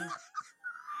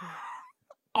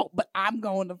 Oh, but I'm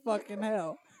going to fucking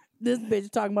hell. This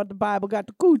bitch talking about the Bible got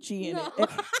the coochie in it. No. And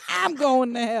I'm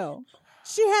going to hell.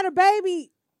 She had a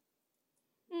baby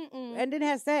Mm-mm. and didn't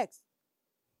have sex.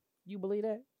 You believe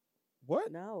that?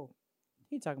 What? No,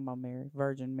 He talking about Mary,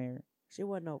 Virgin Mary. she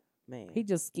wasn't no man. He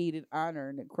just skeeted on her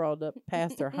and it crawled up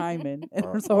past her hymen, and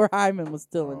Uh, so her hymen was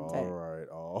still All intact.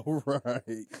 all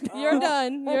right. You're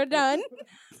done. You're done.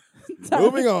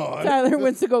 Moving on. Tyler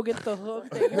went to go get the hook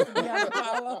that used to be on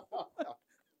Apollo.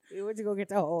 You went to go get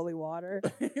the holy water.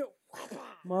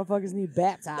 Motherfuckers need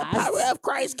baptized. of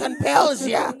Christ compels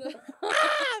you.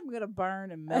 I'm gonna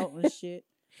burn and melt and shit.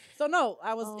 So no,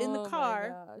 I was in the Oh my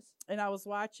car gosh. and I was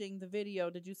watching the video.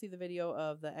 Did you see the video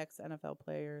of the ex NFL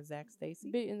player Zach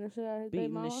Stacy Beating the shit out of his baby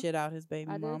beating the mama? shit out his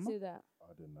baby I mama? didn't see that.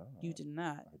 I did not. You did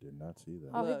not. I did not see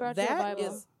that. Oh, he Look, brought you a that Bible.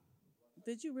 is-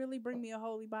 Did you really bring me a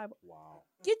holy Bible? Wow.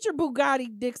 Get your Bugatti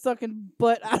dick sucking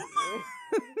butt out.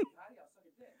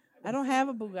 I don't have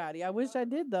a Bugatti. I wish I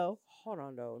did though. Hold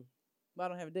on, though. But I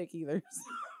don't have a dick either.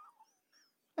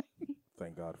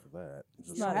 Thank God for that. It's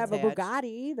You not don't have a attached. Bugatti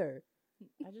either.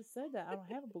 I just said that. I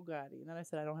don't have a Bugatti. And then I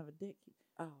said I don't have a dick.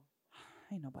 Oh.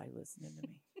 Ain't nobody listening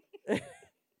to me.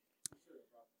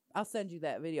 I'll send you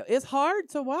that video. It's hard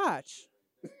to watch.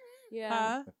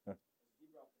 Yeah. Huh?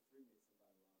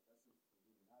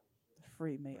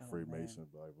 Freemason. Freemason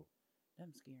Bible.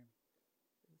 Them scare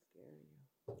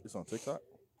me. It's on TikTok.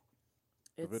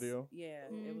 The It's- video? Yeah.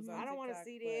 It was Mhm. on I don't want to TikTok,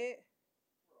 see but- that.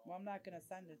 Well, I'm not going to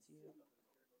send it to you.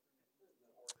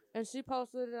 And she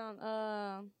posted it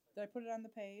on Did I put it on the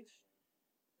page?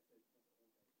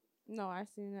 no, I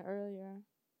seen it earlier.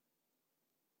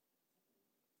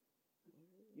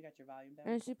 You got your volume down?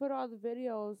 And she put all the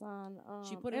videos on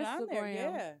She put it Instagram. on there,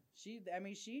 yeah.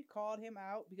 She called him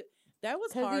out because that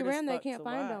was 'Cause he hard as ran, they fuck can't to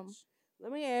find him. watch.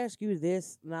 Let me ask you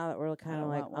this now that we're kind I of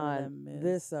like want one of on them, this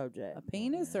miss. subject. A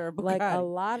penis or a Bugatti? Like a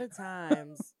lot of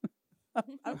times,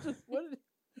 I'm just what?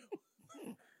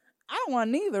 don't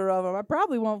want neither of them. I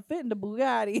probably won't fit in the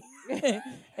Bugatti.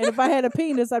 And if I had a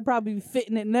penis, I'd probably be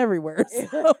fitting it in everywhere.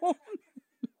 So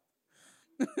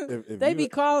If they you- be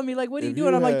calling me like, "What are you if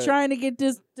doing?" you I'm like, had- trying to get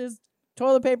this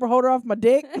toilet paper holder off my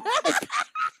dick.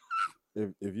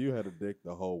 If you had a dick,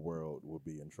 the whole world would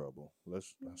be in trouble.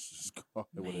 Let's just call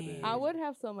it what it is. I would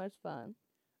have so much fun.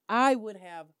 I would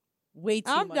have way too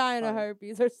I'm much dying fun. of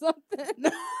herpes or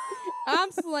something.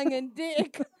 I'm slinging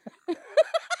dick.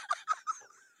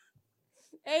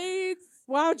 AIDS.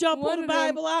 Why don't y'all pull One the of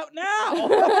them- Bible out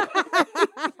now?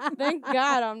 Thank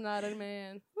God I'm not a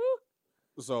man. Whew.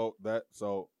 So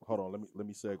hold on. Let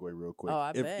me segue real quick. Oh,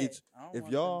 I if bet. It's, I don't if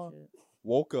want y'all some shit.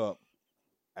 woke up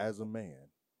as a man,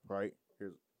 right?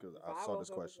 Here's because I saw this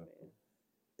question.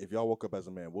 If y'all woke up as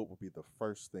a man, what would be the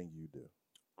first thing you do?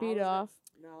 Beat off.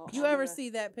 No. You ever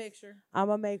see that picture? I'm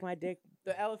gonna make my dick.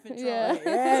 The elephant Yeah. trunk.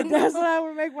 Yeah, that's what I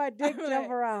would make my dick I'm jump like-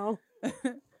 around.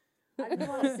 I just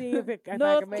want to see if I can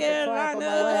North make it climb on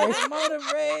my way. Carolina, motor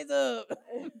raise up.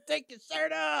 Take your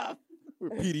shirt off.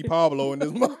 With Petey Pablo in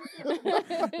this mother.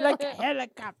 Like a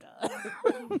helicopter.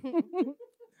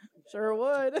 Sure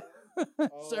would.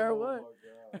 Sure would.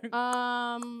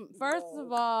 First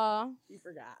of all, She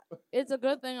forgot. it's a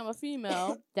good thing I'm a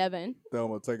female, Devin.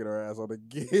 Thelma taking her ass on the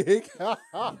gig.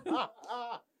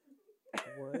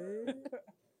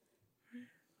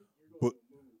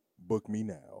 Book me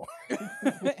now.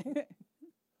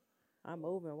 I'm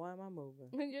moving. Why am I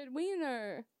moving? Your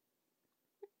wiener.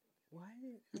 What?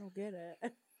 I don't get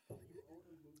it.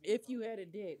 If you had a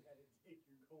dick,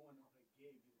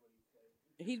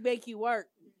 he'd make you work.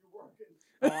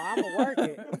 Oh, I'm gonna work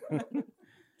it.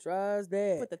 Trust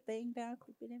that. Put the thing down,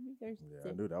 clip it in reverse.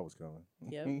 Yeah, I knew that was coming.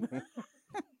 Yep.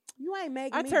 You ain't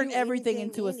making I me turn do everything anything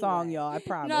into a song, anyway. y'all. I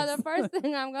promise. No, the first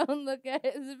thing I'm gonna look at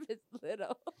is if it's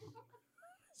little.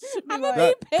 Should be I'm like,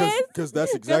 gonna be pissed. Because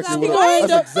that's exactly I'm what gonna end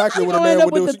that's exactly She what a gonna man end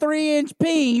up would do. with the 3-inch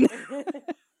peen.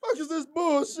 Fuck is this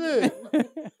bullshit?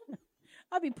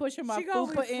 I'll be pushing my She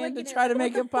gonna be fupa in to flicking try it. to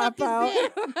make What it pop the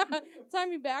fuck out. is Turn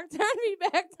me back, turn me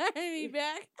back, turn me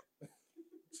back.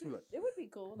 She like, It would be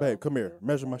cool. babe, come here,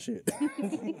 measure my shit.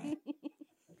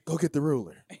 Go get the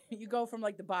ruler. You go from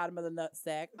like the bottom of the nut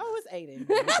sack. Oh, it's 8 inches.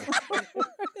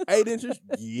 8 inches?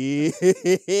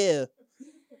 Yeah.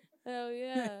 Hell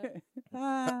yeah.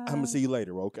 I'm gonna see you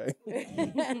later, okay?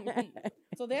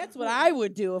 So that's what I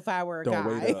would do if I were a Don't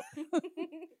guy. wait up.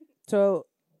 So,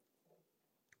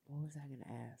 what was I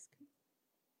gonna ask?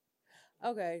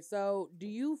 Okay, so do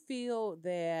you feel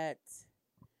that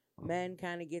men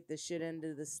kind of get the shit end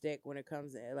of the stick when it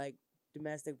comes to like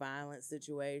domestic violence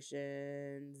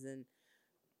situations and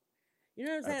you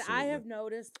know what I'm saying? I have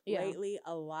noticed Yeah. lately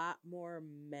a lot more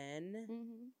men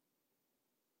hmm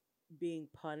being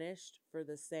punished for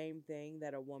the same thing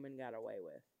that a woman got away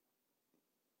with.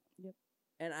 Yep.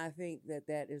 And I think that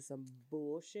that is some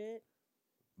bullshit.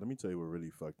 Let me tell you what really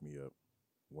fucked me up.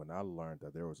 When I learned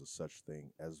that there was a such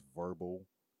thing as verbal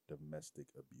domestic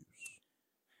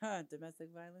abuse. Domestic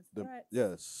violence The- threats.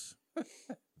 yes.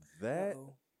 That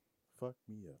Uh-oh. fucked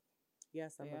me up.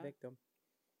 Yes, I'm Yeah. a victim.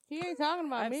 He ain't talking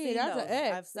about I've me. seen That's those. an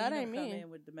ex. I've seen That them ain't come me. in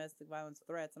with domestic violence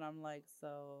threats, and I'm like,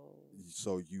 so.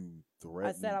 So you I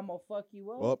threatened said I'm gonna fuck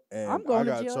you up. up and I'm going I to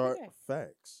got jail charged. today.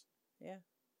 Facts. Yeah.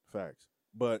 Facts.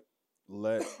 But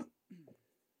let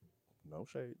no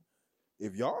shade.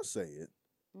 If y'all say it,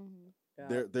 hmm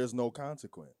there's no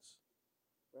consequence.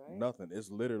 Right? Nothing. It's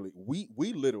literally we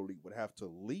literally would have to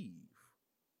leave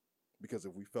because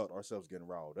if we felt ourselves getting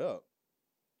riled up,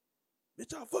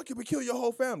 bitch, I'll fuck you, we kill your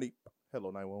whole family. Hello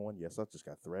 911. Yes, I just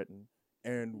got threatened,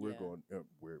 and we're Yeah. going.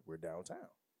 We're downtown.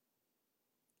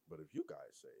 But if you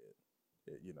guys say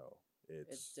it, you know,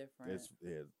 It's different. It's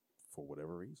for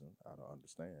whatever reason. I don't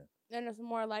understand. And it's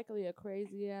more likely a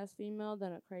crazy ass female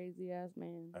than a crazy ass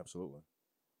man. Absolutely.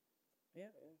 Yeah.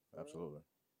 Absolutely.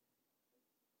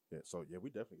 Yeah. So yeah, we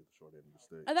definitely get the short end of the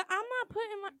stick. I'm not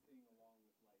putting my.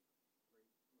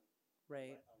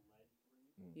 Right.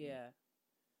 Mhm. Yeah.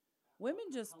 Women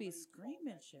just be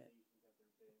screaming shit.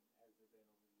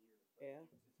 Yeah.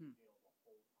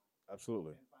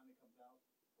 Absolutely.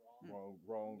 Hmm.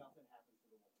 Wrong.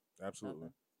 Absolutely.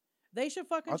 They should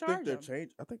fucking I charge think they're them.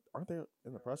 changed. I think aren't they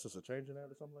in the process of changing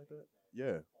that or something like that?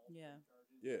 Yeah. Yeah.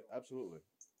 Yeah. Absolutely.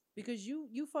 Because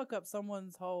you fuck up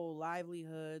someone's whole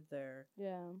livelihood there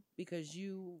Yeah. because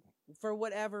you, for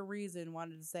whatever reason,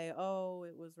 wanted to say, oh,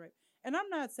 it was rape. And I'm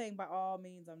not saying by all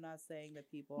means, I'm not saying that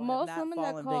people Most have not women that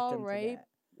fallen call victim rape to that.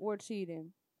 or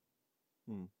cheating.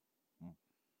 Yeah.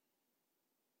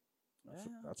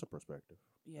 That's a perspective.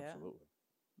 Yeah, Absolutely.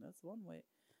 that's one way.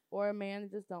 Or a man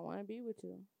that just don't want to be with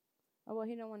you. Oh well,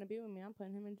 he don't want to be with me. I'm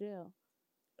putting him in jail.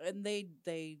 And they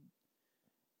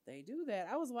They do that.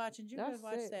 I was watching. Did you That's guys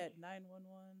watch sick. that 911?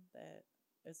 That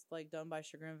it's like done by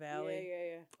Chagrin Valley.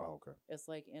 Yeah. Oh, okay. It's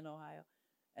like in Ohio,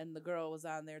 and the girl was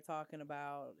on there talking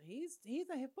about he's putting his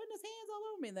hands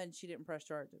all over me, and then she didn't press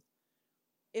charges.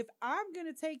 If I'm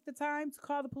gonna take the time to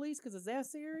call the police because it's that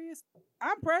serious,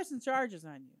 I'm pressing charges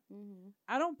on you. Mm-hmm.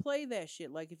 I don't play that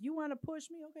shit. Like if you want to push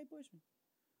me, okay, push me.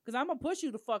 Cause I'm gonna push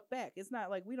you the fuck back. It's not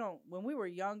like we don't. When we were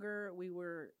younger, we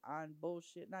were on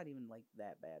bullshit. Not even like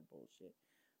that bad bullshit,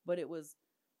 but it was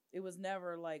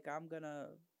never like I'm gonna,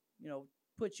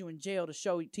 put you in jail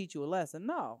to teach you a lesson.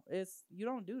 No, it's you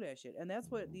don't do that shit. And that's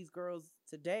what these girls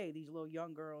today, these little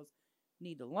young girls,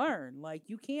 need to learn. Like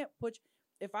you can't put.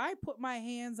 If I put my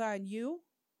hands on you,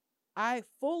 I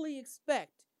fully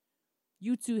expect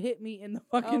you to hit me in the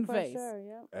fucking for face. sure,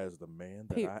 yeah. As the man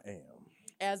that Period. I am.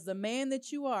 As the man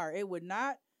that you are, it would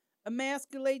not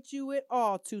emasculate you at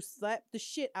all to slap the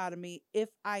shit out of me if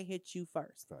I hit you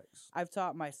first. Facts. I've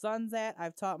taught my sons that.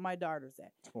 I've taught my daughters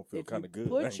that. It's gonna feel If kind you of good. I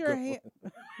Put ain't your gonna-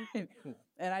 hand.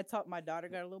 And I taught my daughter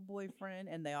got a little boyfriend,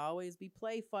 and they always be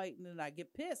play fighting, and I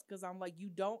get pissed because I'm like, you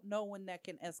don't know when that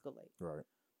can escalate. Right.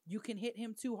 You can hit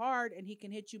him too hard, and he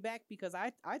can hit you back because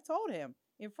I told him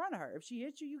in front of her, if she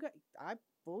hits you, I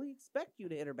fully expect you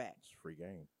to hit her back. It's free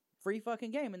game. Free fucking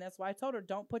game. And that's why I told her,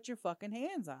 don't put your fucking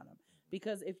hands on him.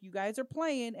 Because if you guys are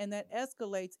playing and that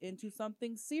escalates into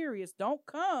something serious, don't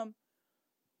come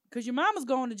because your mama's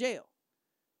going to jail.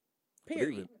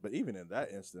 Period. But even in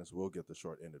that instance, we'll get the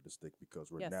short end of the stick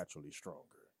because we're Yes. naturally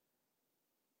stronger.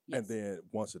 Yes. And then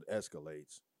once it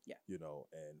escalates, Yeah.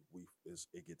 and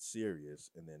it gets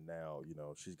serious, and then now,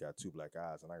 she's got 2 black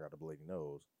eyes and I got a bloody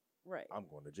nose, Right. I'm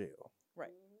going to jail.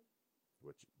 Right.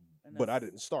 And But I that's-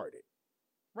 didn't start it,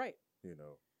 Right.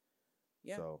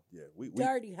 Yeah. So, yeah, we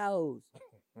Dirty hoes.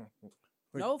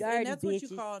 No, Dirty and that's what you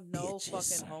bitches. call no Bitches.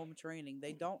 fucking home training.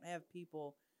 They don't have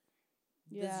people.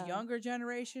 Yeah. This younger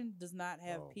generation does not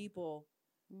have Oh. Mhm. people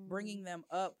bringing them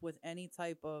up with any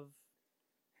type of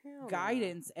Hell no.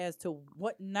 guidance as to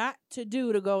what not to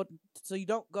do to go so you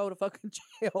don't go to fucking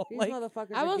jail. These Like,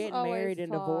 motherfuckers I are was getting always married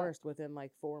and taught- divorced within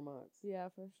like 4 months. Yeah,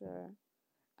 for sure.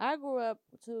 I grew up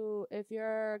to if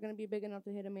you're gonna be big enough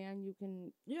to hit a man, you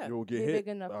can. yeah, you'll get Be hit. big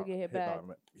enough to get hit by back. a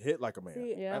man. Hit like a man.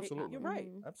 See, Yeah, Absolutely. you're right.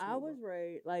 Mhm. Absolutely. I was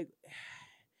raised like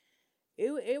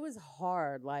it was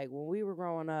hard. Like when we were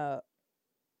growing up,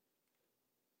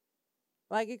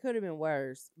 like it could have been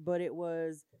worse, but it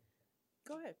was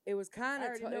go ahead. it was kind I of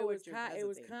already it know was what you're kind it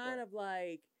was hesitating kind for. of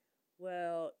like,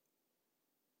 well,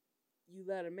 you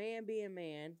let a man be a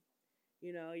man,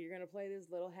 you're gonna play this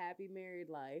little happy married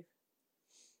life,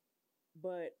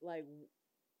 but like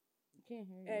Can't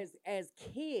hear you. as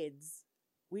kids,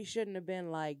 we shouldn't have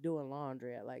been like doing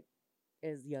laundry at like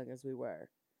as young as we were.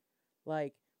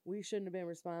 Like we shouldn't have been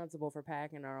responsible for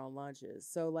packing our own lunches.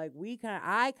 So like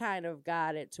I kind of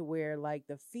got it to where like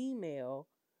the female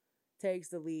takes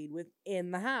the lead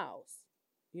within the house.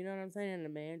 You know what I'm saying? And the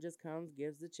man just comes,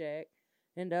 gives the check,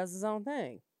 and does his own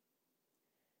thing.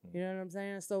 You know what I'm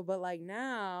saying? So but like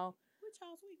now, Which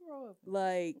house we grow up in?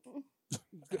 like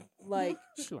like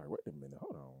She's like, wait a minute,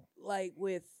 hold on. like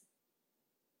with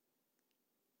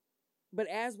but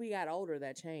as we got older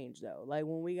that changed though. Like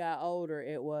when we got older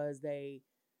it was they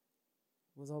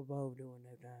was all both doing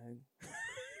their thing.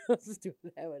 Let's just do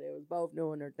that, but it was both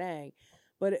doing their thing.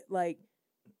 But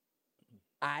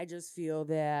I just feel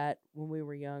that when we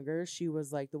were younger, she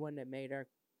was like the one that made our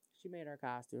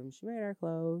costumes, she made our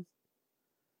clothes.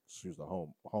 She was the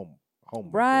home.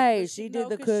 Right, But she no, did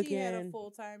the 'cause cooking. She had a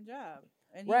full-time job.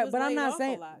 And he Right, was but I'm laid not off a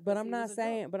saying lot but 'cause I'm he not was a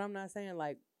saying dope. but I'm not saying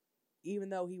like even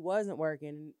though he wasn't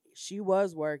working, she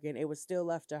was working, it was still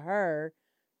left to her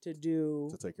to do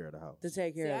To take care of the house. to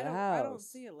take care See, of I the don't, house. I don't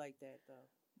see it like that though,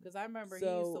 because I remember he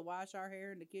used to So- wash our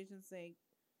hair in the kitchen sink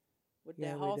with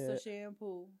Yeah, that we Halsa did.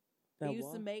 shampoo. That He used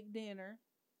to what? make dinner.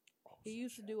 Oh, He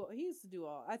used to do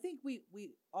all. I think we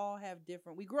all have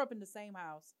different. We grew up in the same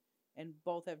house and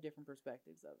both have different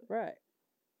perspectives of it. Right.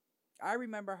 I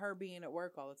remember her being at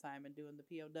work all the time and doing the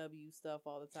POW stuff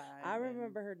all the time. I and-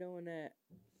 remember her doing that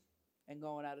and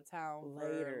going out of town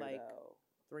later for like though.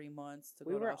 3 months to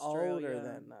We go to were older Australia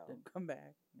then, and though. then come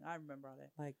back. I remember all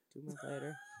that. Like 2 months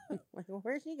later. Like,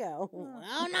 where'd she go? Oh.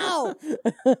 I don't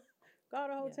know. Go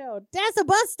to a hotel. That's a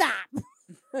bus stop.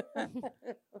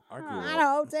 I grew Not up.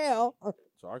 a hotel.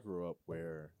 So I grew up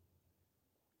where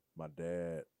my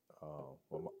dad,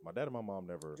 my dad and my mom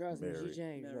never Trust me, she married.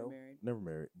 changed, Never though. married. Never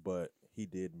married, but he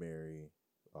did marry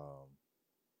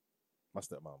my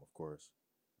stepmom, of course.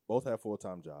 Both had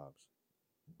full-time jobs,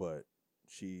 but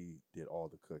she did all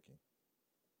the cooking.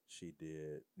 She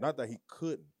did, not that he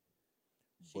couldn't,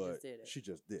 She but just did it. she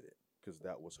just did it because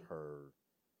that was her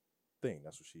thing.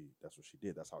 That's what she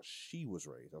did. That's how she was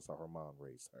raised. That's how her mom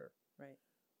raised her. Right.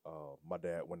 My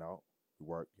dad went out. He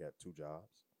worked. He had 2 jobs.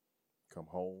 Come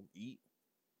home, eat,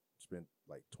 spent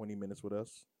like 20 minutes with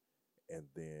us, and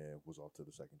then was off to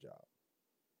the second job.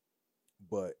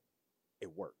 But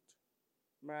it worked.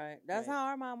 Right. That's Right. how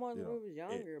our mom was You when know, we was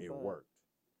younger. it but worked.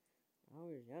 I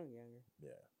was younger. Yeah.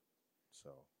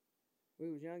 So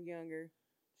We was younger.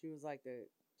 She was like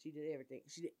she did everything.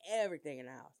 She did everything in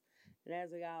the house. And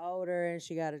as we got older and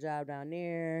she got a job down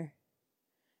there,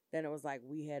 then it was like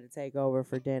we had to take over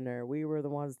for dinner. We were the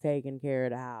ones taking care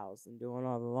of the house and doing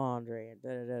all the laundry and da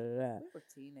da da da da. We were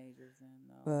teenagers then,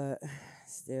 But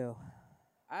still,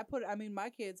 I mean, my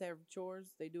kids have chores.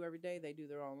 They do every day. They do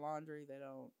their own laundry.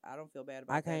 I don't feel bad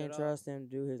about I that at can't all. trust him to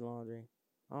do his laundry.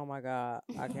 Oh my God,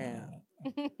 I can't.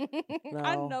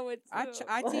 I No. know it too.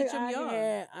 I Like, teach him I young.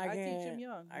 can't- I teach him can't.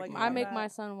 young. I Like, can't. I I'm make not- my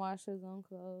son wash his own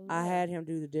clothes. I had him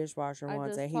do the dishwasher I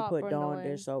once just and he taught put Dawn Brenda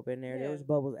dish soap in there. There Yeah. was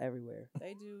bubbles everywhere.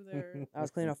 They do their. I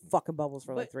was cleaning up fucking bubbles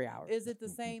for like But 3 hours. Is it the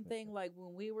same thing like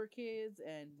when we were kids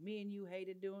and me and you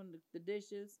hated doing the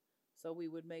dishes, so we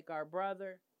would make our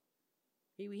brother?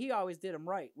 He always did them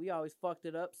right. We always fucked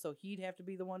it up, so he'd have to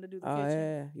be the one to do the Oh kitchen.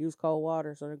 yeah, use cold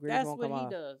water so the grease That's won't what come he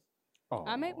off. does.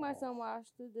 I make my Aw. son wash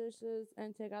the dishes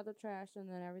and take out the trash, and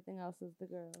then everything else is the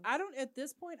girl. I don't. At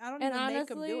this point, I don't And even make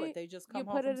them do honestly, it. They just you come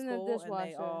home put from it in the school and they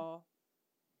dishwasher. all.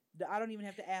 I don't even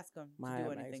have to ask them to Maya do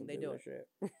makes anything. him They do that it.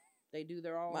 shit. They do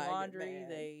their own Maya get laundry. mad.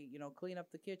 They, clean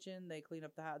up the kitchen. They clean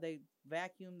up the house. They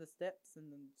vacuum the steps and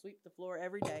then sweep the floor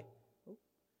every day. Oop.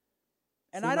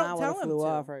 And See, I don't mine tell would've them flew to.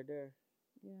 off right there.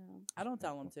 Yeah, I don't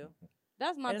tell them to.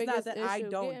 that's my And it's not biggest that issue. I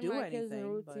don't getting do my kids in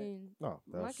anything, but- routine. No,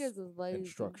 My that's kids is lazy.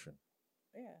 instruction.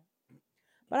 Yeah.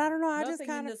 But I don't know. I Nothing just in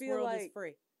kind of this feel world is like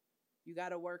free. You got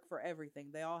to work for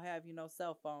everything. They all have,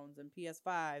 cell phones and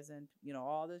PS5s and,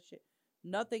 all this shit.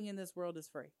 Nothing in this world is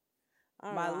free. I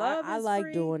don't My know, love I is like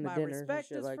free. doing the My dinners and respect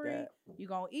shit is like free. that. You're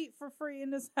going to eat for free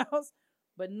in this house,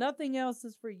 but nothing else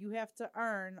is free. You have to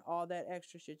earn all that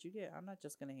extra shit you get. I'm not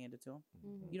just going to hand it to them.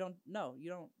 Mhm. You don't, no, you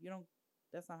don't,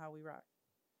 that's not how we rock.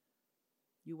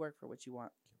 You work for what you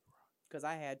want. Because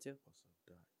I had to. What's up,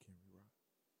 Doc? Can we rock?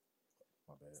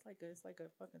 My bad. It's like a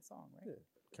fucking song, right? Yeah.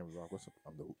 Can we rock? What's up?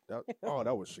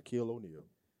 That was Shaquille O'Neal.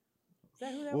 Is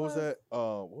that who that What was that?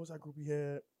 What was that group he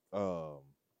had?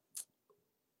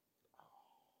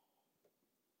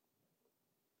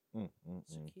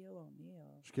 Shaquille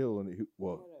O'Neal. Shaquille O'Neal.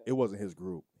 Well, it wasn't his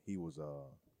group. He was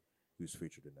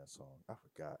featured in that song. I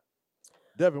forgot.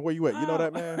 Devin, where you at? You know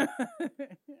that man?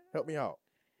 Help me out.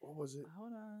 What was it?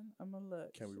 Hold on. I'm going to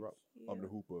look. Can we rock? I'm the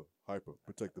Shaquille- hooper, hyper,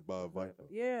 protected by a viper.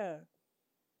 Yeah.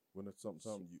 When it's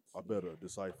something, I better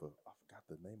decipher. I forgot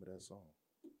the name of that song.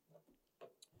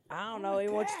 I don't Oh know my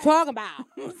even what God. you're talking about.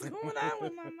 What's going on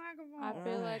with my microphone? I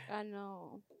feel like I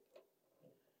know.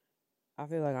 I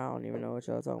feel like I don't even know what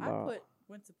y'all talking about.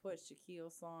 went to put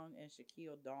Shaquille song and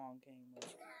Shaquille Dong came up.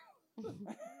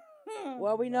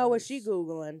 Well, we know what she Nice.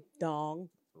 Googling. Dong.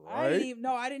 I didn't even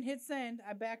I didn't hit send.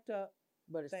 I backed up.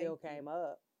 But it Thank still you. came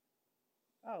up.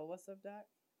 Oh, what's up, Doc?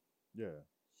 Yeah.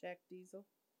 Shaq Diesel.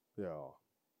 Yeah.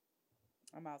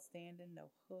 I'm outstanding. No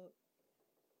hook.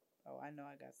 Oh, I know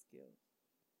I got skills.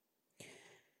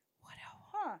 What else?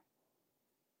 Huh.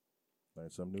 Learn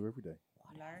something new every day.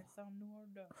 Learn something new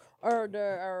or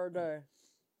done. Erder.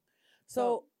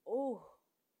 So, ooh.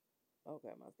 Okay,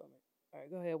 my stomach. All right,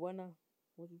 go ahead. What now?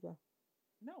 What you got?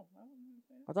 No, I wasn't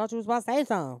saying. I thought you was about to say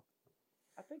something.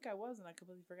 I think I was, and I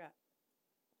completely forgot.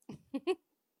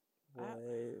 What?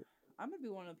 I'm gonna be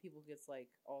one of the people who gets like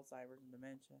Alzheimer's and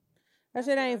dementia. That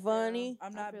shit That's ain't what I feel. funny.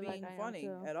 I'm I not feel like being I am funny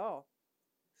too. at all.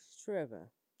 Tripping.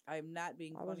 I'm not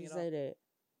being Why would funny you at say all. that?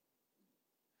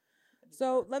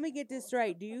 So let me get this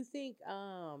straight. Do you think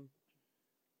how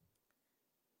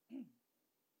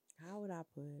would I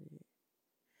put it?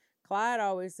 Clyde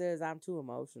always says I'm too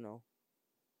emotional.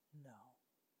 No.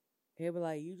 He'll be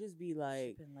like, you just be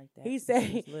like, Been like that he since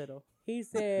said- was little. he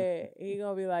said he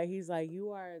gonna be like, he's like,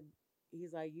 you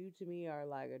to me are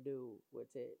like a dude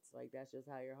with tits. Like that's just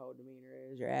how your whole demeanor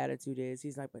is, your attitude is.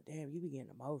 He's like, but damn, you be getting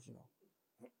emotional.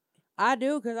 I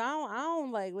do, cause I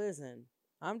don't like listen.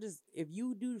 I'm just if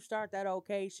you do start that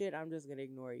okay shit, I'm just gonna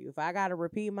ignore you. If I gotta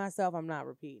repeat myself, I'm not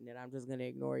repeating it. I'm just gonna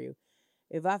ignore you.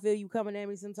 If I feel you coming at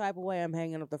me some type of way, I'm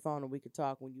hanging up the phone and we could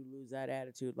talk when you lose that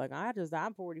attitude. Like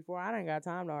I'm 44. I ain't got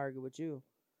time to argue with you.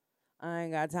 I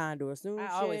ain't got time to assume I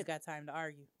shit. always got time to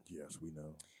argue. Yes, we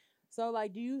know. So,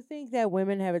 like, do you think that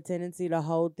women have a tendency to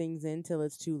hold things in till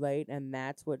it's too late, and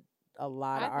that's what a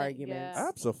lot I of think, arguments? yeah.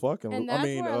 Absolutely. And that's I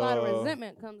mean, where a lot of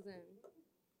resentment comes in.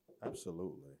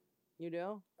 Absolutely. You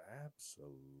do?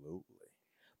 Absolutely.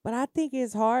 But I think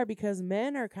it's hard because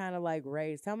men are kind of like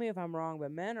raised. Tell me if I'm wrong,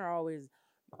 but men are always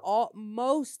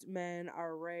most men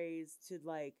are raised to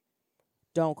like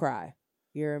don't cry.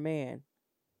 You're a man.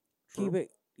 Keep True.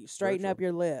 it straighten up true.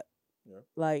 your lip. Yeah.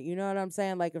 Like, you know what I'm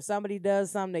saying? Like if somebody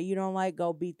does something that you don't like,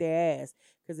 go beat their ass.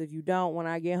 Cause if you don't, when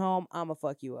I get home, I'ma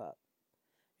fuck you up.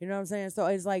 You know what I'm saying? So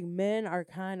it's like men are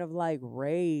kind of like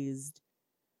raised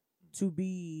to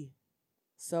be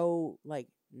so like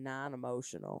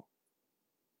non-emotional.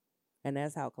 And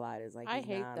that's how Clyde is. Like I he's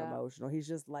hate that. non-emotional. He's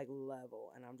just like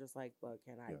level. And I'm just like, but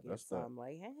can I Yeah, get that's that. some?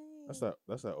 Like, hey.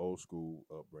 That's that old school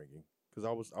upbringing. Because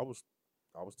I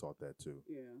was taught that too.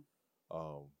 Yeah.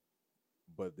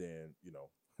 But then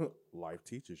life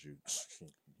teaches you you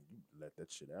let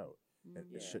that shit out, and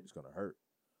the shit's gonna hurt.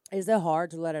 Is it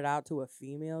hard to let it out to a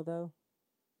female though?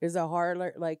 Is it hard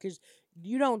like cause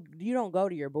you don't go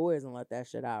to your boys and let that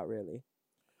shit out really?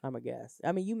 I'm a guess.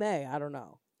 I mean, you may. I don't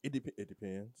know. It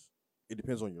depends. It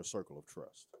depends on your circle of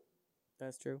trust.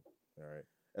 That's true. All right.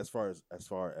 As far as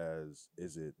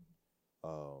is it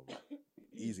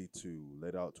easy to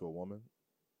let out to a woman,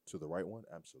 to the right one?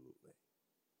 Absolutely.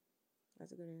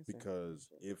 That's a good answer. Because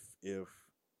if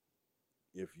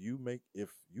you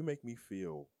make me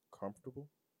feel comfortable,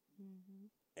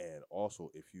 and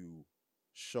also if you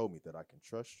show me that I can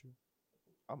trust you,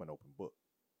 I'm an open book.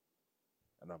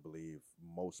 And I believe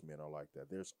most men are like that.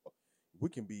 We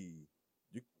can be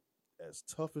as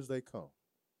tough as they come,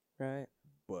 Right.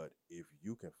 but if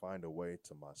you can find a way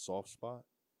to my soft spot,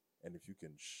 and if you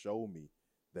can show me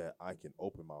that I can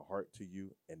open my heart to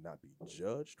you and not be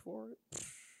judged for it,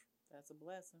 That's a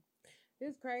blessing.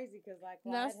 It's crazy because like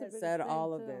Clyde That's the has biggest said thing,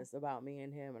 all of too. this about me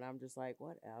and him, and I'm just like,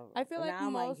 whatever. I feel But like now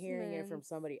I'm like most hearing it from men-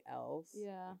 somebody else.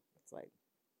 Yeah. It's like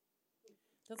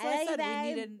That's why I Hey, said we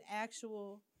babe. need an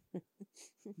actual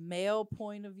male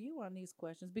point of view on these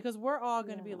questions because we're all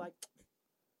going to be Yeah. like,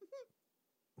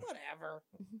 whatever.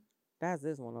 that's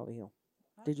this one over here.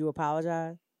 Did you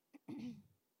apologize?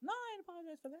 No, I ain't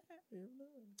apologize for that.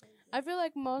 I feel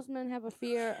like most men have a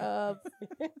fear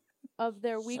of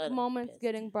their weak Shut up, moments bestie.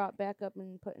 getting brought back up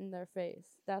and put in their face.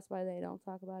 That's why they don't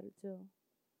talk about it too.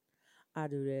 I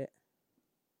do that.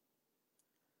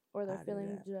 Or I they're do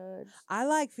feeling that. judged.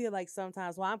 I feel like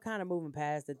sometimes. Well, I'm kind of moving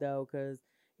past it though, because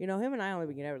him and I only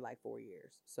been together like 4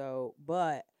 years. So,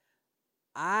 but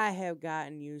I have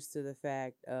gotten used to the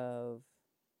fact of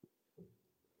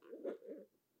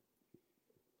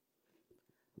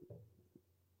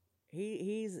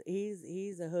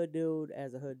he's a hood dude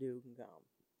as a hood dude can come.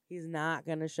 He's not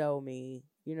gonna show me,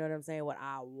 you know what I'm saying, what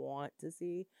I want to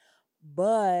see.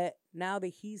 But now that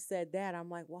he said that, I'm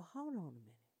like, well, hold on a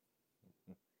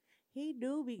minute. He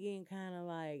do be getting kind of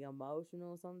like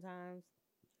emotional sometimes.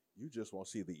 you just want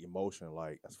to see the emotion,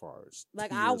 like as far as Like,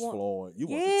 tears I want- flowing. You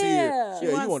want Yeah. the tears. She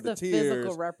Yeah, wants you want the the tears.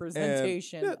 physical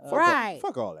representation. Yeah, of- fuck Right.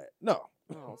 fuck all that. No,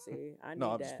 Oh, see, I need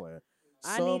no, I'm that. just playing.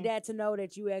 I Some- need that to know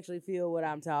that you actually feel what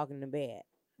I'm talking about.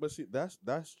 But see, that's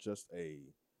just a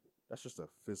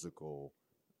physical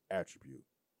attribute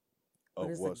of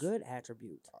But it's a what's good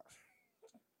attribute.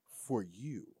 for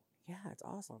you, Yeah, it's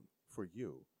awesome. for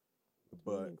you.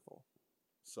 But Meaningful.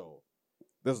 so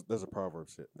there's a proverb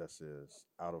that says,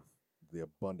 "Out of the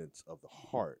abundance of the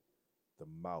heart, the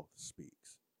mouth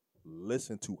speaks."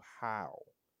 Listen to how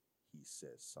he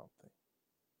says something.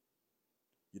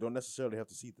 You don't necessarily have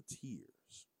to see the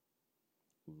tears.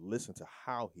 Listen to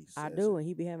how he says I do, it. and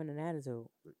he be having an attitude.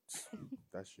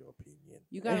 That's your opinion.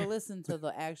 You got to listen to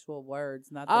the actual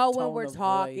words, not the Oh, tone when we're of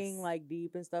talking voice. like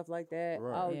deep and stuff like that.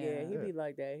 Right. Oh yeah, he Yeah. be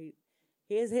like that.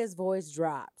 His voice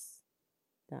drops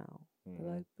down. Mhm.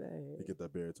 Like You that. get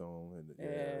that baritone and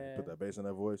Yeah. put that bass in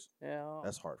that voice. Yeah.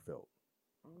 That's heartfelt.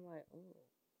 I'm like, oh,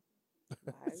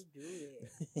 why you do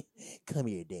that? Come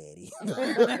here, daddy.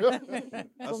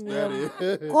 That's daddy.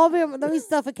 Come here, let me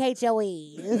suffocate your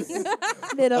ears.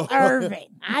 Little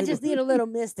Irvin. I just need a little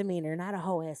misdemeanor, not a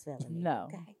whole ass felony. No.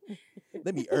 Okay.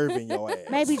 Let me Irvin your ass.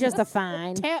 Maybe just a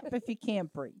fine. Tap if you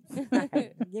can't breathe.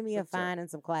 Right. Give me a fine and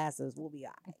some classes. We'll be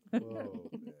all right. Oh,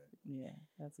 man. Yeah,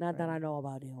 that's Not that I crazy. know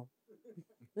about him.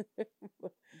 What?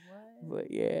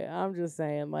 But yeah, I'm just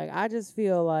saying, like, I just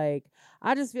feel like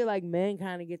men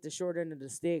kind of get the short end of the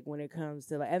stick when it comes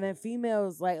to like, and then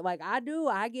females like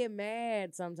I get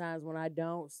mad sometimes when I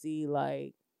don't see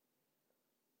like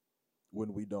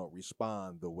When we don't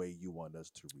respond the way you want us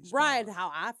to respond. right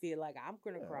how I feel like I'm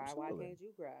gonna Yeah, cry. absolutely. Why can't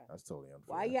you cry? That's totally unfair.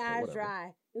 Why your but eyes whatever.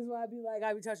 dry? This is why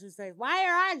I be touching his face. Why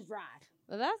your eyes dry?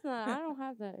 But that's not. I don't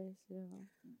have that issue.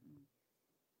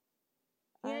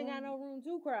 He I ain't got don't- no room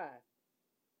to cry.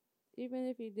 Even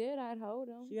if he did, I'd hold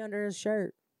him. She under his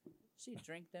shirt. She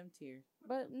drink them tears.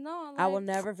 But no, I will like,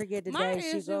 never forget the my day she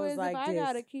issue goes is like if I this.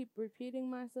 gotta keep repeating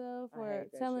myself I or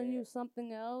hate that telling you shit.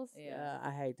 something else, Yeah.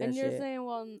 I hate that and you're shit. saying,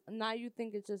 well, now you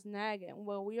think it's just nagging.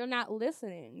 Well, you're not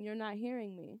listening. You're not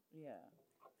hearing me. Yeah.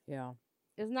 Yeah.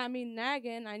 It's not me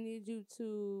nagging. I need you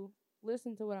to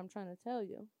listen to what I'm trying to tell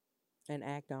you. And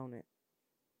act on it.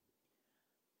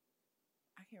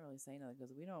 I can't really say nothing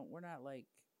because we're not like,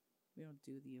 we don't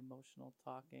do the emotional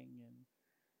talking and.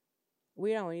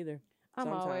 We don't either. I'm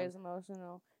Sometimes. always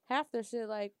emotional. Half the shit,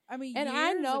 like, I mean, and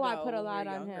I years know I ago put a when we lot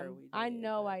were on younger, him. we I did,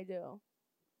 know but- I do.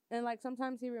 And, like,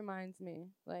 sometimes he reminds me,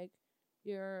 like,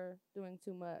 you're doing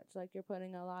too much. Like, you're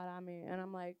putting a lot on me. And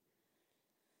I'm like,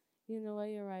 you know what?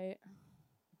 You're right.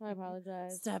 I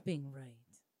apologize. Stop being right.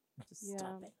 Just Yeah.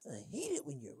 stop it. I hate it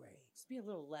when you're right. Just be a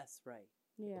little less right.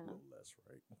 Yeah. A little less,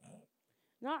 right?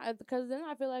 No, because then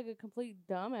I feel like a complete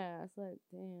dumbass. Like,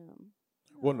 damn.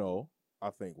 Well, no. I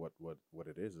think what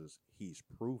it is he's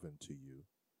proven to you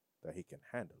that he can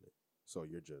handle it. So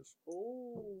you're just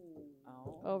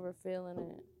Oh. Over feeling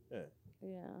it. yeah,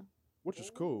 Yeah. which is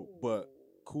cool. But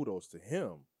kudos to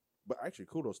him. But actually,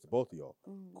 kudos to both of y'all.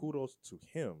 Mhm. Kudos to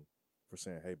him for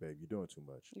saying, "Hey, babe, you're doing too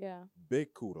much." Yeah.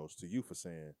 Big kudos to you for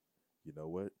saying, "You know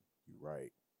what? You're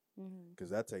right." Mhm. Because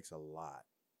that takes a lot.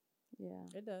 Yeah.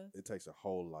 It does. It takes a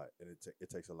whole lot, and it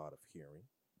takes a lot of hearing,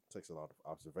 it takes a lot of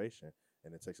observation,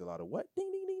 and it takes a lot of what?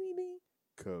 Ding ding ding ding ding.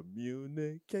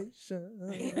 Communication.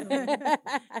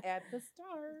 At the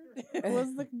start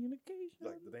was the communication.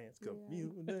 Like the dance, Yeah.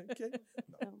 communicate.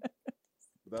 No, So,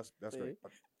 but that's great.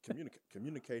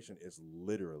 Communication is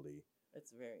literally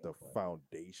It's very the important.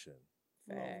 foundation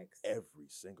Facts. of every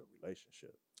single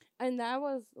relationship. and that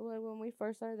was like when we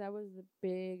first started. That was the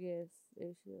biggest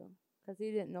issue because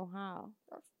he didn't know how.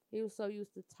 He was so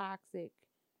used to toxic,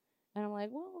 and I'm like,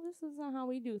 well, this is not how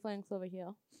we do things over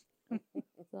here.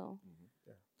 So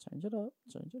Yeah. Change it up.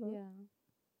 Change it up. yeah,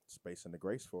 Space and the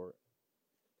grace for it.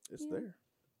 It's Yeah. there.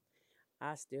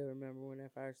 I still remember when I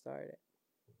first started.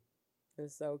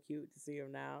 It's so cute to see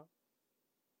him now.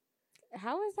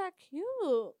 how is that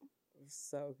cute? It's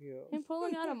so cute. Him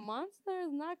pulling out a monster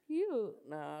is not cute.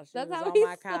 No, she That's was how on he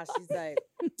my couch. She's like,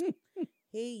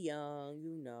 he young,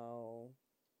 you know.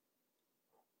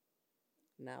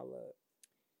 Now look.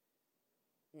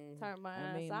 Mhm. Turn my I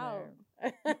ass mean, out.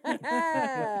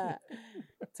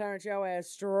 Turned your ass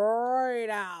straight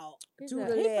out He to said,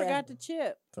 the He left. forgot the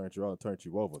chip. Turned you on, turned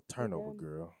you over. Turnover, did.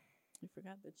 girl. You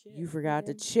forgot the chip. You forgot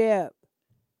the did. chip.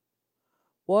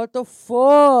 What the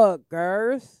fuck,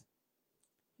 Girth?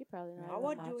 He probably not. I even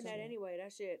wasn't doing watching that it. anyway.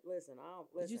 That shit. Listen, I don't.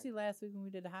 Did Listen. you see last week when we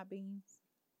did the hot beans?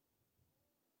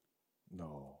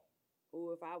 No.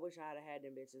 Ooh, if I wish I'd have had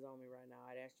them bitches on me right now,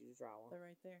 I'd ask you to try one. They're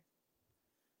right there.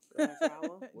 You wanna try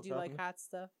one? What's Do you like happening? hot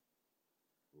stuff?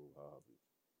 Ooh, hobby.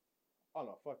 Oh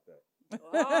no, fuck that.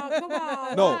 Oh, come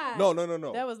on. No, why?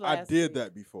 no. That was I last did week.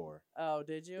 that before, Oh,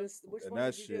 did you? Which and one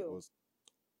that did you shit do? was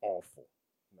awful.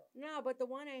 No, but the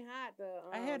one ain't hot.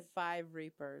 I had 5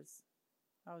 Reapers.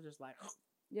 I was just like,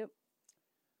 Yep.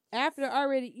 After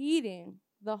already eating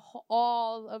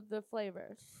all of the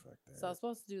flavors. Fuck that. so I was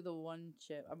supposed to do the one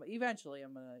chip. Eventually,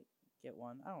 I'm gonna get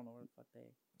one. I don't know where the fuck they.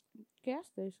 Gas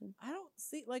station. I don't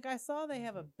see. Like I saw they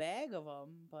have a bag of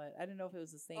them, but I didn't know if it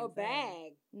was the same. a thing.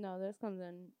 bag. No, this comes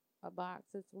in a box.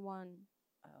 It's one.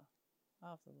 Oh, I'll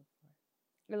have to look for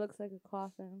it. It looks like a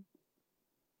coffin,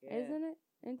 Yeah. isn't it?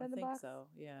 Ain't I that the think box? so.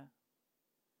 Yeah,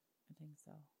 I think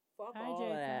so. Fuck Hi, all of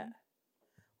that. Jason.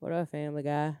 What up, Family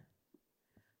Guy?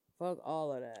 Fuck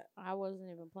all of that. I wasn't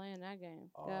even playing that game.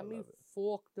 Oh, I Got me love it.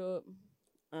 fucked up.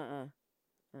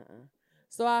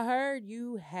 So I heard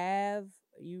you have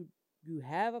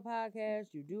a podcast.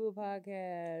 You do a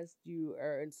podcast. You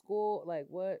are in school. Like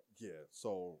what? Yeah.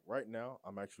 So right now,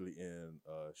 I'm actually in.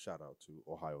 Shout out to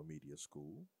Ohio Media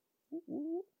School.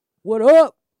 What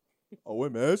up?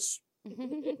 OMS.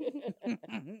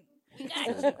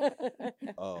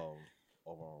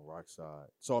 Over on Rockside.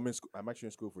 So I'm in. I'm actually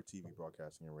in school for TV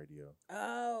broadcasting and radio.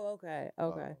 Oh, okay.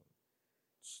 Okay.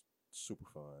 Super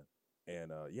fun.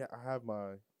 And yeah, I have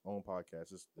my own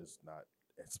podcast. It's not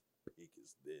as big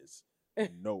as this.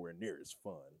 Nowhere near as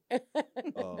fun.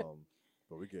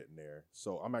 But we're getting there.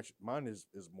 So I'm actually mine is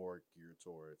more geared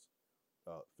towards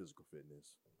physical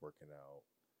fitness, working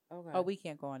out. Okay. Oh, we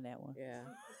can't go on that one. yeah.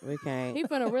 We can't. He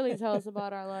finna really tell us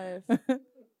about our life.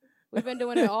 We've been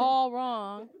doing it all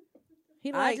wrong.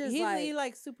 He I like just he like-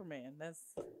 like Superman. That's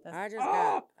I just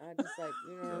like,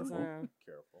 you know what I'm saying?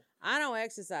 Careful. I don't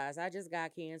exercise. I just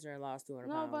got cancer and lost 200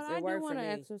 No, pounds. but It I do worked for want to me.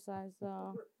 exercise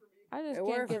though. I just It can't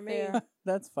worked get for me. there.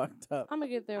 that's fucked up. I'm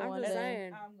gonna get there I'm one just day.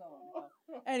 saying. I'm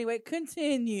going. Anyway,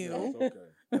 continue. That's okay.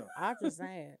 Yeah. I'm just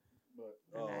saying.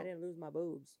 But And I didn't lose my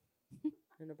boobs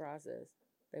in the process.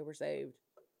 They were saved.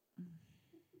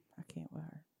 I can't with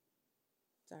her.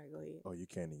 Sorry, go ahead. Oh, you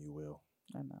can and you will.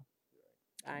 I know.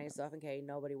 I ain't suffocating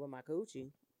nobody with my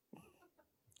coochie.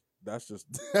 That's just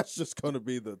that's just going to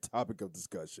be the topic of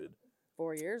discussion.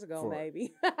 4 years ago,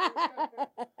 maybe.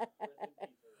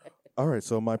 All right,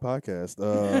 so my podcast.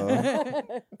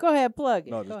 Go ahead, plug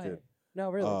it. No, Go just ahead. kidding.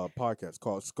 No, really. Podcast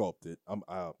called Sculpted. I'm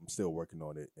still working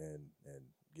on it and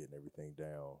getting everything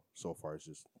down. So far, it's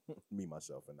just me,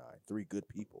 myself, and I. 3 good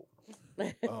people.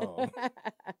 But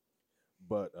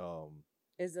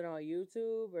Is it on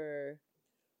YouTube or?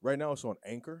 right now it's on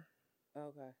Anchor.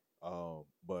 Okay.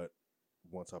 But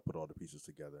once I put all the pieces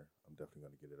together, I'm definitely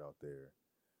gonna get it out there.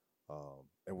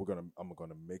 And I'm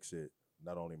gonna mix it.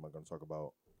 Not only am I gonna talk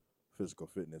about physical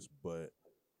fitness, but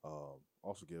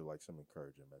also give like some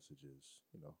encouraging messages.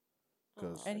 You know,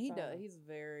 because And he That's does. all. He's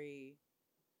very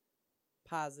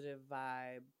positive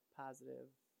vibe, positive.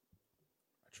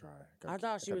 I try. I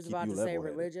thought she gotta was keep about you to say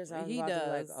level-headed. religious. I was He about does. to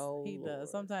be like, oh, he does. Lord.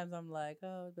 Sometimes I'm like,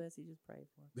 oh, Bessie, just pray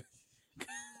for me.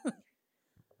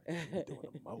 You're doing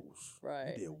the most.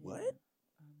 Right. You did what? I know.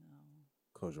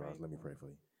 Close your eyes. Pray Let me for pray me. for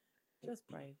you. Just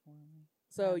pray for me.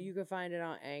 So you can find it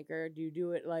on Anchor. Do you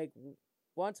do it like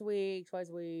once a week, twice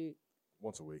a week,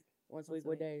 Once a week. once a Once week? a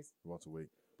What week. days? Once a week.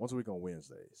 Once a week on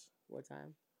Wednesdays. What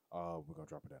time? We're gonna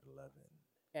drop it at 11.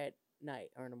 At night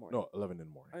or in the morning? No, 11 in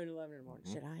the morning. Or 11 in the morning.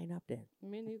 Mhm. Shit, I ain't up then.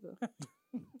 Me neither.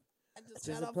 It's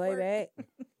just a playback.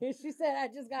 She said I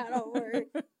just got over it.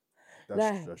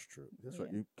 Nah. That's true. That's right.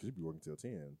 Yeah. You could be working till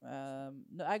 10.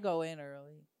 No, I go in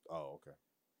early. Oh, okay.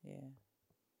 Yeah.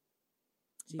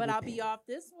 She But be I'll be paying. off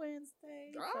this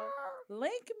Wednesday. So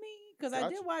link me because I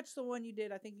did Gotcha. watch the one you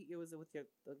did. I think it was with your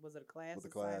was it a class? With the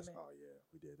class. assignment? Oh yeah,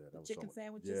 we did that. The That was chicken so much,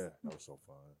 sandwiches? Yeah, that was so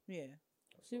fun. Yeah,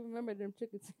 She remembered them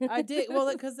chickens. I did.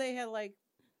 Well, because they had like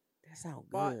That sound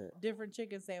bought good. different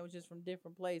chicken sandwiches from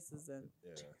different places, and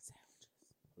Yeah. Chicken sandwiches.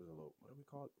 There's a little. What do we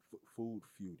call it? Food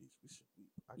foodies.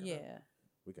 yeah,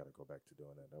 We gotta go back to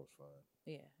doing that. That was fun.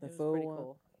 yeah, The it was food pretty one?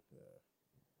 cool. Yeah.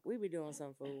 We be doing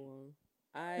some food one.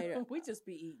 I We just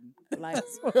be eating. like.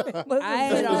 I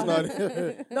had had on- on.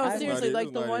 It's No, I- seriously, It's like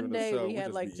not the even one a day show, we we had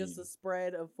just like be just a eating.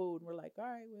 spread of food, and we're like, all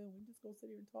right, well, we just gonna sit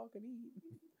here and talk and eat.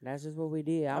 That's just what we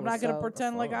did. I'm not gonna so,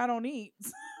 pretend like fun. I don't eat.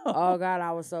 Oh God,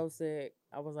 I was so sick.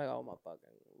 I was like, oh my fucking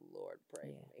Lord, pray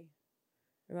Yeah. for me.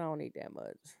 'Cause I don't eat that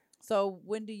much. So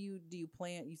when do you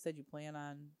plan? You said you plan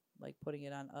on like putting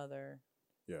it on other.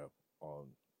 Yeah. On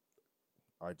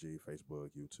IG,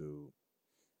 Facebook, YouTube.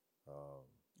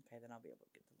 Okay, then I'll be able to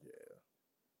get the link. Yeah.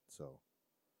 So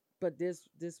But this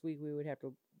week we would have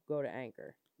to go to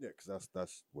Anchor. yeah, because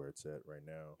that's where it's at right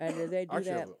now. And do they do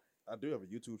Actually, that? I do have a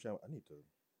YouTube channel. I need to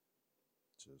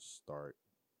start.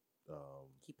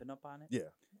 Keeping up on it. Yeah.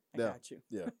 I Yeah. got you.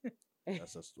 Yeah.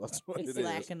 That's what it It's is.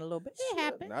 lacking a little bit. It Shit,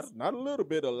 happens. Not a little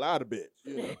bit, a lot of bit.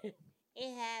 You know?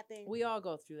 It happened. We all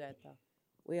go through that though.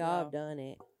 We all Yeah. have done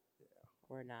it.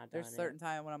 We're not done There's certain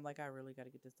time when I'm like, I really got to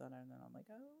get this done, and then I'm like,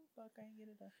 oh fuck, I ain't get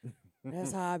it done. it.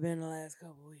 That's how I've been the last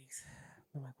couple weeks.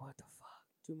 I'm like, what the fuck?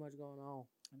 Too much going on.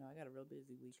 I know I got a real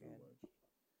busy Too weekend. much.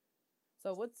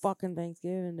 So what's Fucking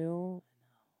Thanksgiving, dude.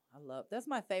 I love that's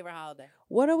my favorite holiday.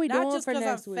 What are we Not doing just for because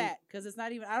next I'm week? fat, because it's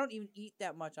not even. I don't even eat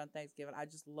that much on Thanksgiving. I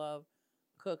just love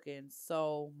cooking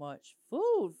so much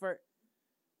food for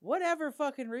whatever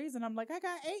fucking reason. I'm like, I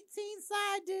got 18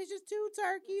 side dishes, 2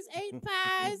 turkeys, 8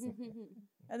 pies,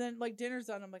 and then like dinner's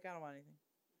done. I'm like, I don't want anything.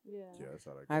 Yeah. Yeah, that's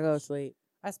how that goes. I go to sleep.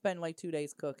 I spend like 2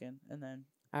 days cooking, and then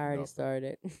I already No.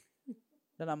 started.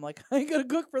 I'm like, I ain't gonna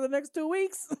cook for the next 2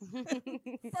 weeks.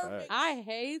 Facts. I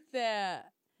hate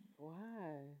that.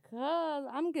 Why? Cause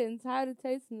I'm getting tired of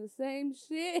tasting the same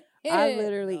shit. I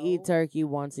literally eat No. turkey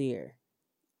once a year.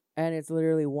 And it's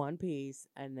literally one piece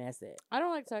and that's it. I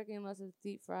don't like turkey unless it's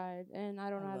deep fried, and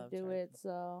I don't I know how love to do turkey. it.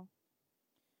 So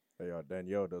Hey,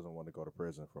 Danielle doesn't want to go to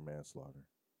prison for manslaughter.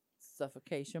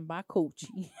 Suffocation by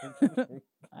coochie.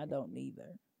 I don't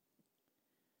neither.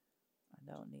 I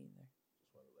don't neither.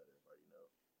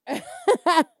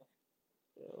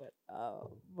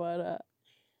 But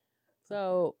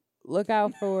so look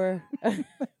out for today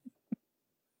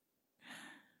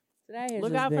has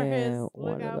Look just out for his. been Look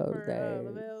one out of those for days.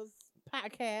 Laville's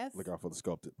podcast. Look out for the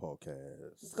Sculpted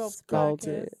podcast. Sculpted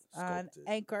Sculpted. podcast on Sculpted.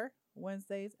 Anchor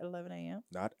Wednesdays at 11 a.m.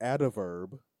 Not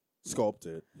adverb.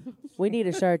 Sculpted. We need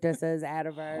a shirt that says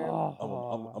adverb. I'm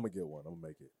gonna get one. I'm gonna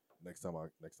make it next time I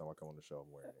come on the show.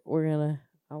 I'm wearing it. We're gonna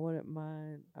I wouldn't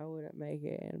mind. I wouldn't make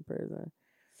it in prison.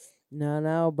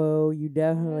 No, boo. You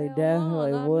definitely, Hell no,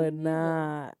 definitely not me would neither.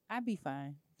 not. I'd be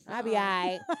fine. I'd be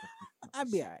alright.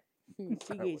 I'd be alright. she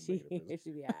I wouldn't make it in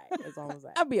prison. be alright. That's all I'm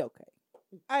saying. I'd be okay.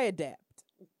 I adapt.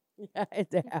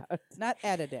 Adapt. Not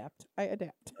adapt. I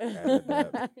adapt.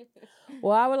 Adapt.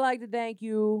 Well, I would like to thank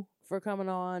you for coming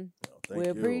on. Thank We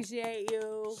you. appreciate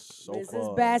you. So This is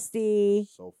fun. Bestie.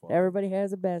 So fun. Everybody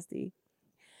has a bestie.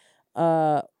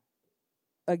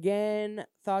 Again,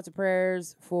 thoughts and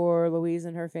prayers for Louise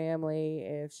and her family.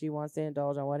 If she wants to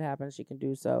indulge on what happened, she can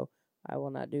do so. I will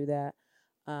not do that.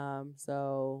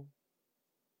 So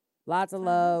lots of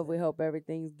love. We hope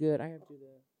everything's good. I have to do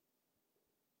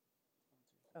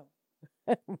that. Oh.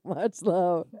 Much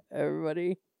love,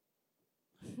 everybody.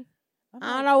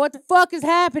 I don't know what the fuck is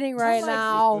happening right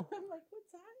now. I'm like, what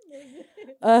time is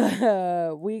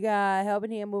it? We got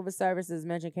Helping Hand Moving Services.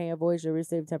 Mention Kenya Voice. You'll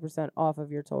receive 10% off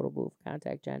of your total booth.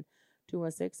 Contact Jen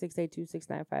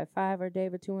 216-682-6955 or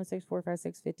David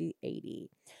 216-456-5080.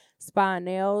 Spa and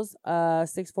Nails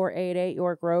 6488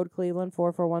 York Road, Cleveland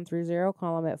 44130.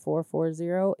 Call them at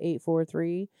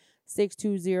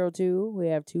 440-843-6202. We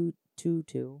have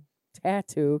 222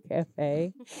 Tattoo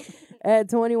Cafe at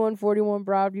 2141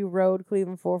 Broadview Road,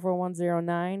 Cleveland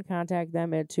 44109. Contact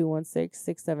them at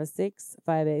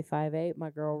 216-676-5858. My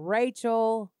girl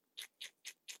Rachel.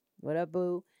 What up,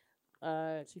 boo?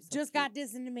 She's so Just cute. got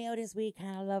this in the mail this week.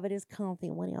 Kind of love it. It's comfy.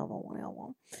 Whatever.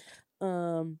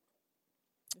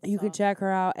 You can check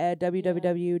her out at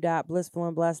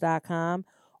www.blissfulandblessed.com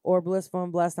or Blissful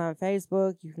and Blessed on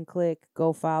Facebook. You can click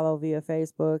go follow via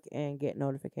Facebook and get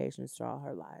notifications to all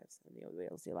her lives. And you'll be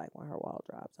able to see like when her wall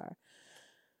drops are.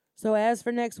 So as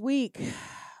for next week,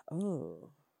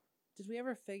 Did we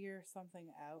ever figure something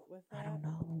out with that? I don't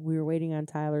know. We were waiting on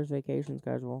Tyler's vacation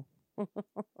schedule.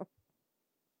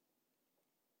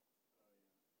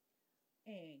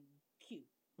 And Q.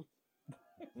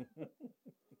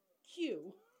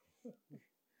 Q.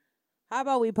 How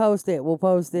about we post it? We'll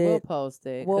post it. We'll post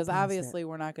it We'll because post it. obviously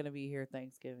we're not going to be here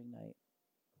Thanksgiving night.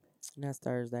 That's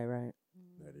Thursday, right?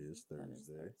 That is That is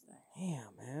Thursday.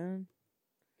 Damn, man.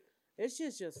 It's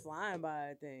just flying by,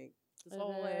 I think. This It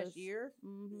whole last is. year.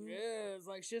 Mm-hmm. Yeah, it's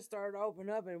like shit started to open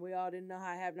up and we all didn't know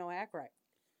how to have no act right.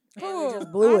 And Oh, we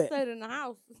just blew I it. stayed in the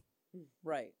house.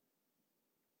 Right.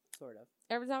 Sort of.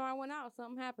 Every time I went out,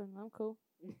 something happened. I'm cool.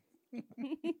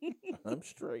 I'm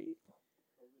straight.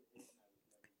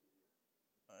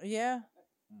 Yeah.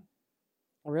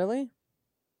 Really?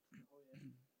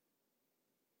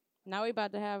 Now we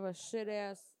about to have a shit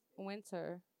ass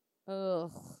winter.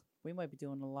 Ugh. We might be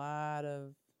doing a lot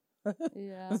of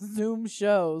Yeah. Zoom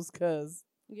shows because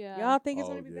Yeah. Y'all think it's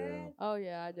Oh, gonna be yeah. bad? Oh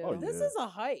yeah, I do. Oh, this yeah. is a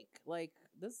hike. Like,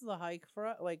 this is a hike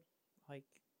for like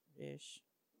hike-ish.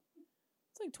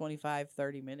 It's like 25,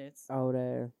 30 minutes. Oh,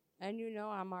 there. And you know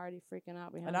I'm already freaking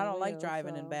out behind And I the don't like wheel,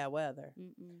 driving in so- bad weather.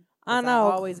 Mm-mm. I 'Cause know.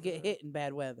 always get hit in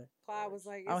bad weather. Clyde was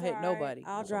like, I don't "It's hit all right. nobody."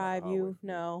 I'll It's on the drive highway. you.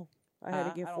 No. I had to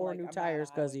Huh? get I don't 4 like- new I'm not tires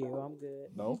a because of highway you. guy. I'm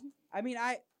good. No? I mean,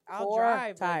 I'll 4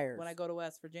 drive tires. like, when I go to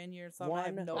West Virginia or something. I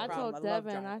have One- no I problem. told I love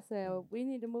Devin, I driving. said we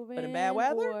need to move in. But in bad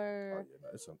weather? Oh, Or yeah,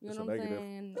 it's a, you it's know a what I'm negative.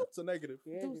 saying? It's a negative.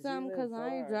 Yeah, Do 'cause you something live because I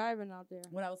ain't far. driving out there.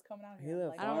 When I was coming out He here, I'm live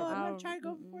like, far. oh, I'm I gonna try to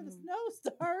go before the mm-mm. snow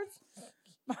starts.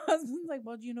 My husband's like,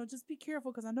 well, just be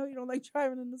careful because I know you don't like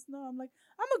driving in the snow. I'm like,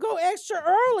 I'm gonna go extra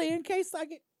early in case I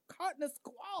get caught in a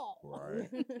squall. Right.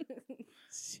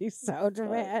 She's so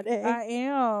dramatic. I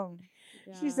am.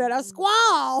 She said, "A Yeah.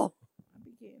 squall." I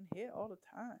be getting hit all the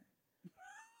time.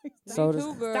 So Me does-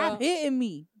 too, girl. Stop hitting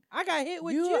me. I got hit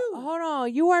with you. Hold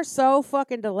on. You are so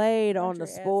fucking delayed on the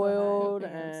Country ass spoiled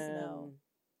Ohio, damn and snow.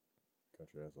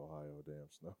 Country ass Ohio, damn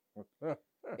snow.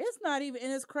 It's not even,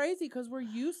 and it's crazy because we're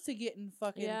used to getting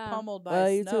fucking Yeah. pummeled by Well,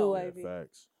 you too, snow. like- Yeah,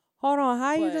 facts. hold on.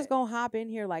 How you just But- gonna hop in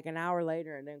here like an hour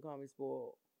later and then call me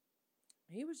spoiled?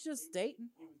 He was just stating.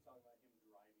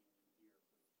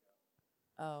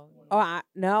 Oh, Oh,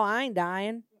 no, I ain't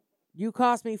dying. You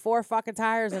cost me 4 fucking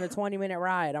tires and a 20-minute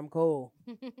ride. I'm cool.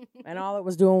 And all it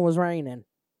was doing was raining.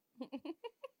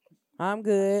 I'm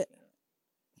good.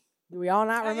 Do we all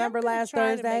not I am remember gonna last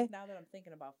try to Thursday? make- now that I'm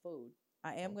thinking about food,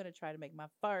 I am going to try to make my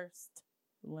first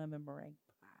lemon meringue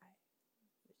pie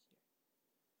this year.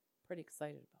 Pretty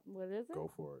excited about What is it?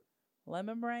 Go for it. it.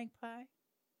 Lemon meringue pie?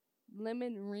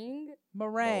 Lemon ring?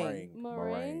 Meringue.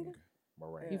 Meringue?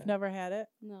 Meringue. You've never had it?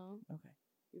 No. Okay.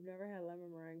 You've never had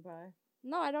lemon meringue pie?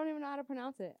 No, I don't even know how to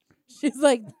pronounce it. She's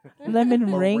like,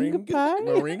 lemon ring Meringue? pie?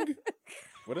 Meringue?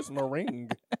 What is meringue?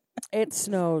 It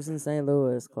snows in St.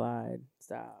 Louis, Clyde.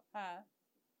 Stop. Huh?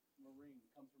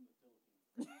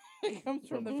 It comes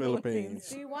from the Philippines. Philippines.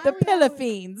 See, why The we always-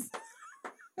 Philippines.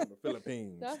 From the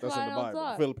Philippines. That's That's why in I the don't Bible.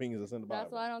 talk. The Philippines is in the That's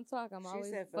Bible. why I don't talk. I'm She always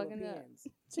said fucking up. Philippines.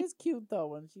 She's cute though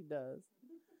when she does.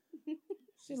 She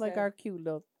She's like said- our cute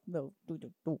little do do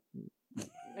do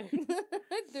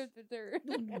Dur, dur, dur.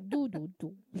 do do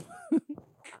do.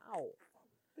 Ow.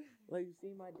 Like you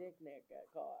see my dick neck got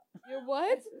caught. Your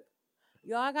what?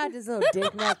 Yo, I got this little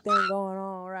dick neck thing going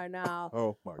on right now.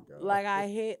 Oh my god. Like I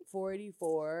hit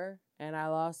 44 and I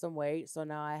lost some weight, so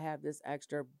now I have this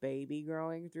extra baby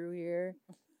growing through here.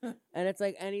 And it's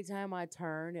like anytime I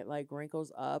turn, it like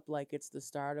wrinkles up, like it's the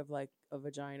start of like a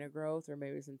vagina growth or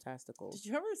maybe some testicles. Did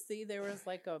you ever see there was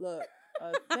like a Look,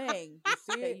 thing you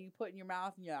see that it? you put in your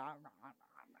mouth and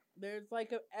there's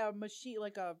like a machine,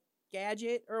 like a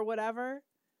gadget or whatever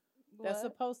that's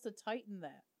What? supposed to tighten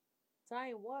that.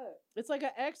 Tighten what? It's like an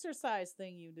exercise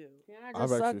thing you do. Can I I've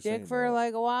just suck actually dick seen for that.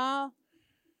 like a while?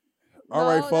 All No,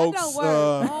 right, that folks. don't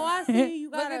work. Oh, I see.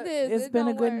 You Look gotta. at this. It's it been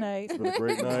a don't good work. night. It's been a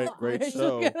great night, great Look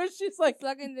show. at her, she's like,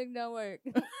 Sucking dick don't work.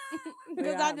 Because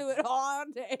Yeah. I do it all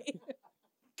day.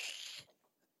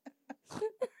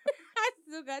 I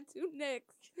still got 2 necks.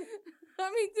 2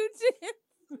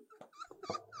 chins.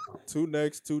 2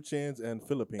 necks, 2 chins, and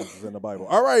Philippines is in the Bible.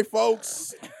 All right,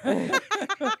 folks.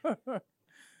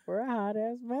 We're a hot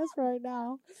ass mess right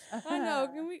now. I know.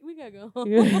 Can we gotta go.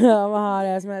 Yeah, I'm a hot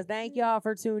ass mess. Thank y'all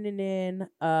for tuning in.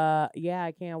 Yeah,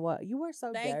 I can't. What you were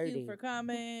so Thank dirty. you for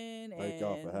coming. Thank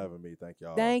y'all for and having me. Thank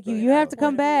y'all. Thank you. Thank You y'all. have to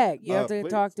come back. You have to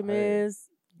please. talk to Hey, Miz.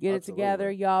 Get it together.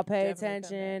 absolutely. Y'all pay Definitely come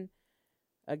back. attention.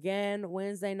 Again,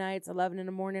 Wednesday nights, 11 in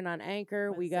the morning on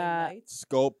Anchor. We Wednesday got nights.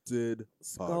 Sculpted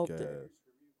Sculpted. Podcast.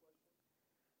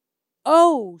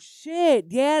 Oh shit!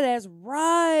 Yeah, that's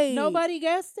right. Nobody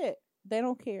guessed it. They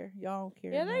don't care. Y'all don't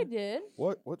care. Yeah, they no. did.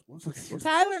 What's the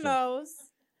Tyler question? knows.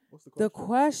 What's The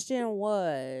question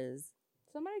was,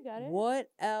 Somebody got it. what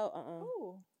else?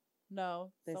 Ooh.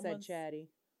 No. They said someone's- chatty.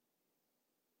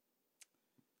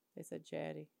 They said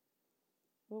chatty.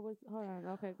 What was? Hold on.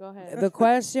 Okay, go ahead. The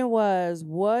question was,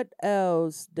 what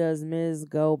else does Ms.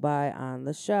 go by on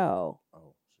the show?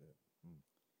 Oh shit.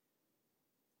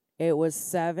 It was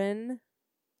 7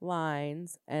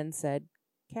 lines and said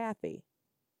Kathy.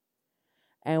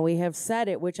 And we have said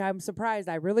it, which I'm surprised.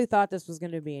 I really thought this was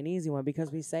going to be an easy one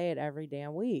because we say it every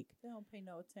damn week. They don't pay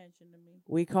no attention to me.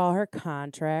 We call her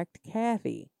Contract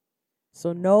Kathy.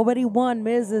 So nobody won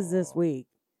Mrs. this week.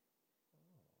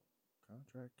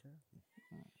 Contract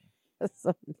Kathy.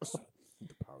 So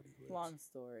The pouty lips. Long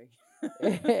story.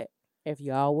 if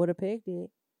y'all would have picked it,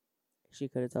 she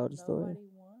could have told the story. Nobody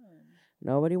won.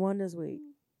 Nobody won this week.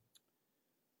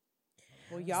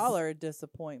 Well, y'all are a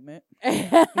disappointment.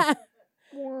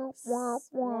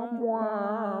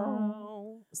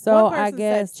 So One I person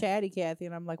guess said chatty Kathy,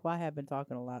 and I'm like, well, I have been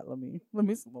talking a lot. Let me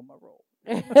slow my roll.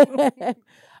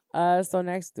 So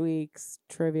next week's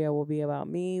trivia will be about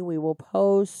me. We will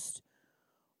post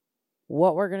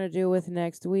what we're gonna do with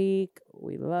next week.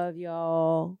 We love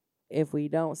y'all. If we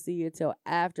don't see you till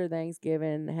after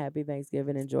Thanksgiving, happy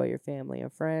Thanksgiving. Enjoy your family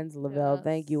and friends. Lavelle,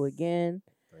 thank you Yes. again.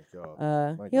 Thank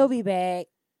y'all. Thank He'll y'all. be back.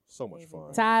 So much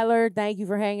fun. Tyler, thank you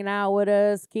for hanging out with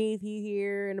us. Keith, he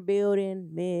here in the building.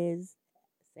 Ms.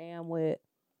 Sam with.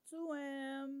 To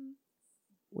him.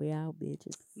 We out,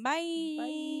 bitches.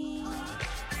 Bye.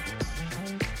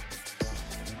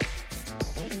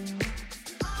 Bye.